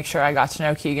wanted to make sure I got to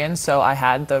know Keegan, so I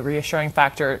had the reassuring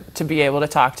factor to be able to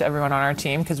talk to everyone on our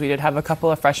team, because we did have a couple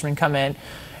of freshmen come in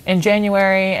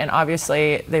January, and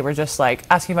obviously they were just like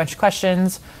asking a bunch of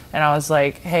questions, and I was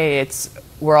like, hey,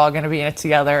 we're all going to be in it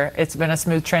together. It's been a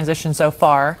smooth transition so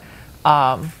far.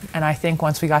 And I think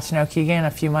once we got to know Keegan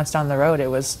a few months down the road, it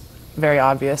was very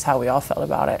obvious how we all felt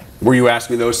about it. Were you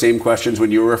asking those same questions when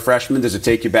you were a freshman? Does it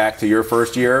take you back to your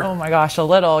first year? Oh my gosh, a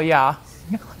little, yeah.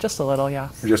 Just a little, yeah.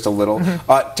 Just a little.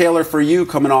 Taylor, for you,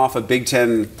 coming off a Big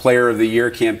Ten Player of the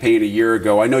Year campaign a year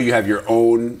ago, I know you have your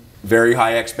own very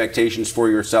high expectations for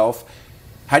yourself.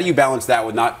 How do you balance that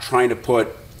with not trying to put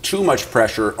too much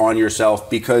pressure on yourself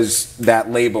because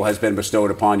that label has been bestowed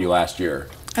upon you last year?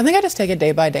 I think I just take it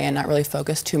day by day and not really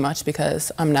focus too much,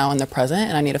 because I'm now in the present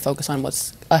and I need to focus on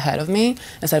what's ahead of me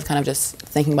instead of kind of just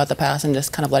thinking about the past and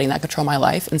just kind of letting that control my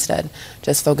life. Instead,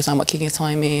 just focus on what Keegan is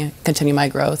telling me, continue my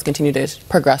growth, continue to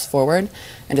progress forward,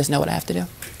 and just know what I have to do.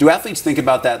 Do athletes think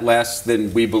about that less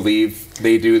than we believe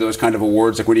they do, those kind of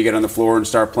awards, like when you get on the floor and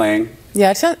start playing?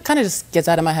 Yeah, it kind of just gets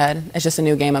out of my head. It's just a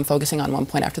new game. I'm focusing on one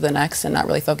point after the next and not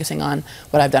really focusing on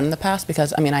what I've done in the past,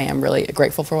 because, I mean, I am really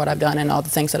grateful for what I've done and all the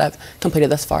things that I've completed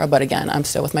thus far. But again, I'm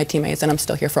still with my teammates and I'm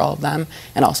still here for all of them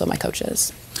and also my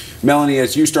coaches. Melanie,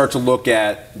 as you start to look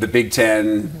at the Big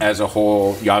Ten as a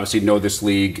whole, you obviously know this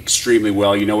league extremely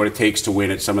well. You know what it takes to win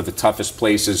at some of the toughest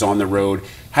places on the road.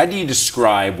 How do you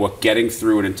describe what getting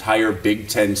through an entire Big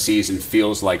Ten season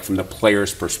feels like from the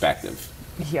player's perspective?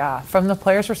 Yeah, from the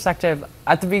player's perspective,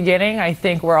 at the beginning, I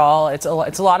think it's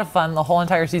a lot of fun. The whole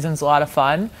entire season's a lot of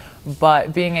fun,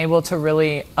 but being able to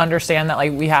really understand that,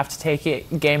 like, we have to take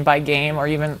it game by game, or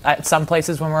even at some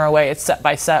places when we're away, it's set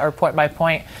by set or point by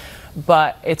point.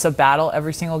 But it's a battle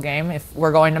every single game. If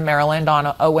we're going to Maryland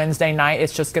on a Wednesday night,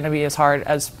 it's just going to be as hard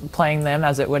as playing them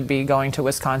as it would be going to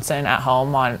Wisconsin at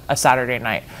home on a Saturday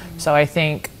night. So I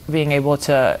think being able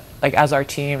to, like, as our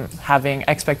team, having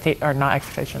not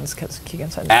expectations, because Keegan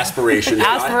said that. Aspirations,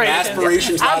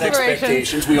 not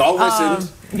expectations. We all listened.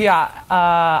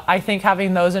 I think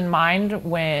having those in mind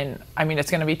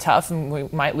it's going to be tough and we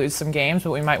might lose some games,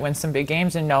 but we might win some big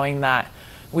games, and knowing that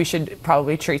we should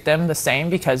probably treat them the same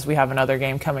because we have another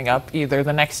game coming up either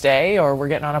the next day or we're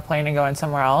getting on a plane and going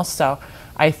somewhere else. So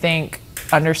I think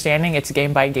understanding it's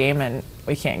game by game and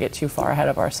we can't get too far ahead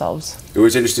of ourselves. It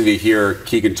was interesting to hear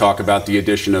Keegan talk about the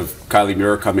addition of Kylie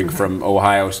Muir coming from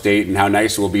Ohio State and how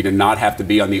nice it will be to not have to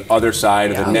be on the other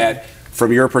side of the net.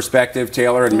 From your perspective,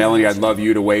 Taylor, and Melanie, I'd love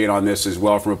you to weigh in on this as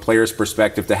well. From a player's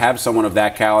perspective, to have someone of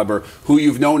that caliber who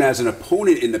you've known as an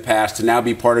opponent in the past to now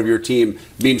be part of your team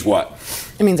means what?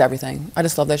 It means everything. I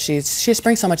just love that she just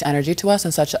brings so much energy to us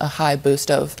and such a high boost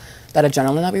of that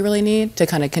adrenaline that we really need to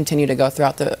kind of continue to go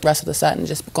throughout the rest of the set and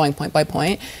just going point by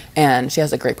point. And she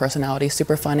has a great personality,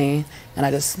 super funny, and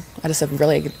I just have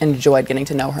really enjoyed getting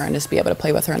to know her and just be able to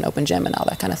play with her in open gym and all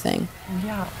that kind of thing.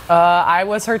 Yeah, I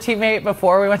was her teammate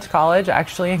before we went to college,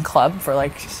 actually in club for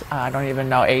I don't even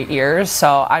know, 8 years.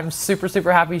 So I'm super,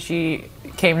 super happy she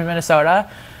came to Minnesota.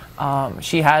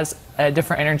 She has a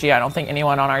different energy I don't think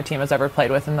anyone on our team has ever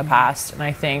played with in the past, and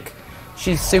I think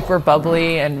she's super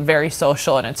bubbly and very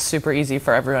social, and it's super easy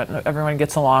for everyone. Everyone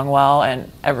gets along well,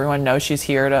 and everyone knows she's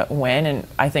here to win, and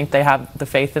I think they have the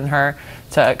faith in her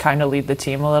to kind of lead the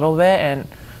team a little bit, and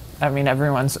I mean,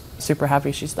 everyone's super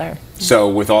happy she's there. So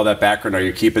with all that background, are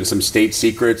you keeping some state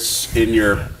secrets in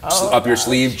your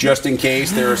sleeve just in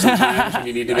case there are some times when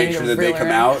you need to make sure that they come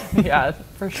out? Yeah,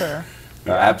 for sure.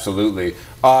 Absolutely.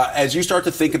 As you start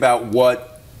to think about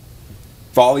what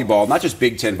volleyball, not just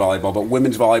Big Ten volleyball, but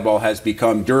women's volleyball has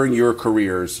become during your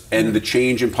careers and the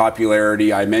change in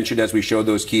popularity. I mentioned as we showed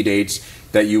those key dates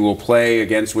that you will play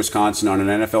against Wisconsin on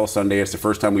an NFL Sunday. It's the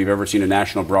first time we've ever seen a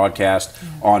national broadcast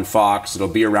on Fox. It'll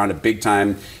be around a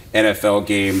big-time NFL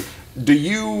game. Do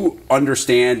you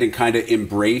understand and kind of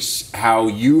embrace how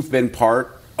you've been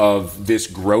part of this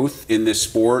growth in this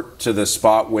sport to the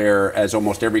spot where, as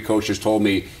almost every coach has told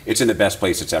me, it's in the best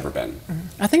place it's ever been?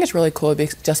 I think it's really cool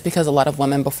just because a lot of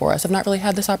women before us have not really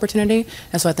had this opportunity.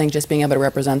 And so I think just being able to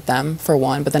represent them, for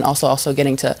one, but then also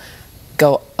getting to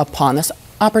go upon this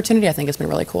opportunity, I think it's been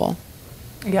really cool.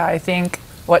 Yeah, I think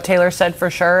what Taylor said for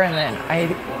sure. And then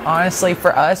I honestly,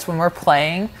 for us, when we're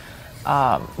playing,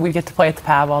 we get to play at the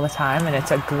PAB all the time, and it's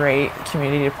a great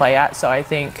community to play at. So I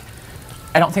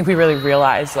don't think we really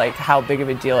realize like how big of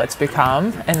a deal it's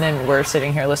become. And then we're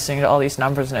sitting here listening to all these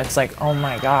numbers, and it's like, oh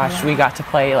my gosh, we got to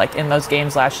play like in those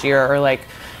games last year, or like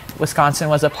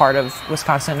Wisconsin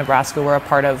and Nebraska were a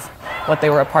part of what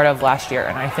they were a part of last year.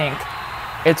 And I think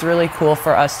it's really cool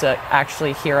for us to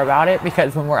actually hear about it,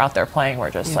 because when we're out there playing,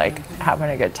 we're just like having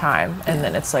a good time. And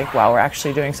then it's like, wow, we're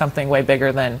actually doing something way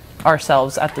bigger than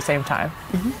ourselves at the same time.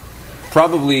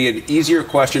 Probably an easier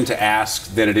question to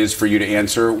ask than it is for you to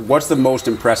answer. What's the most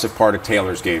impressive part of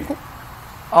Taylor's game?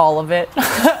 All of it.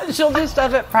 She'll do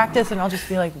stuff at practice, and I'll just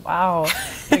be like, wow.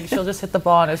 Like, she'll just hit the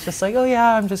ball, and it's just like, oh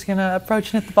yeah, I'm just gonna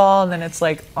approach and hit the ball, and then it's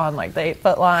like on like the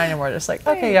 8-foot line, and we're just like,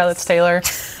 okay, yeah, that's Taylor.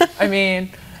 I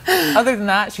mean, other than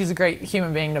that, she's a great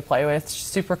human being to play with. She's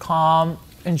super calm,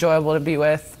 enjoyable to be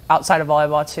with, outside of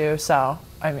volleyball too. So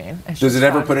I mean, does it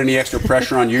ever put any extra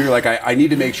pressure on you? You're like, I need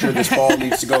to make sure this ball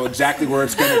needs to go exactly where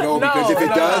it's going to go, because if it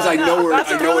does, I know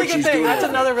where she's doing. That's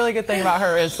another really good thing about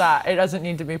her, is that it doesn't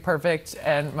need to be perfect,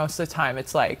 and most of the time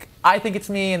it's like, I think it's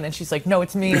me, and then she's like, no,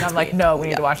 it's me, and I'm like, no, we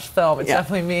need to watch the film. It's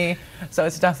definitely me. So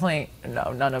it's definitely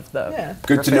none of the.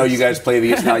 Good to know you guys play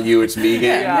the "it's not you, it's me"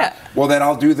 game. Well, then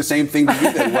I'll do the same thing to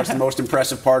you. Then, what's the most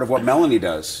impressive part of what Melanie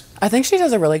does? I think she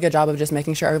does a really good job of just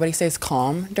making sure everybody stays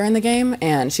calm during the game,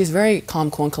 and she's very calm,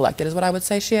 cool, and collected is what I would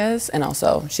say she is. And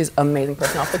also, she's an amazing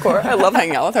person off the court. I love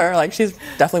hanging out with her. Like, she's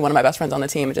definitely one of my best friends on the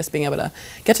team, and just being able to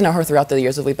get to know her throughout the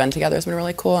years that we've been together has been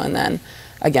really cool. And then,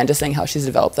 again, just seeing how she's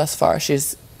developed thus far,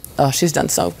 she's done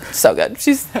so good.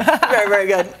 She's very, very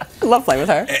good. I love playing with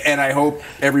her. And I hope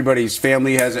everybody's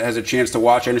family has a chance to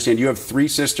watch. I understand you have 3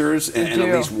 sisters, and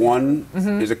at least one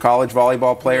is a college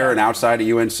volleyball player and outside of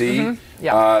UNC.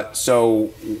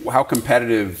 So how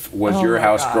competitive was your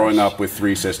house growing up with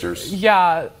 3 sisters?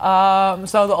 Yeah.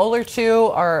 So the older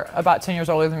 2 are about 10 years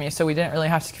older than me, so we didn't really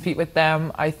have to compete with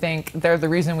them. I think they're the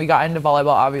reason we got into volleyball,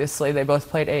 obviously. They both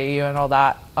played AAU and all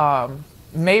that.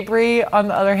 Mabry, on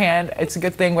the other hand, it's a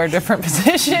good thing we're different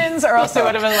positions, or else it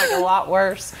would have been like a lot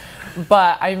worse.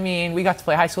 But I mean, we got to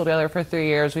play high school together for 3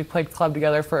 years. We played club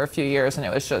together for a few years, and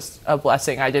it was just a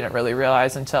blessing. I didn't really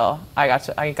realize until I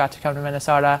got to come to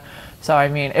Minnesota. So I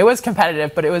mean, it was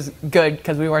competitive, but it was good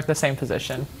because we weren't the same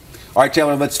position. All right,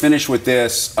 Taylor, let's finish with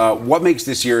this. What makes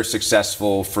this year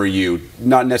successful for you?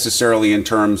 Not necessarily in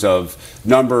terms of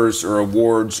numbers or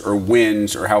awards or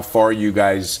wins or how far you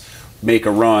guys make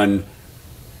a run.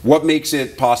 What makes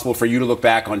it possible for you to look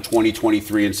back on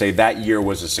 2023 and say that year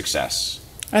was a success?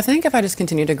 I think if I just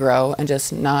continue to grow and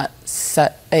just not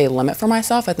set a limit for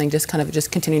myself, I think just kind of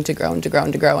just continuing to grow and to grow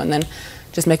and to grow, and then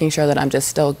just making sure that I'm just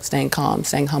still staying calm,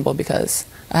 staying humble, because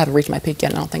I haven't reached my peak yet,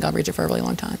 and I don't think I'll reach it for a really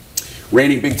long time.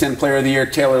 Reigning Big Ten Player of the Year,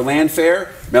 Taylor Landfair,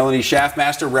 Melanie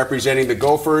Shaffmaster representing the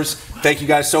Gophers. Thank you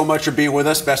guys so much for being with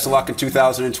us. Best of luck in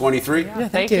 2023. Yeah,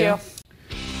 thank you.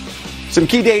 Some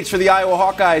key dates for the Iowa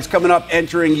Hawkeyes coming up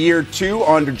entering year 2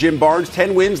 under Jim Barnes.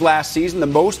 10 wins last season, the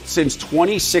most since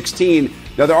 2016.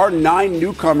 Now, there are 9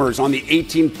 newcomers on the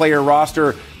 18-player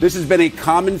roster. This has been a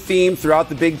common theme throughout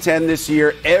the Big Ten this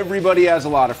year. Everybody has a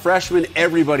lot of freshmen.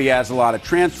 Everybody has a lot of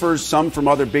transfers, some from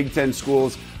other Big Ten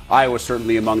schools. Iowa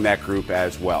certainly among that group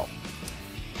as well.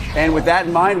 And with that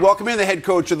in mind, welcome in the head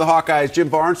coach of the Hawkeyes, Jim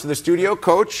Barnes, to the studio.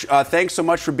 Coach, thanks so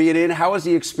much for being in. How has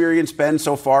the experience been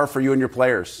so far for you and your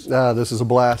players? This is a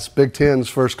blast. Big Ten's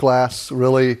first class,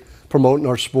 really promoting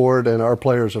our sport, and our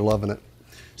players are loving it.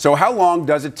 So how long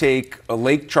does it take a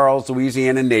Lake Charles,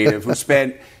 Louisiana native who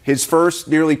spent his first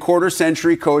nearly quarter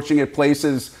century coaching at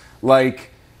places like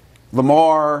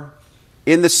Lamar,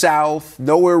 in the South,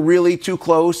 nowhere really too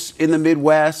close in the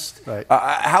Midwest? Right.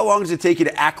 How long does it take you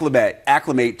to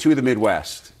acclimate to the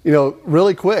Midwest? You know,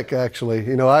 really quick, actually.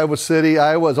 You know, Iowa City,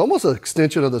 Iowa is almost an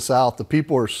extension of the South. The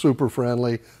people are super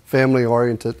friendly,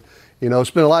 family-oriented. You know,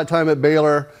 spent a lot of time at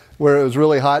Baylor where it was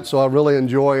really hot, so I'm really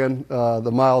enjoying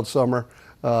the mild summer.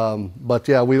 But,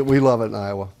 yeah, we love it in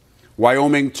Iowa.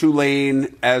 Wyoming,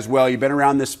 Tulane as well. You've been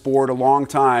around this sport a long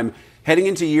time. Heading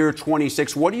into year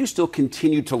 26, what do you still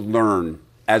continue to learn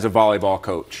as a volleyball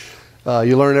coach?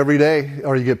 You learn every day,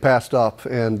 or you get passed up,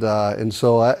 and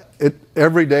so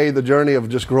every day the journey of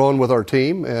just growing with our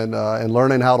team and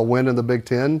learning how to win in the Big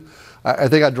Ten. I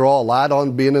think I draw a lot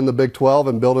on being in the Big 12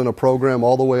 and building a program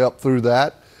all the way up through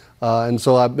that, and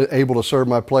so I've been able to serve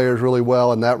my players really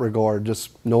well in that regard,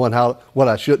 just knowing what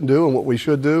I shouldn't do and what we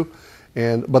should do,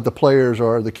 but the players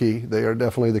are the key. They are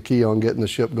definitely the key on getting the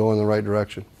ship going in the right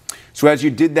direction. So as you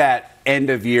did that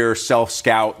end-of-year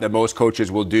self-scout that most coaches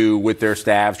will do with their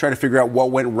staffs, try to figure out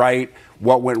what went right,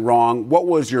 what went wrong, what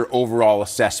was your overall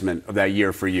assessment of that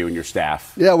year for you and your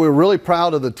staff? Yeah, we were really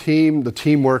proud of the team, the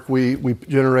teamwork we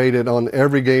generated on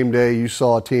every game day. You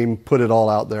saw a team put it all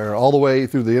out there, all the way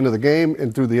through the end of the game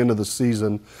and through the end of the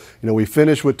season. You know, we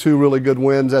finished with 2 really good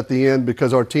wins at the end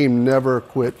because our team never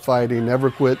quit fighting,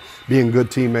 never quit being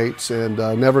good teammates, and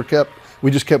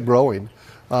we just kept growing.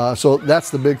 So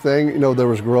that's the big thing. You know, there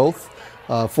was growth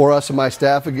for us and my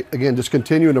staff. Again, just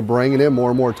continuing to bring in more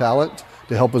and more talent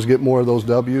to help us get more of those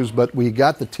W's. But we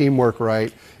got the teamwork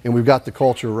right, and we've got the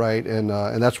culture right, and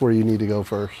that's where you need to go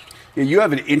first. Yeah, you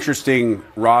have an interesting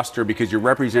roster because you're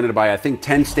represented by, I think,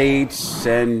 10 states,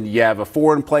 and you have a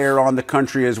foreign player on the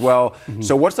country as well. Mm-hmm.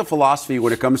 So what's the philosophy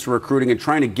when it comes to recruiting and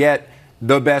trying to get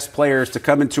the best players to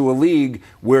come into a league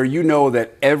where you know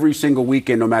that every single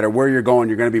weekend, no matter where you're going,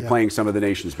 you're going to be playing some of the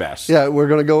nation's best? Yeah, we're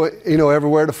going to go,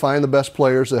 everywhere to find the best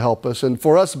players to help us. And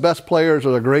for us, the best players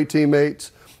are the great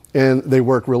teammates, and they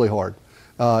work really hard.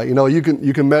 You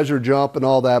can measure jump and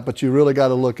all that, but you really got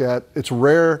to look at, it's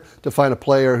rare to find a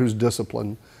player who's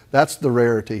disciplined. That's the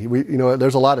rarity.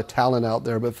 There's a lot of talent out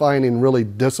there, but finding really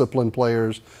disciplined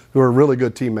players who are really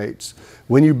good teammates.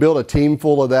 When you build a team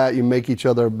full of that, you make each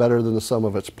other better than the sum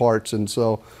of its parts. And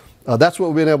so that's what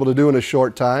we've been able to do in a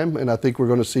short time, and I think we're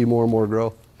going to see more and more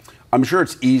growth. I'm sure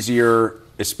it's easier,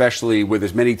 especially with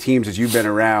as many teams as you've been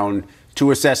around,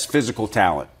 to assess physical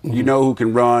talent. Mm-hmm. You know who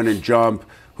can run and jump,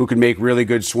 who can make really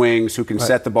good swings, who can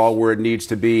set the ball where it needs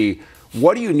to be.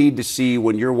 What do you need to see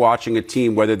when you're watching a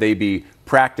team, whether they be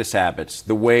practice habits,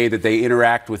 the way that they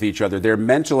interact with each other, their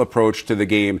mental approach to the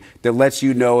game, that lets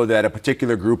you know that a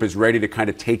particular group is ready to kind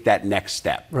of take that next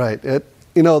step? Right.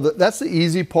 That's the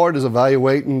easy part, is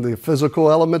evaluating the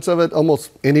physical elements of it.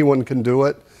 Almost anyone can do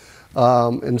it.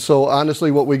 And so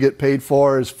honestly, what we get paid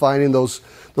for is finding those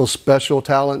special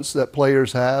talents that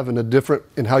players have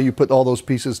and how you put all those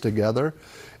pieces together.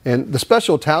 And the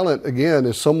special talent, again,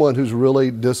 is someone who's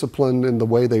really disciplined in the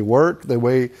way they work, the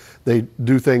way they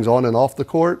do things on and off the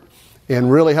court,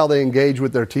 and really how they engage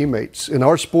with their teammates. In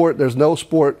our sport, there's no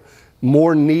sport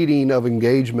more needing of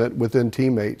engagement within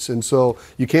teammates. And so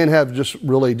you can't have just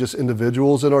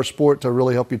individuals in our sport to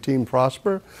really help your team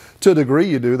prosper. To a degree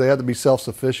you do. They have to be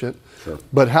self-sufficient. Sure.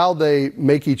 But how they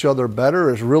make each other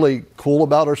better is really cool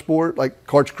about our sport. Like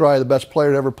Coach Cry, the best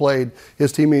player ever played,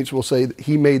 his teammates will say that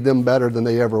he made them better than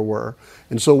they ever were.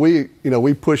 And so we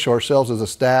push ourselves as a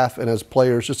staff and as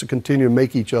players just to continue to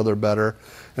make each other better.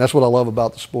 And that's what I love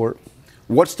about the sport.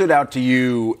 What stood out to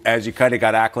you as you kind of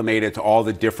got acclimated to all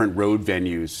the different road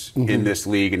venues in this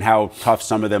league and how tough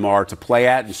some of them are to play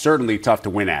at and certainly tough to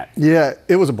win at? Yeah,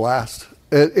 it was a blast.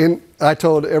 And I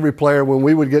told every player when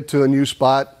we would get to a new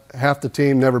spot, half the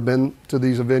team never been to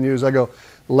these venues, I go,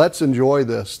 let's enjoy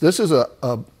this. This is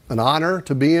an honor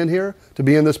to be in here, to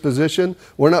be in this position.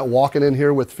 We're not walking in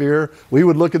here with fear. We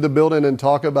would look at the building and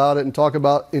talk about it and talk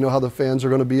about how the fans are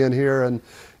going to be in here and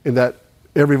that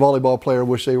every volleyball player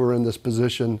wish they were in this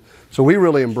position. So we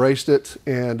really embraced it,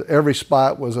 and every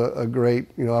spot was a great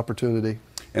opportunity.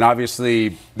 And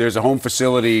obviously, there's a home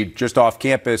facility just off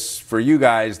campus for you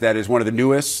guys that is one of the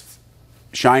newest,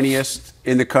 shiniest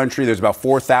in the country. There's about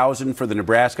 4,000 for the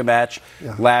Nebraska match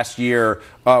last year.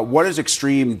 What does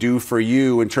Extreme do for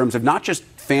you in terms of not just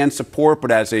fan support,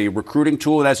 but as a recruiting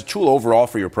tool and as a tool overall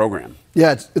for your program?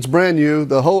 Yeah, it's brand new.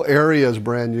 The whole area is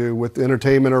brand new with the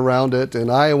entertainment around it, and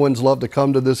Iowans love to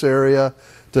come to this area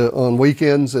on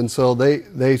weekends, and so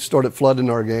they started flooding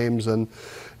our games. And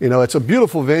it's a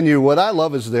beautiful venue. What I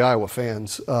love is the Iowa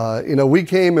fans. We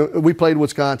came, we played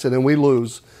Wisconsin, and we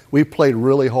lose. We played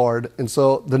really hard, and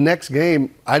so the next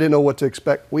game, I didn't know what to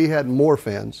expect. We had more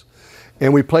fans.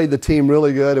 And we played the team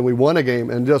really good, and we won a game,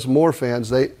 and just more fans.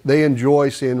 They enjoy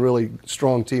seeing really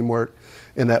strong teamwork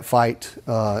in that fight.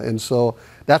 And so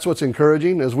that's what's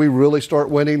encouraging. As we really start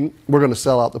winning, we're going to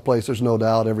sell out the place. There's no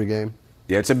doubt every game.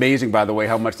 Yeah, it's amazing, by the way,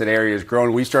 how much that area has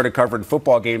grown. We started covering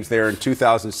football games there in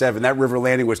 2007. That River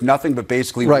Landing was nothing but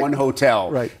basically one hotel.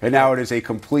 Right. And now it is a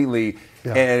complete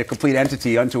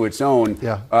entity unto its own.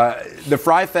 Yeah. The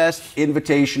Fry Fest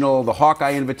Invitational, the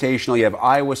Hawkeye Invitational, you have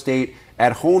Iowa State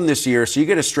at home this year, so you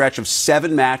get a stretch of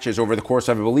 7 matches over the course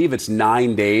of, I believe it's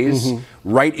 9 days,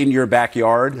 right in your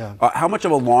backyard. Yeah. How much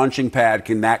of a launching pad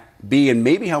can that be, and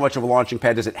maybe how much of a launching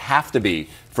pad does it have to be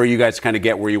for you guys to kind of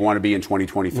get where you want to be in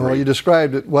 2023? Well, you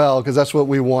described it well, because that's what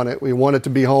we want it. We want it to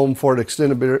be home for an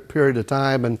extended period of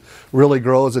time and really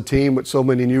grow as a team with so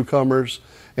many newcomers,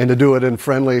 and to do it in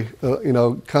friendly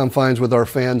confines with our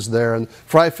fans there. And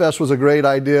Fry Fest was a great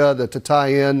idea to tie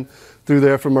in through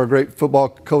there from our great football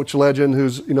coach legend,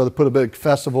 who's to put a big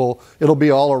festival. It'll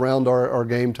be all around our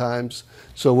game times,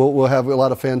 so we'll have a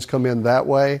lot of fans come in that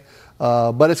way.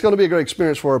 But it's going to be a great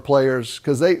experience for our players,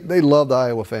 because they love the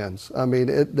Iowa fans. I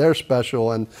mean, they're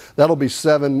special, and that'll be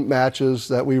 7 matches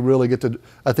that we really get to,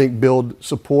 I think, build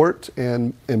support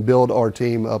and build our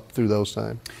team up through those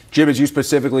times. Jim, as you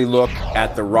specifically look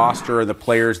at the roster and the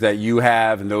players that you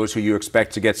have and those who you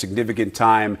expect to get significant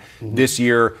time this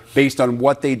year based on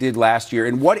what they did last year,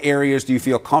 in what areas do you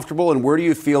feel comfortable, and where do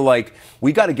you feel like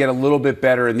we got to get a little bit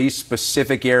better in these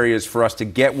specific areas for us to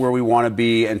get where we want to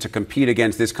be and to compete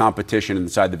against this competition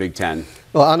inside the Big Ten?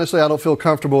 Well, honestly, I don't feel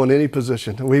comfortable in any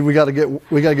position. We got to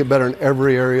get better in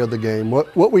every area of the game.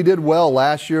 What we did well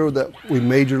last year that we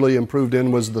majorly improved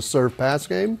in was the serve pass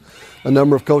game. A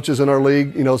number of coaches in our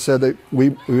league, said that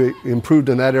we improved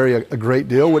in that area a great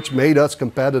deal, which made us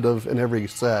competitive in every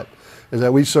set. Is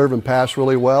that we serve and pass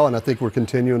really well, and I think we're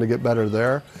continuing to get better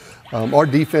there. Our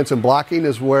defense and blocking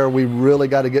is where we really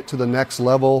got to get to the next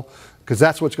level, because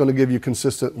that's what's going to give you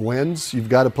consistent wins. You've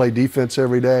got to play defense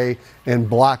every day and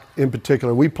block in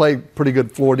particular. We play pretty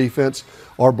good floor defense.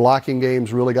 Our blocking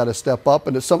game's really got to step up,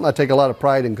 and it's something I take a lot of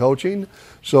pride in coaching.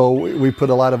 So we put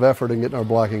a lot of effort in getting our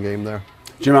blocking game there.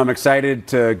 Jim, I'm excited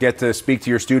to get to speak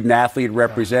to your student-athlete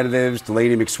representatives.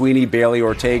 Delaney, McSweeney, Bailey,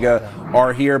 Ortega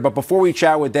are here. But before we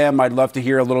chat with them, I'd love to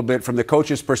hear a little bit from the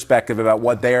coach's perspective about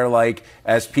what they are like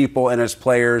as people and as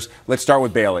players. Let's start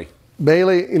with Bailey.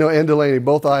 Bailey, and Delaney,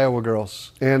 both Iowa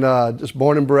girls, and just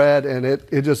born and bred, and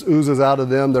it just oozes out of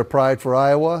them their pride for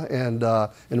Iowa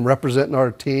and representing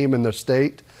our team and their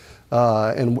state,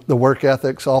 and the work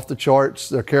ethics off the charts.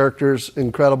 Their characters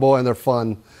incredible, and they're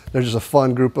fun. They're just a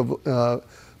fun group of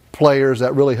players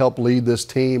that really help lead this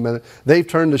team, and they've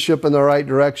turned the ship in the right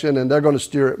direction, and they're going to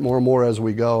steer it more and more as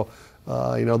we go.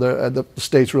 The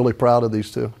state's really proud of these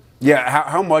two. Yeah,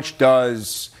 how much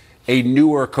does a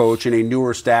newer coach and a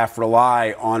newer staff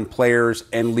rely on players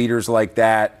and leaders like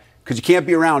that? Because you can't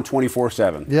be around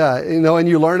 24/7. Yeah, and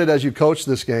you learn it as you coach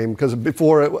this game, because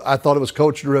before I thought it was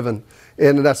coach-driven,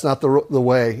 and that's not the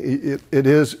way. It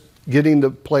is getting the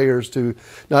players to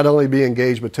not only be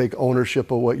engaged but take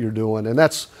ownership of what you're doing, and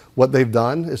that's what they've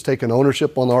done, is taken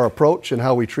ownership on our approach and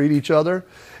how we treat each other,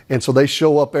 and so they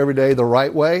show up every day the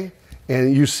right way,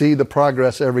 and you see the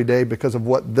progress every day because of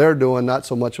what they're doing, not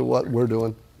so much of what we're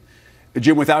doing.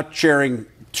 Jim, without sharing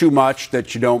too much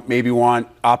that you don't maybe want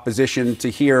opposition to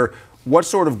hear, what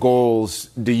sort of goals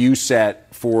do you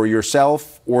set for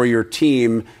yourself or your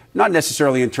team? Not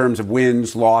necessarily in terms of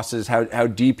wins, losses, how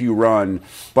deep you run,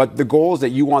 but the goals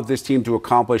that you want this team to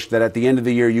accomplish, that at the end of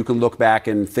the year you can look back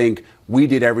and think, we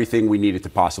did everything we needed to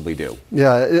possibly do.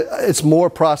 Yeah, it's more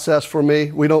process for me.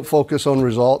 We don't focus on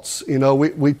results.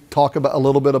 We talk about a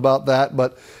little bit about that,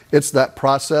 but it's that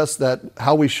process, that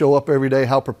how we show up every day,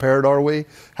 how prepared are we,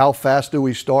 how fast do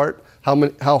we start,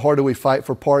 how hard do we fight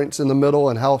for points in the middle,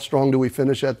 and how strong do we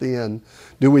finish at the end.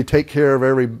 Do we take care of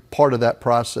every part of that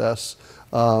process?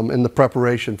 And the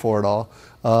preparation for it all.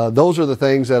 Those are the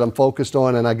things that I'm focused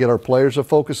on, and I get our players to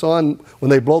focus on. When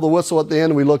they blow the whistle at the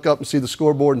end, we look up and see the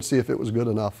scoreboard and see if it was good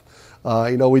enough.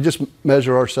 We just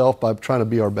measure ourselves by trying to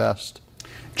be our best.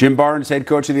 Jim Barnes, head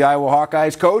coach of the Iowa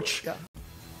Hawkeyes. Coach,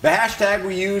 the hashtag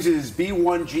we use is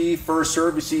B1G First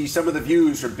Serve. You see some of the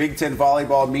views from Big Ten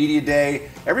Volleyball Media Day.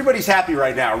 Everybody's happy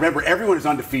right now. Remember, everyone is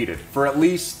undefeated for at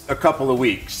least a couple of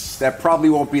weeks. That probably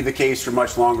won't be the case for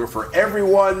much longer for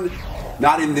everyone.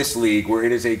 Not in this league, where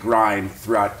it is a grind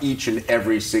throughout each and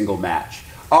every single match.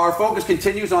 Our focus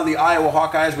continues on the Iowa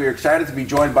Hawkeyes. We are excited to be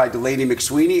joined by Delaney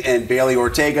McSweeney and Bailey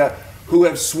Ortega, who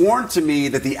have sworn to me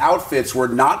that the outfits were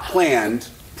not planned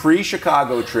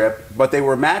pre-Chicago trip, but they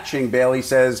were matching, Bailey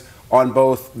says, on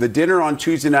both the dinner on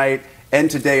Tuesday night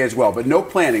and today as well. But no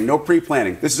planning, no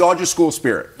pre-planning. This is all just school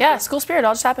spirit. Yeah, school spirit.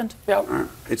 All just happened. Yep. All right.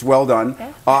 It's well done.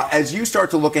 Yeah. As you start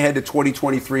to look ahead to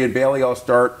 2023, and Bailey, I'll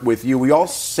start with you. We all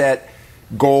set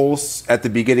goals at the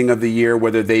beginning of the year,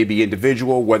 whether they be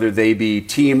individual, whether they be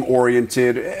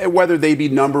team-oriented, whether they be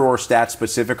number or stat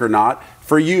specific or not.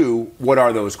 For you, what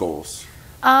are those goals?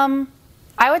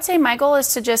 I would say my goal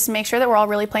is to just make sure that we're all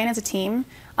really playing as a team.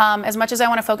 As much as I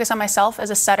want to focus on myself as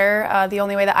a setter, the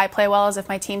only way that I play well is if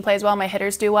my team plays well, my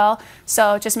hitters do well.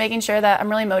 So just making sure that I'm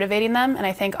really motivating them. And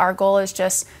I think our goal is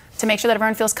just to make sure that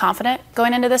everyone feels confident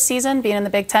going into this season. Being in the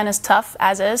Big Ten is tough,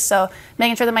 as is. So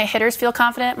making sure that my hitters feel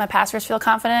confident, my passers feel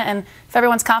confident. And if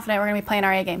everyone's confident, we're going to be playing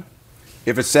our A game.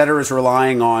 If a setter is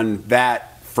relying on that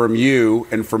from you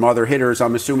and from other hitters,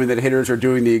 I'm assuming that hitters are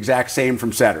doing the exact same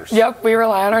from setters. Yep, we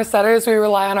rely on our setters. We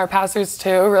rely on our passers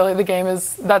too. Really, the game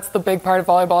that's the big part of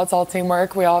volleyball. It's all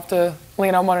teamwork. We all have to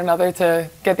lean on one another to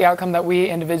get the outcome that we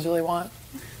individually want.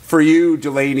 For you,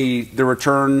 Delaney, the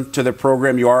return to the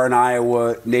program, you are an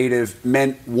Iowa native,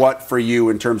 meant what for you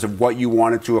in terms of what you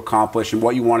wanted to accomplish and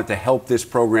what you wanted to help this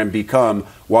program become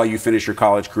while you finish your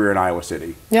college career in Iowa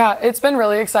City? Yeah, it's been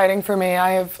really exciting for me.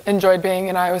 I have enjoyed being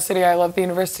in Iowa City. I love the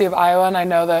University of Iowa, and I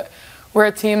know that we're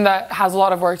a team that has a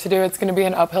lot of work to do. It's going to be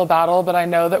an uphill battle, but I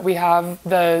know that we have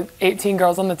the 18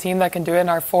 girls on the team that can do it and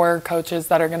our 4 coaches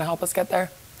that are going to help us get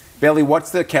there. Bailey, what's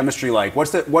the chemistry like?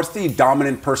 What's the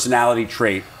dominant personality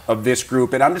trait of this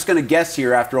group? And I'm just going to guess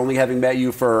here, after only having met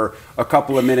you for a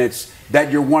couple of minutes,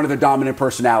 that you're one of the dominant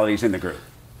personalities in the group.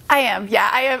 I am, yeah.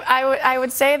 I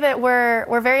would say that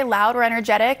we're very loud, we're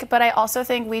energetic, but I also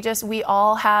think we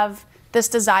all have this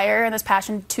desire and this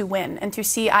passion to win and to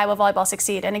see Iowa volleyball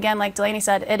succeed. And again, like Delaney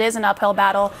said, it is an uphill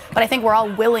battle, but I think we're all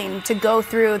willing to go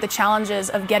through the challenges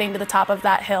of getting to the top of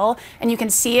that hill. And you can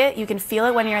see it, you can feel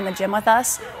it when you're in the gym with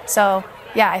us. So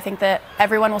yeah, I think that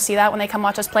everyone will see that when they come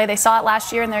watch us play. They saw it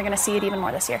last year and they're going to see it even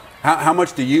more this year. How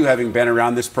much do you, having been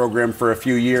around this program for a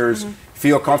few years,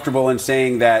 feel comfortable in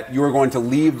saying that you are going to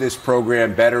leave this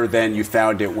program better than you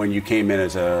found it when you came in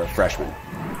as a freshman?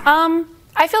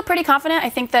 I feel pretty confident. I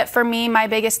think that for me, my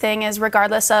biggest thing is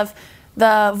regardless of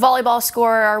the volleyball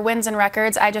score or wins and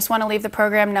records, I just want to leave the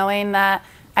program knowing that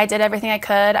I did everything I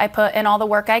could. I put in all the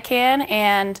work I can,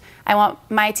 and I want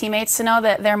my teammates to know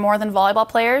that they're more than volleyball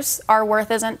players. Our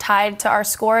worth isn't tied to our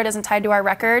score. It isn't tied to our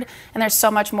record, and there's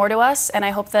so much more to us, and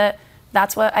I hope that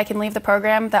that's what I can leave the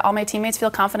program, that all my teammates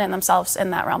feel confident in themselves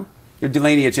in that realm.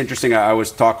 Delaney, it's interesting. I was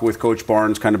talking with Coach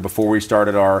Barnes kind of before we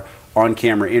started our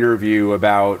on-camera interview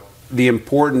about the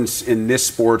importance in this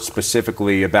sport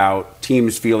specifically about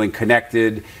teams feeling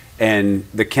connected and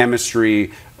the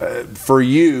chemistry. For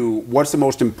you, what's the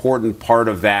most important part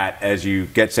of that as you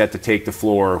get set to take the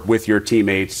floor with your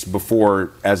teammates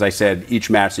before, as I said, each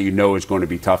match that you know is going to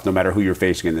be tough no matter who you're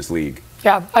facing in this league?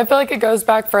 Yeah, I feel like it goes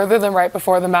back further than right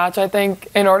before the match. I think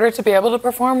in order to be able to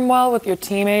perform well with your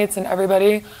teammates and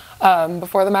everybody,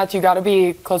 before the match, you got to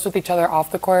be close with each other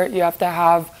off the court. You have to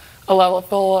have a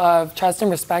level of trust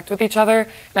and respect with each other.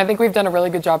 And I think we've done a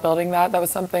really good job building that. That was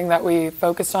something that we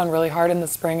focused on really hard in the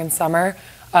spring and summer.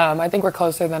 I think we're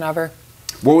closer than ever.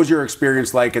 What was your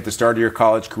experience like at the start of your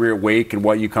college career at Wake, and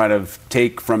what you kind of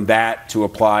take from that to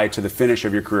apply to the finish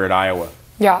of your career at Iowa?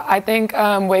 Yeah, I think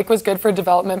Wake was good for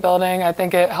development building. I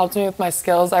think it helped me with my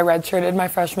skills. I redshirted my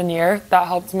freshman year. That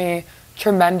helped me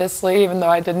tremendously, even though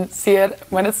I didn't see it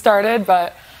when it started.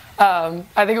 But I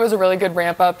think it was a really good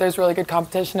ramp up. There's really good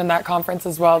competition in that conference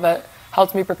as well that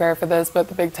helped me prepare for this. But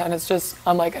the Big Ten is just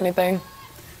unlike anything.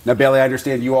 Now, Bailey, I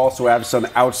understand you also have some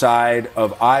outside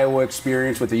of Iowa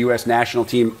experience with the U.S. National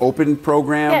Team Open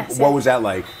program. Yes, what was that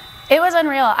like? It was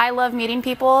unreal. I love meeting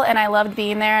people, and I loved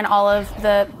being there, and all of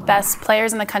the best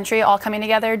players in the country all coming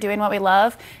together, doing what we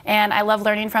love. And I love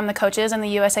learning from the coaches in the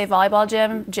USA Volleyball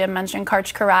gym. Jim mentioned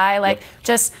Karch Karai. Like,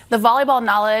 just the volleyball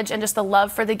knowledge and just the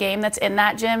love for the game that's in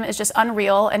that gym is just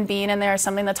unreal, and being in there is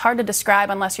something that's hard to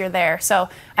describe unless you're there. So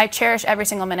I cherish every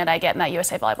single minute I get in that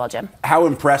USA Volleyball gym. How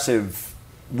impressive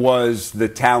was the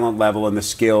talent level and the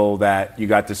skill that you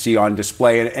got to see on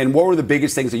display? And what were the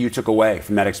biggest things that you took away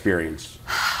from that experience?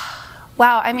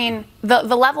 Wow, I mean, the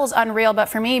level's unreal, but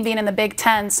for me, being in the Big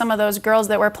Ten, some of those girls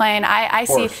that were playing, I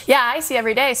see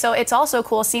every day. So it's also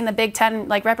cool seeing the Big Ten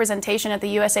like representation at the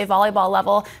USA Volleyball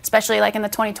level, especially like in the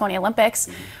 2020 Olympics.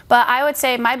 But I would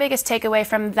say my biggest takeaway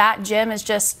from that gym is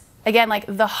just, again, like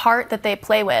the heart that they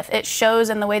play with. It shows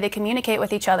in the way they communicate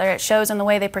with each other. It shows in the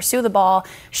way they pursue the ball,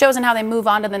 shows in how they move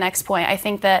on to the next point. I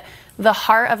think that the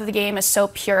heart of the game is so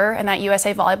pure in that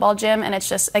USA Volleyball gym, and it's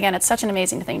just, again, it's such an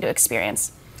amazing thing to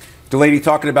experience. Delaney,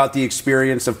 talking about the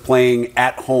experience of playing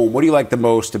at home, what do you like the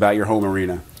most about your home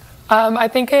arena? I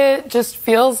think it just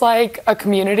feels like a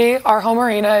community. Our home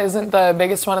arena isn't the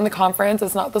biggest one in the conference.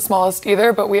 It's not the smallest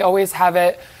either, but we always have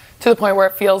it to the point where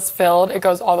it feels filled. It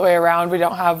goes all the way around. We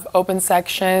don't have open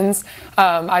sections.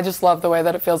 I just love the way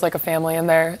that it feels like a family in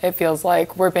there. It feels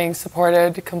like we're being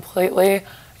supported completely,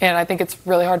 and I think it's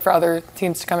really hard for other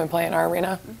teams to come and play in our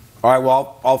arena. All right,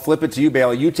 well, I'll flip it to you,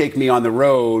 Bailey. You take me on the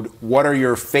road. What are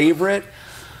your favorite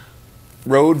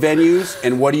road venues,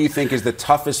 and what do you think is the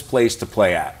toughest place to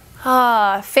play at?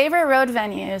 Favorite road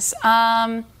venues.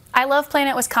 I love playing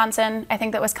at Wisconsin. I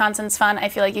think that Wisconsin's fun. I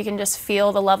feel like you can just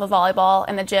feel the love of volleyball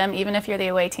in the gym, even if you're the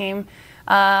away team.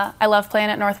 I love playing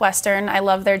at Northwestern. I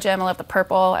love their gym. I love the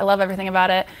purple. I love everything about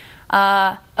it.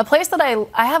 A place that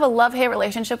I have a love-hate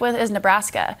relationship with is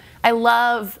Nebraska. I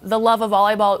love the love of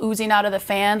volleyball oozing out of the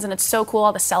fans, and it's so cool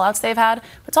all the sellouts they've had.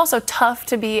 But it's also tough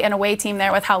to be an away team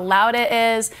there with how loud it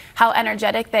is, how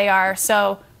energetic they are.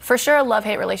 So for sure, a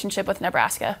love-hate relationship with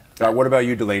Nebraska. What about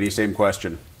you, Delaney? Same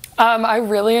question. I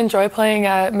really enjoy playing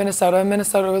at Minnesota.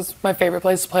 Minnesota was my favorite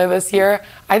place to play this year.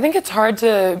 I think it's hard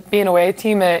to be an away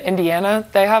team at Indiana.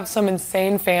 They have some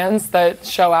insane fans that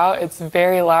show out. It's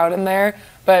very loud in there,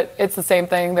 but it's the same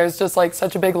thing. There's just like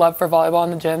such a big love for volleyball in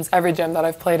the gyms, every gym that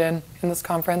I've played in this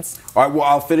conference. All right, well,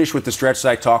 I'll finish with the stretch that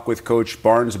I talked with Coach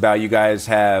Barnes about. You guys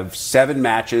have 7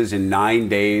 matches in 9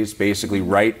 days, basically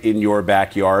right in your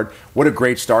backyard. What a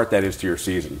great start that is to your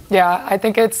season. Yeah, I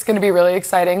think it's going to be really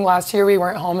exciting. Last year we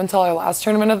weren't home until our last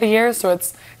tournament of the year, so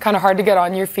it's kind of hard to get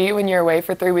on your feet when you're away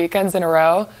for 3 weekends in a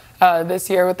row. This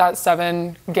year with that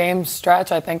 7-game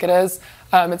stretch, I think it is,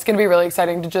 it's going to be really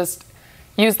exciting to just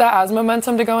use that as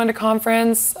momentum to go into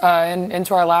conference and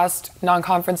into our last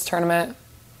non-conference tournament.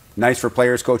 Nice for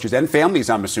players, coaches, and families,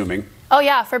 I'm assuming. Oh,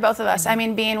 yeah, for both of us. I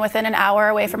mean, being within an hour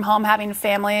away from home, having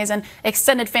families and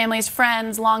extended families,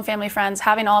 friends, long family friends,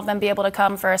 having all of them be able to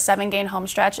come for a 7-game home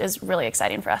stretch is really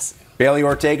exciting for us. Bailey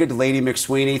Ortega, Delaney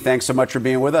McSweeney, thanks so much for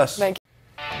being with us. Thank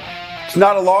you. It's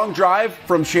not a long drive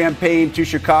from Champaign to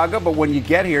Chicago, but when you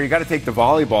get here, you got to take the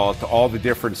volleyball to all the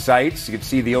different sites. You can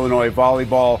see the Illinois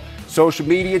Volleyball social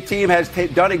media team has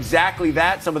done exactly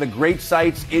that. Some of the great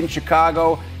sites in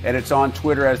Chicago, and it's on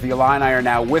Twitter as the Illini are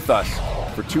now with us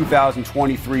for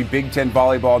 2023 Big Ten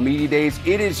Volleyball Media Days.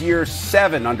 It is year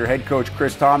 7 under head coach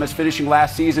Chris Tamas, finishing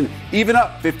last season even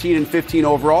up 15-15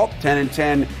 overall,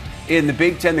 10-10 in the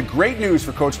Big Ten. The great news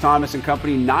for Coach Tamas and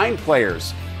company, 9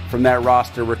 players from that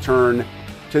roster return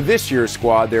to this year's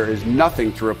squad. There is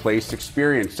nothing to replace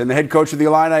experience. And the head coach of the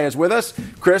Illini is with us.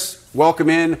 Chris, welcome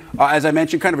in. As I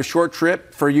mentioned, kind of a short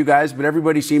trip for you guys, but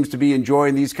everybody seems to be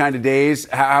enjoying these kind of days.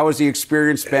 How has the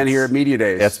experience been here at Media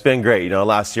Days? It's been great. You know,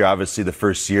 last year, obviously the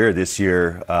first year. This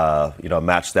year,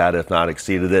 matched that, if not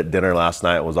exceeded it. Dinner last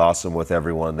night was awesome with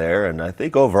everyone there. And I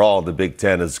think overall, the Big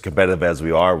Ten, as competitive as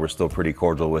we are, we're still pretty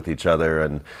cordial with each other,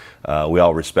 and we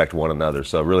all respect one another.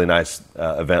 So a really nice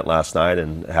event last night,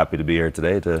 and happy to be here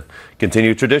today to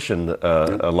continue tradition,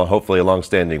 hopefully a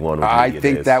long-standing one. I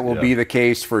think that will be the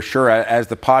case for sure as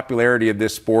the popularity of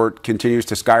this sport continues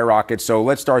to skyrocket. So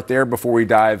let's start there before we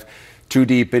dive too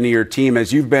deep into your team.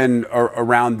 As you've been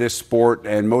around this sport,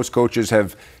 and most coaches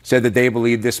have said that they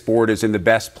believe this sport is in the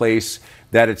best place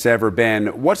that it's ever been,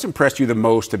 what's impressed you the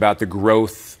most about the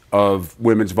growth of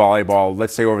women's volleyball,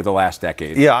 let's say over the last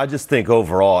decade? Yeah, I just think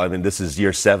overall, I mean, this is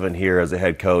year 7 here as a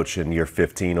head coach and year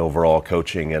 15 overall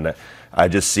coaching, and I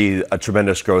just see a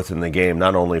tremendous growth in the game,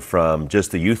 not only from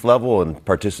just the youth level and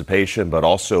participation, but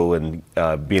also in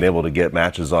being able to get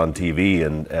matches on TV.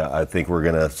 And I think we're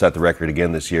going to set the record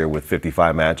again this year with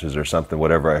 55 matches or something,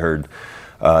 whatever I heard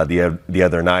the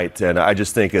other night. And I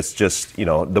just think it's just,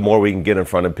 the more we can get in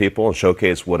front of people and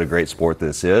showcase what a great sport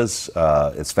this is.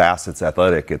 It's fast, it's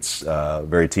athletic, it's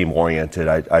very team oriented.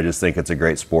 I just think it's a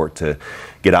great sport to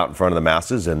get out in front of the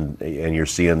masses, and you're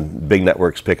seeing big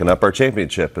networks picking up our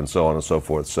championship and so on and so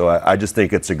forth. So I just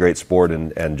think it's a great sport,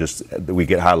 and just we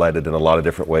get highlighted in a lot of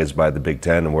different ways by the Big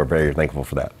Ten, and we're very thankful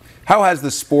for that. How has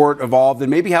the sport evolved, and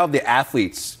maybe how have the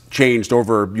athletes changed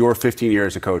over your 15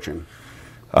 years of coaching?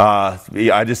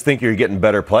 I just think you're getting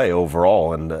better play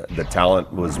overall, and the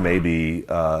talent was maybe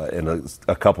in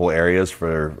a couple areas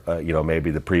for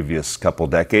maybe the previous couple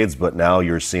decades, but now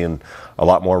you're seeing a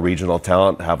lot more regional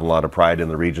talent, having a lot of pride in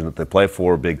the region that they play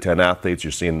for. Big Ten athletes,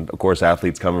 you're seeing, of course,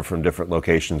 athletes coming from different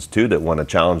locations too that want to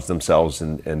challenge themselves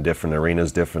in different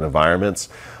arenas, different environments.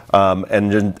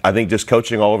 And I think just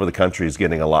coaching all over the country is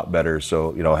getting a lot better.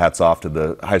 So, hats off to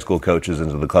the high school coaches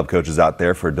and to the club coaches out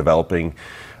there for developing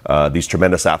these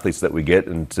tremendous athletes that we get,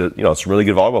 and to, some really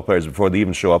good volleyball players before they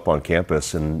even show up on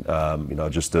campus. And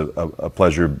just a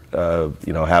pleasure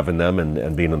having them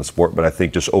and being in the sport. But I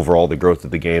think just overall the growth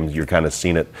of the game, you're kind of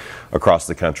seeing it across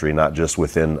the country, not just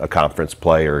within a conference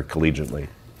play or collegiately.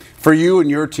 For you and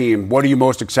your team, what are you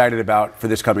most excited about for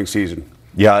this coming season?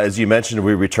 Yeah, as you mentioned,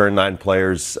 we returned 9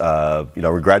 players.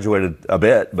 We graduated a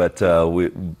bit, but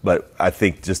I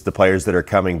think just the players that are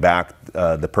coming back,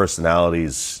 the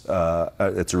personalities,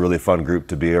 it's a really fun group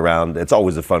to be around. It's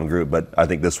always a fun group, but I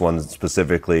think this one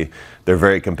specifically, they're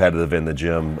very competitive in the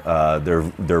gym.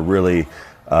 They're really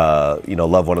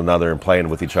love one another and playing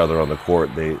with each other on the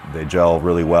court. They gel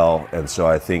really well, and so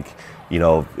I think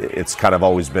it's kind of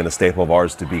always been a staple of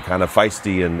ours to be kind of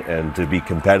feisty and to be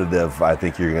competitive. I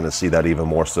think you're going to see that even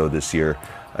more so this year,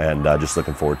 and just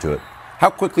looking forward to it. How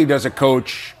quickly does a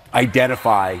coach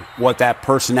identify what that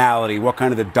personality, what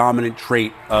kind of the dominant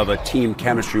trait of a team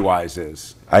chemistry-wise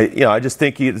is? I just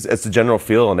think it's a general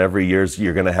feel, and every year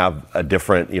you're going to have a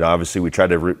different, obviously we try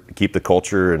to keep the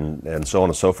culture and so on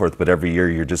and so forth, but every year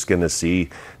you're just going to see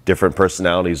different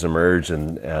personalities emerge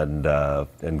and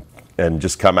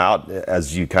just come out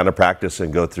as you kind of practice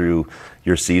and go through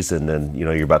your season. And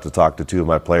you're about to talk to 2 of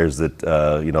my players that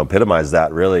epitomize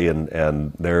that really,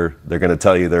 and they're going to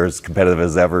tell you they're as competitive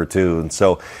as ever too. And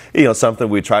so something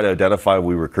we try to identify,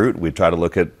 we recruit, we try to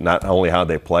look at not only how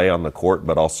they play on the court,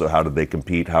 but also how do they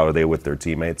compete, how are they with their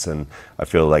teammates. And I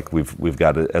feel like we've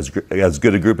got as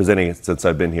good a group as any since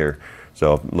I've been here.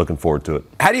 So looking forward to it.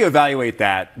 How do you evaluate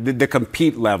that, the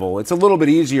compete level? It's a little bit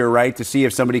easier, right, to see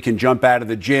if somebody can jump out of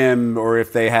the gym or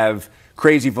if they have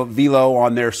crazy velo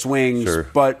on their swings. Sure.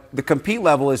 But the compete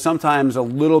level is sometimes a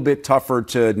little bit tougher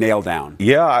to nail down.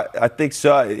 Yeah, I think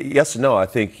so. Yes and no. I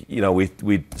think,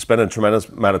 we spend a tremendous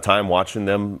amount of time watching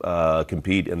them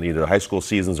compete in either high school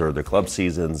seasons or their club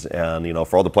seasons. And,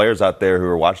 for all the players out there who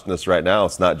are watching this right now,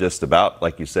 it's not just about,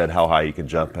 like you said, how high you can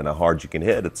jump and how hard you can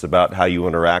hit. It's about how you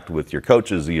interact with your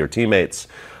coaches, your teammates,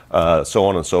 so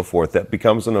on and so forth. That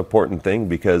becomes an important thing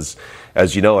because,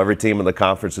 as you know, every team in the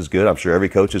conference is good. I'm sure every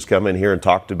coach has come in here and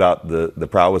talked about the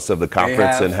prowess of the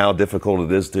conference and how difficult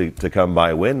it is to come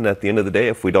by a win. And at the end of the day,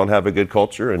 if we don't have a good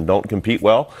culture and don't compete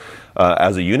well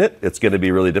as a unit, it's going to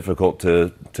be really difficult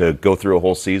to go through a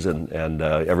whole season. And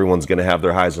everyone's going to have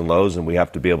their highs and lows, and we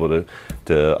have to be able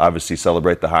to obviously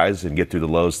celebrate the highs and get through the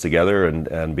lows together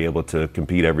and be able to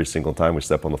compete every single time we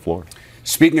step on the floor.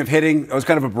 Speaking of hitting, it was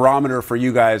kind of a barometer for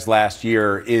you guys last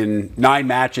year. In 9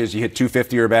 matches, you hit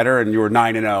 250 or better, and you were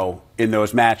 9-0 in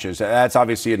those matches. That's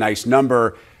obviously a nice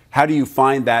number. How do you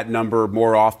find that number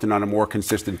more often on a more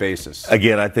consistent basis?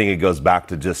 Again, I think it goes back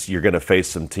to just you're going to face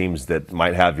some teams that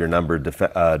might have your number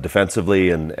defensively,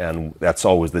 and that's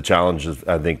always the challenge.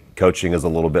 I think coaching is a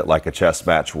little bit like a chess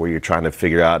match where you're trying to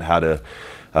figure out how to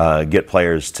get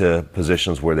players to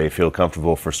positions where they feel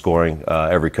comfortable for scoring.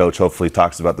 Every coach hopefully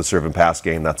talks about the serve and pass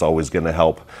game. That's always going to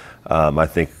help. I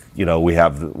think we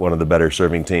have one of the better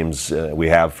serving teams we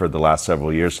have for the last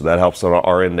several years, so that helps on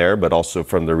our end there. But also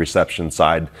from the reception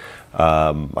side,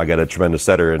 I got a tremendous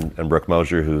setter in Brooke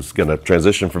Mosher who's going to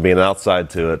transition from being an outside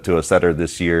to a setter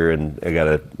this year, and I got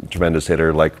a tremendous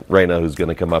hitter like Raina who's going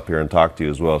to come up here and talk to you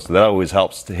as well. So that always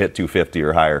helps to hit 250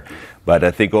 or higher. But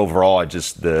I think overall,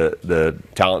 just the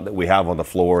talent that we have on the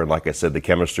floor, and like I said, the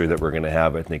chemistry that we're going to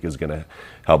have, I think is going to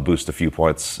help boost a few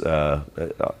points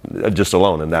just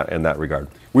alone in that regard.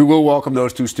 We will welcome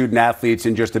those 2 student athletes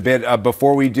in just a bit.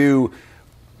 Before we do,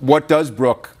 what does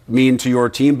Brooke mean to your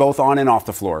team, both on and off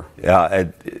the floor? Yeah,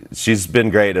 she's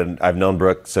been great, and I've known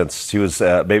Brooke since she was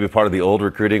maybe part of the old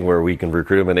recruiting where we can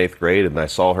recruit them in 8th grade, and I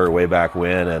saw her way back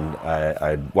when, and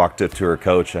I walked up to her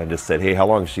coach and I just said, hey, how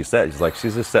long is she set? She's like,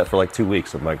 she's just set for like 2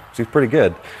 weeks. I'm like, she's pretty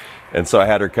good. And so I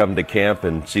had her come to camp,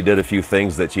 and she did a few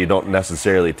things that you don't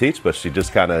necessarily teach, but she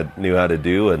just kind of knew how to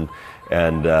do and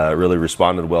really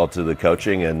responded well to the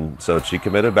coaching. And so she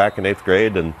committed back in 8th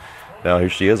grade, and now here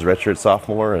she is, redshirt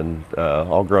sophomore, and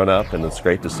all grown up, and it's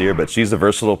great to see her. But she's a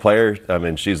versatile player. I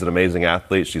mean, she's an amazing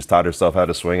athlete. She's taught herself how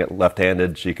to swing it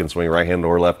left-handed. She can swing right-handed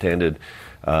or left-handed.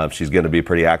 She's going to be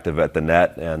pretty active at the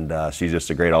net, and she's just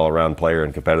a great all-around player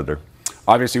and competitor.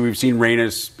 Obviously, we've seen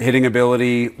Raina's hitting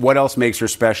ability. What else makes her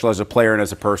special as a player and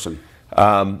as a person?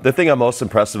 The thing I'm most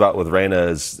impressed about with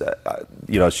Raina is,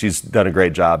 she's done a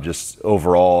great job just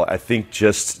overall. I think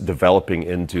just developing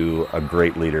into a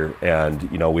great leader.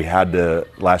 And, we had to,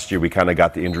 last year we kind of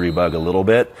got the injury bug a little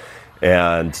bit.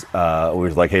 And we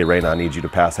were like, hey, Raina, I need you to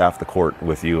pass half the court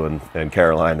with you and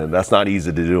Caroline. And that's not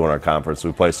easy to do in our conference.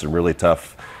 We play some really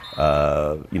tough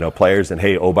players, and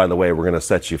hey, oh, by the way, we're going to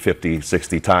set you 50,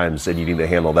 60 times, and you need to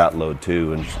handle that load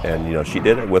too. And she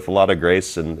did it with a lot of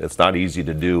grace, and it's not easy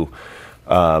to do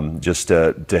just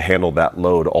to handle that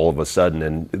load all of a sudden.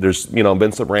 And there's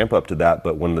been some ramp up to that,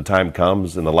 but when the time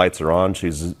comes and the lights are on,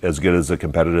 she's as good as a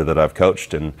competitor that I've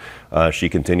coached, and she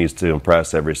continues to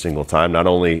impress every single time, not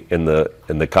only in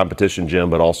the competition gym,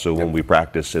 but also when we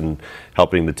practice and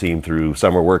helping the team through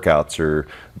summer workouts or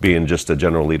being just a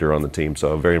general leader on the team.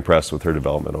 So I'm very impressed with her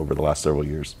development over the last several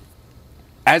years.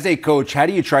 As a coach, how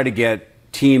do you try to get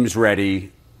teams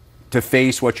ready to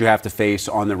face what you have to face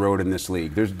on the road in this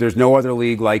league? There's no other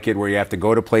league like it where you have to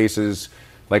go to places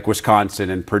like Wisconsin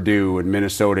and Purdue and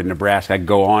Minnesota and Nebraska. I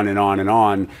go on and on and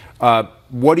on.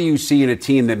 What do you see in a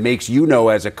team that makes you know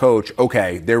as a coach,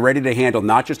 okay, they're ready to handle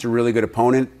not just a really good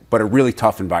opponent, but a really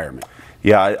tough environment?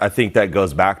 Yeah, I think that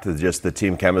goes back to just the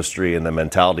team chemistry and the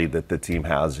mentality that the team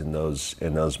has in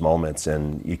those moments,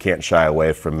 and you can't shy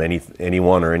away from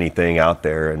anyone or anything out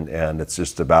there, and it's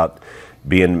just about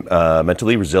being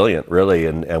mentally resilient, really,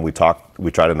 and we try to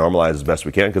normalize as best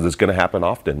we can because it's going to happen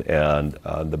often, and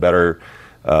the better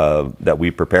that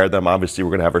we prepare them. Obviously, we're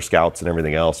going to have our scouts and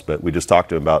everything else, but we just talked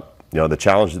to them about the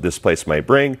challenge that this place might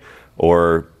bring,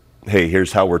 or hey,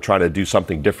 here's how we're trying to do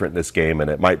something different in this game, and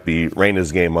it might be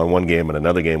Raina's game on one game, and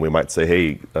another game we might say,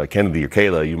 hey, Kennedy or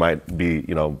Kayla, you might be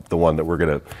the one that we're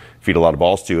going to feed a lot of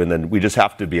balls to, and then we just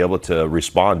have to be able to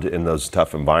respond in those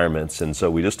tough environments. And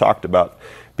so we just talked about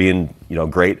being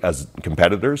great as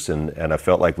competitors, and I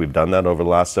felt like we've done that over the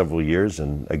last several years,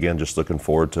 and again, just looking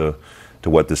forward to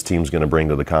what this team's going to bring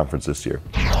to the conference this year.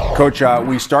 Coach,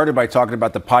 we started by talking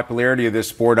about the popularity of this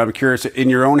sport. I'm curious,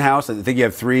 in your own house, I think you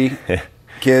have 3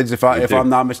 kids, if I'm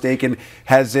not mistaken.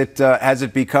 Has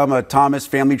it become a Tamas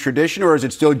family tradition, or is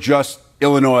it still just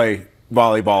Illinois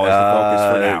volleyball as the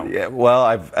focus for now? Yeah,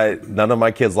 well, none of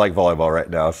my kids like volleyball right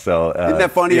now, so isn't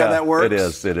that funny how that works?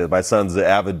 It is. My son's an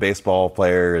avid baseball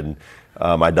player, and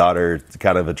my daughter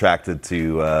kind of attracted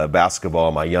to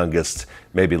basketball. My youngest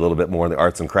maybe a little bit more in the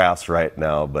arts and crafts right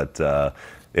now, but.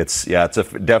 It's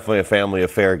definitely a family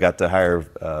affair. Got to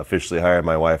officially hire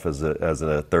my wife as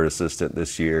a third assistant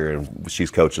this year, and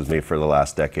she's coached with me for the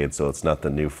last decade, so it's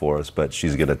nothing new for us. But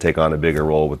she's going to take on a bigger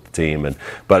role with the team,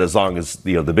 but as long as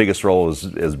the biggest role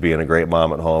is being a great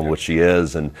mom at home, which she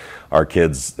is, and our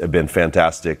kids have been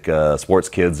fantastic sports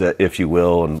kids, if you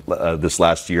will. And this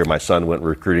last year, my son went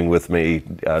recruiting with me,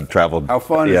 traveled How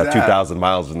fun is that? 2,000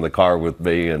 miles in the car with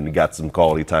me, and got some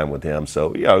quality time with him. So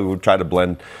we try to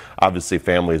blend. Obviously,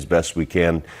 family as best we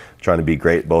can, trying to be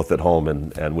great both at home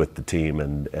and with the team,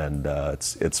 and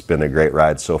it's been a great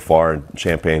ride so far. And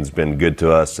Champaign's been good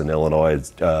to us, and Illinois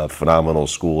is a phenomenal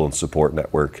school and support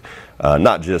network,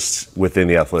 not just within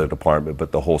the athletic department,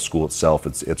 but the whole school itself.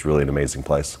 It's really an amazing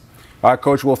place. All right,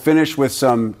 Coach, we'll finish with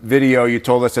some video. You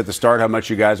told us at the start how much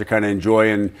you guys are kind of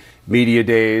enjoying media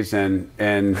days, and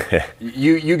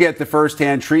you get the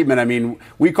firsthand treatment. I mean,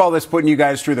 we call this putting you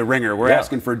guys through the ringer. We're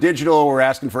asking for digital. We're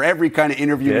asking for every kind of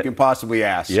interview we can possibly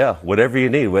ask. Yeah, whatever you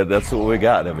need. That's what we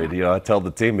got. I mean, I tell the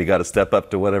team we got to step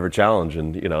up to whatever challenge.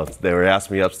 And, they were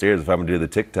asking me upstairs if I'm going to do the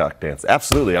TikTok dance.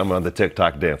 Absolutely, I'm on the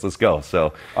TikTok dance. Let's go.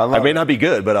 So I may not be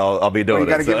good, but I'll be doing it.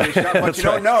 You got to give it a shot, but you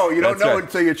don't know. You don't know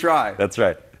until you try. That's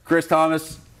right. Chris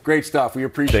Tamas, great stuff. We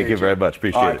appreciate it. Thank you very much.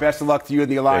 Appreciate it. Best of luck to you in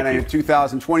the Illini in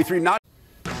 2023.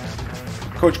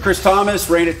 Coach Chris Tamas,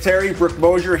 Raina Terry, Brooke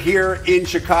Mosher here in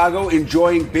Chicago,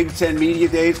 enjoying Big Ten Media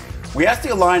Days. We asked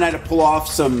the Illini to pull off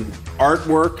some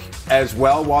artwork as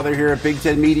well while they're here at Big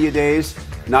Ten Media Days.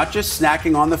 Not just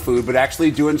snacking on the food, but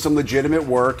actually doing some legitimate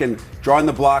work and drawing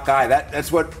the block eye.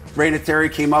 That's what Raina Terry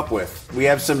came up with. We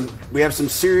have some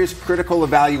serious critical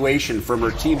evaluation from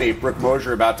her teammate Brooke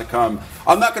Mosher about to come.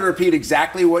 I'm not going to repeat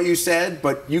exactly what you said,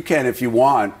 but you can if you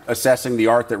want, assessing the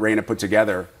art that Raina put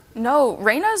together. No,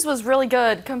 Raina's was really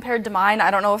good compared to mine. I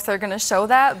don't know if they're going to show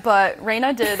that, but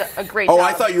Raina did a great job. Oh,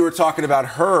 I thought you were talking about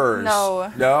hers.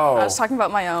 No. I was talking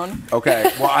about my own.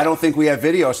 Okay. Well, I don't think we have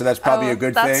video, so that's probably a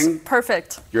good thing. That's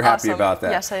perfect. You're happy about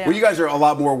that? Yes, I am. Well, you guys are a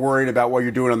lot more worried about what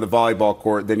you're doing on the volleyball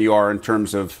court than you are in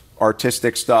terms of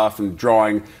artistic stuff and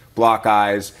drawing block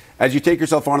eyes. As you take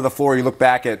yourself onto the floor, you look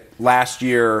back at last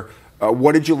year,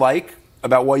 what did you like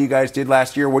about what you guys did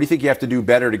last year? What do you think you have to do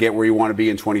better to get where you want to be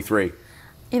in 23?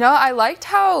 I liked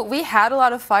how we had a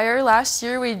lot of fire last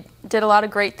year. We did a lot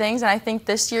of great things, and I think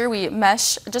this year we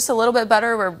mesh just a little bit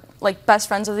better. We're like best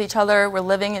friends with each other. We're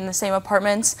living in the same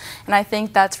apartments, and I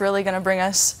think that's really going to bring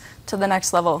us to the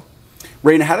next level.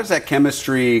 Raina, how does that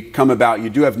chemistry come about? You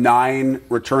do have 9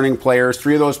 returning players.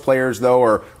 3 of those players, though,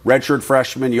 are redshirt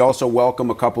freshmen. You also welcome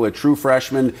a couple of true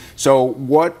freshmen. So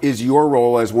what is your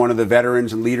role as one of the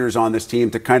veterans and leaders on this team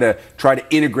to kind of try to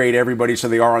integrate everybody so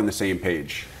they are on the same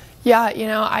page? Yeah,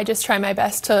 I just try my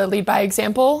best to lead by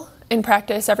example in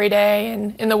practice every day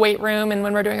and in the weight room and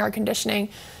when we're doing our conditioning,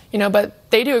 but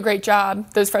they do a great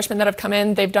job. Those freshmen that have come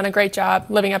in, they've done a great job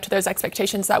living up to those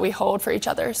expectations that we hold for each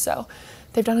other. So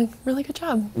they've done a really good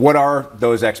job. What are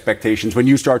those expectations when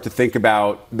you start to think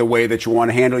about the way that you want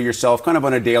to handle yourself kind of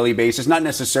on a daily basis? Not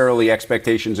necessarily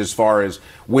expectations as far as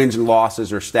wins and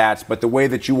losses or stats, but the way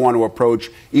that you want to approach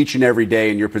each and every day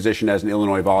in your position as an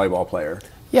Illinois volleyball player.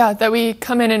 Yeah, that we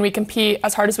come in and we compete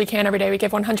as hard as we can every day. We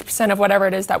give 100% of whatever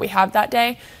it is that we have that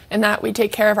day, and that we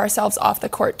take care of ourselves off the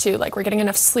court too. Like we're getting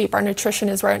enough sleep, our nutrition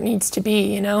is where it needs to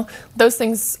be, Those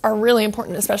things are really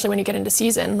important, especially when you get into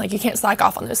season. Like you can't slack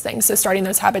off on those things. So starting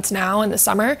those habits now in the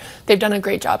summer, they've done a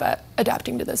great job at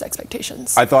adapting to those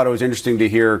expectations. I thought it was interesting to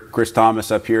hear Chris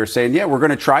Tamas up here saying, yeah, we're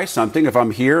going to try something. If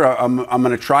I'm here, I'm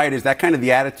going to try it. Is that kind of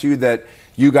the attitude that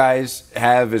you guys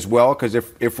have as well? Because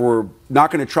if we're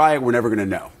not going to try it, we're never going to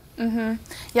know. Mm-hmm.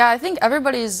 Yeah, I think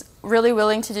everybody's really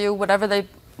willing to do whatever they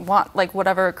want, like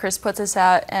whatever Chris puts us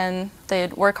at, and they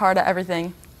work hard at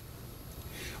everything.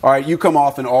 All right, you come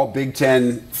off an all Big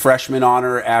Ten freshman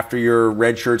honor after your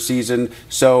redshirt season,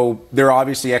 so there are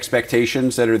obviously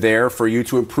expectations that are there for you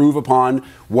to improve upon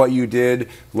what you did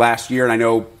last year, and I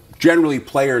know generally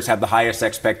players have the highest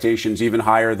expectations, even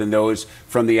higher than those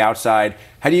from the outside.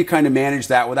 How do you kind of manage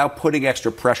that without putting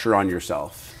extra pressure on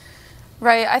yourself?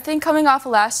 Right, I think coming off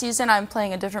of last season, I'm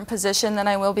playing a different position than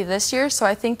I will be this year, so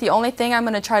I think the only thing I'm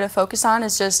going to try to focus on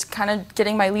is just kind of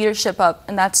getting my leadership up,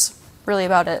 and that's really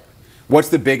about it. What's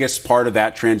the biggest part of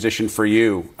that transition for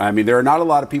you? I mean, there are not a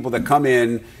lot of people that come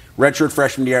in, redshirt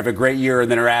freshman year, have a great year, and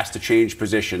then are asked to change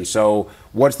positions. So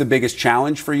what's the biggest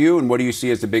challenge for you, and what do you see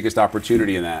as the biggest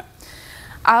opportunity in that?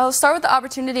 I'll start with the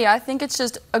opportunity. I think it's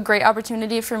just a great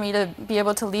opportunity for me to be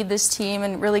able to lead this team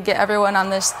and really get everyone on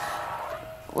this,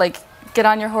 get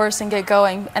on your horse and get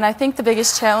going. And I think the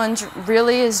biggest challenge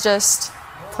really is just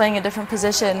playing a different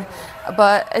position.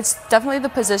 But it's definitely the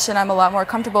position I'm a lot more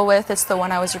comfortable with. It's the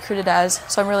one I was recruited as.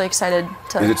 So I'm really excited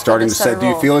to. Is it starting to set? Do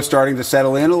you feel it's starting to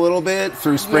settle in a little bit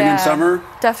through spring and summer?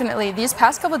 Definitely. These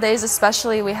past couple of days,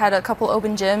 especially, we had a couple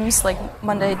open gyms like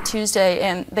Monday, Tuesday,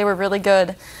 and they were really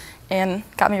good and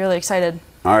got me really excited.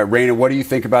 All right, Raina, what do you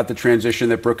think about the transition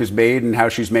that Brooke has made and how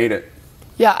she's made it?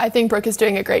 Yeah, I think Brooke is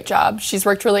doing a great job. She's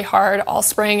worked really hard all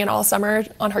spring and all summer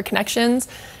on her connections,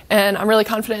 and I'm really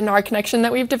confident in our connection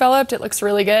that we've developed. It looks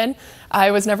really good.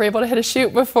 I was never able to hit a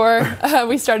shoot before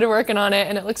we started working on it,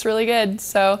 and it looks really good.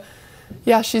 So,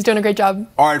 yeah, she's doing a great job.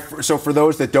 All right, so for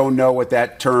those that don't know what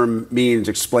that term means,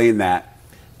 explain that.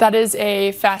 That is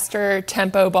a faster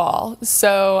tempo ball.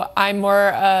 So I'm more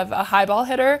of a high ball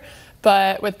hitter,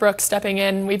 but with Brooke stepping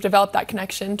in, we've developed that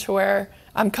connection to where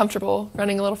I'm comfortable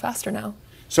running a little faster now.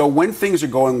 So when things are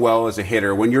going well as a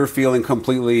hitter, when you're feeling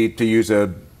completely, to use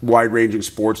a wide-ranging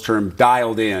sports term,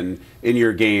 dialed in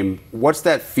your game, what's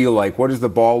that feel like? What does the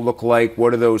ball look like?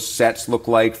 What do those sets look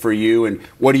like for you? And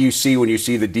what do you see when you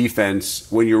see the defense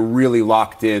when you're really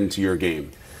locked into your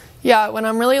game? Yeah, when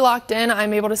I'm really locked in,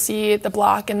 I'm able to see the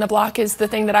block, and the block is the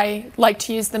thing that I like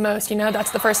to use the most.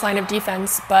 That's the first line of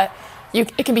defense, but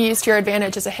it can be used to your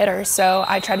advantage as a hitter. So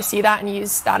I try to see that and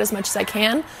use that as much as I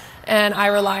can. And I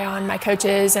rely on my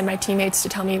coaches and my teammates to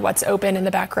tell me what's open in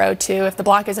the back row too. If the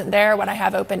block isn't there, what I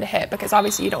have open to hit, because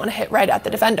obviously you don't want to hit right at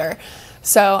the defender.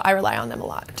 So I rely on them a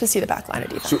lot to see the back line of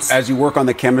defense. So as you work on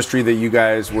the chemistry that you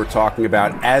guys were talking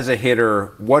about, as a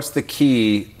hitter, what's the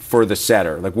key for the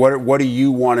setter? Like what do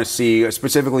you want to see,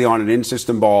 specifically on an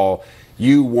in-system ball?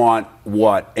 You want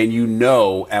what? And you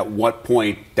know at what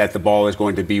point that the ball is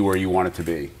going to be where you want it to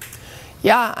be.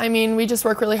 Yeah, I mean, we just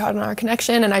work really hard on our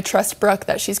connection, and I trust Brooke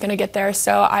that she's going to get there,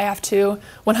 so I have to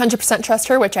 100% trust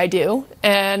her, which I do,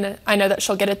 and I know that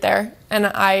she'll get it there, and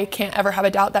I can't ever have a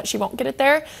doubt that she won't get it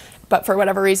there, but for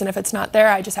whatever reason, if it's not there,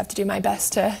 I just have to do my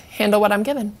best to handle what I'm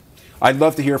given. I'd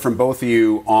love to hear from both of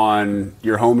you on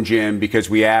your home gym, because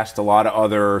we asked a lot of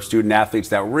other student athletes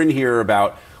that were in here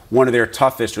about one of their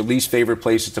toughest or least favorite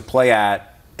places to play at.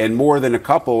 And more than a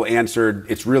couple answered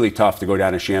it's really tough to go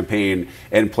down to Champaign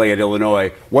and play at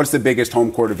Illinois. What's the biggest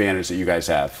home court advantage that you guys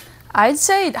have? I'd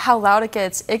say how loud it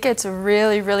gets. It gets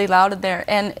really, really loud in there.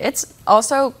 And it's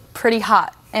also pretty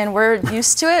hot. And we're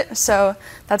used to it, so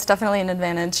that's definitely an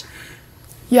advantage.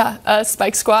 Yeah,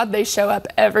 Spike Squad, they show up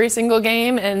every single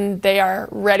game, and they are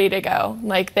ready to go.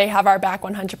 Like, they have our back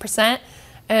 100%,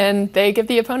 and they give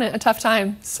the opponent a tough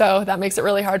time. So that makes it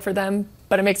really hard for them,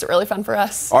 but it makes it really fun for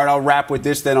us. All right, I'll wrap with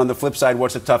this then. On the flip side,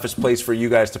 what's the toughest place for you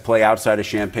guys to play outside of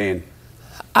Champaign?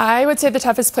 I would say the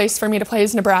toughest place for me to play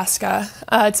is Nebraska.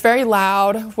 It's very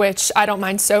loud, which I don't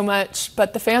mind so much,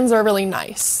 but the fans are really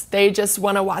nice. They just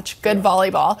want to watch good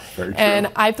volleyball. And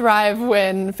I thrive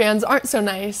when fans aren't so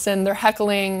nice and they're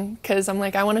heckling because I'm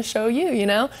like, I want to show you, you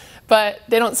know? But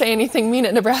they don't say anything mean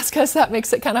at Nebraska, so that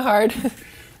makes it kind of hard.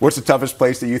 What's the toughest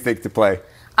place that you think to play?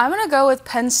 I'm going to go with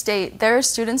Penn State. Their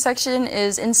student section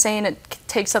is insane. It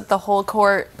takes up the whole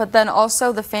court, but then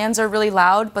also the fans are really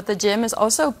loud, but the gym is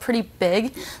also pretty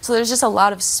big, so there's just a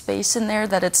lot of space in there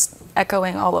that it's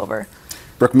echoing all over.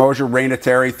 Brooke, Mosher, Raina,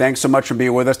 Terry, thanks so much for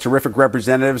being with us. Terrific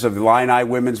representatives of the Illini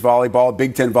women's volleyball,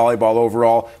 Big Ten volleyball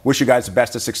overall. Wish you guys the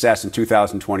best of success in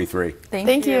 2023.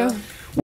 Thank you.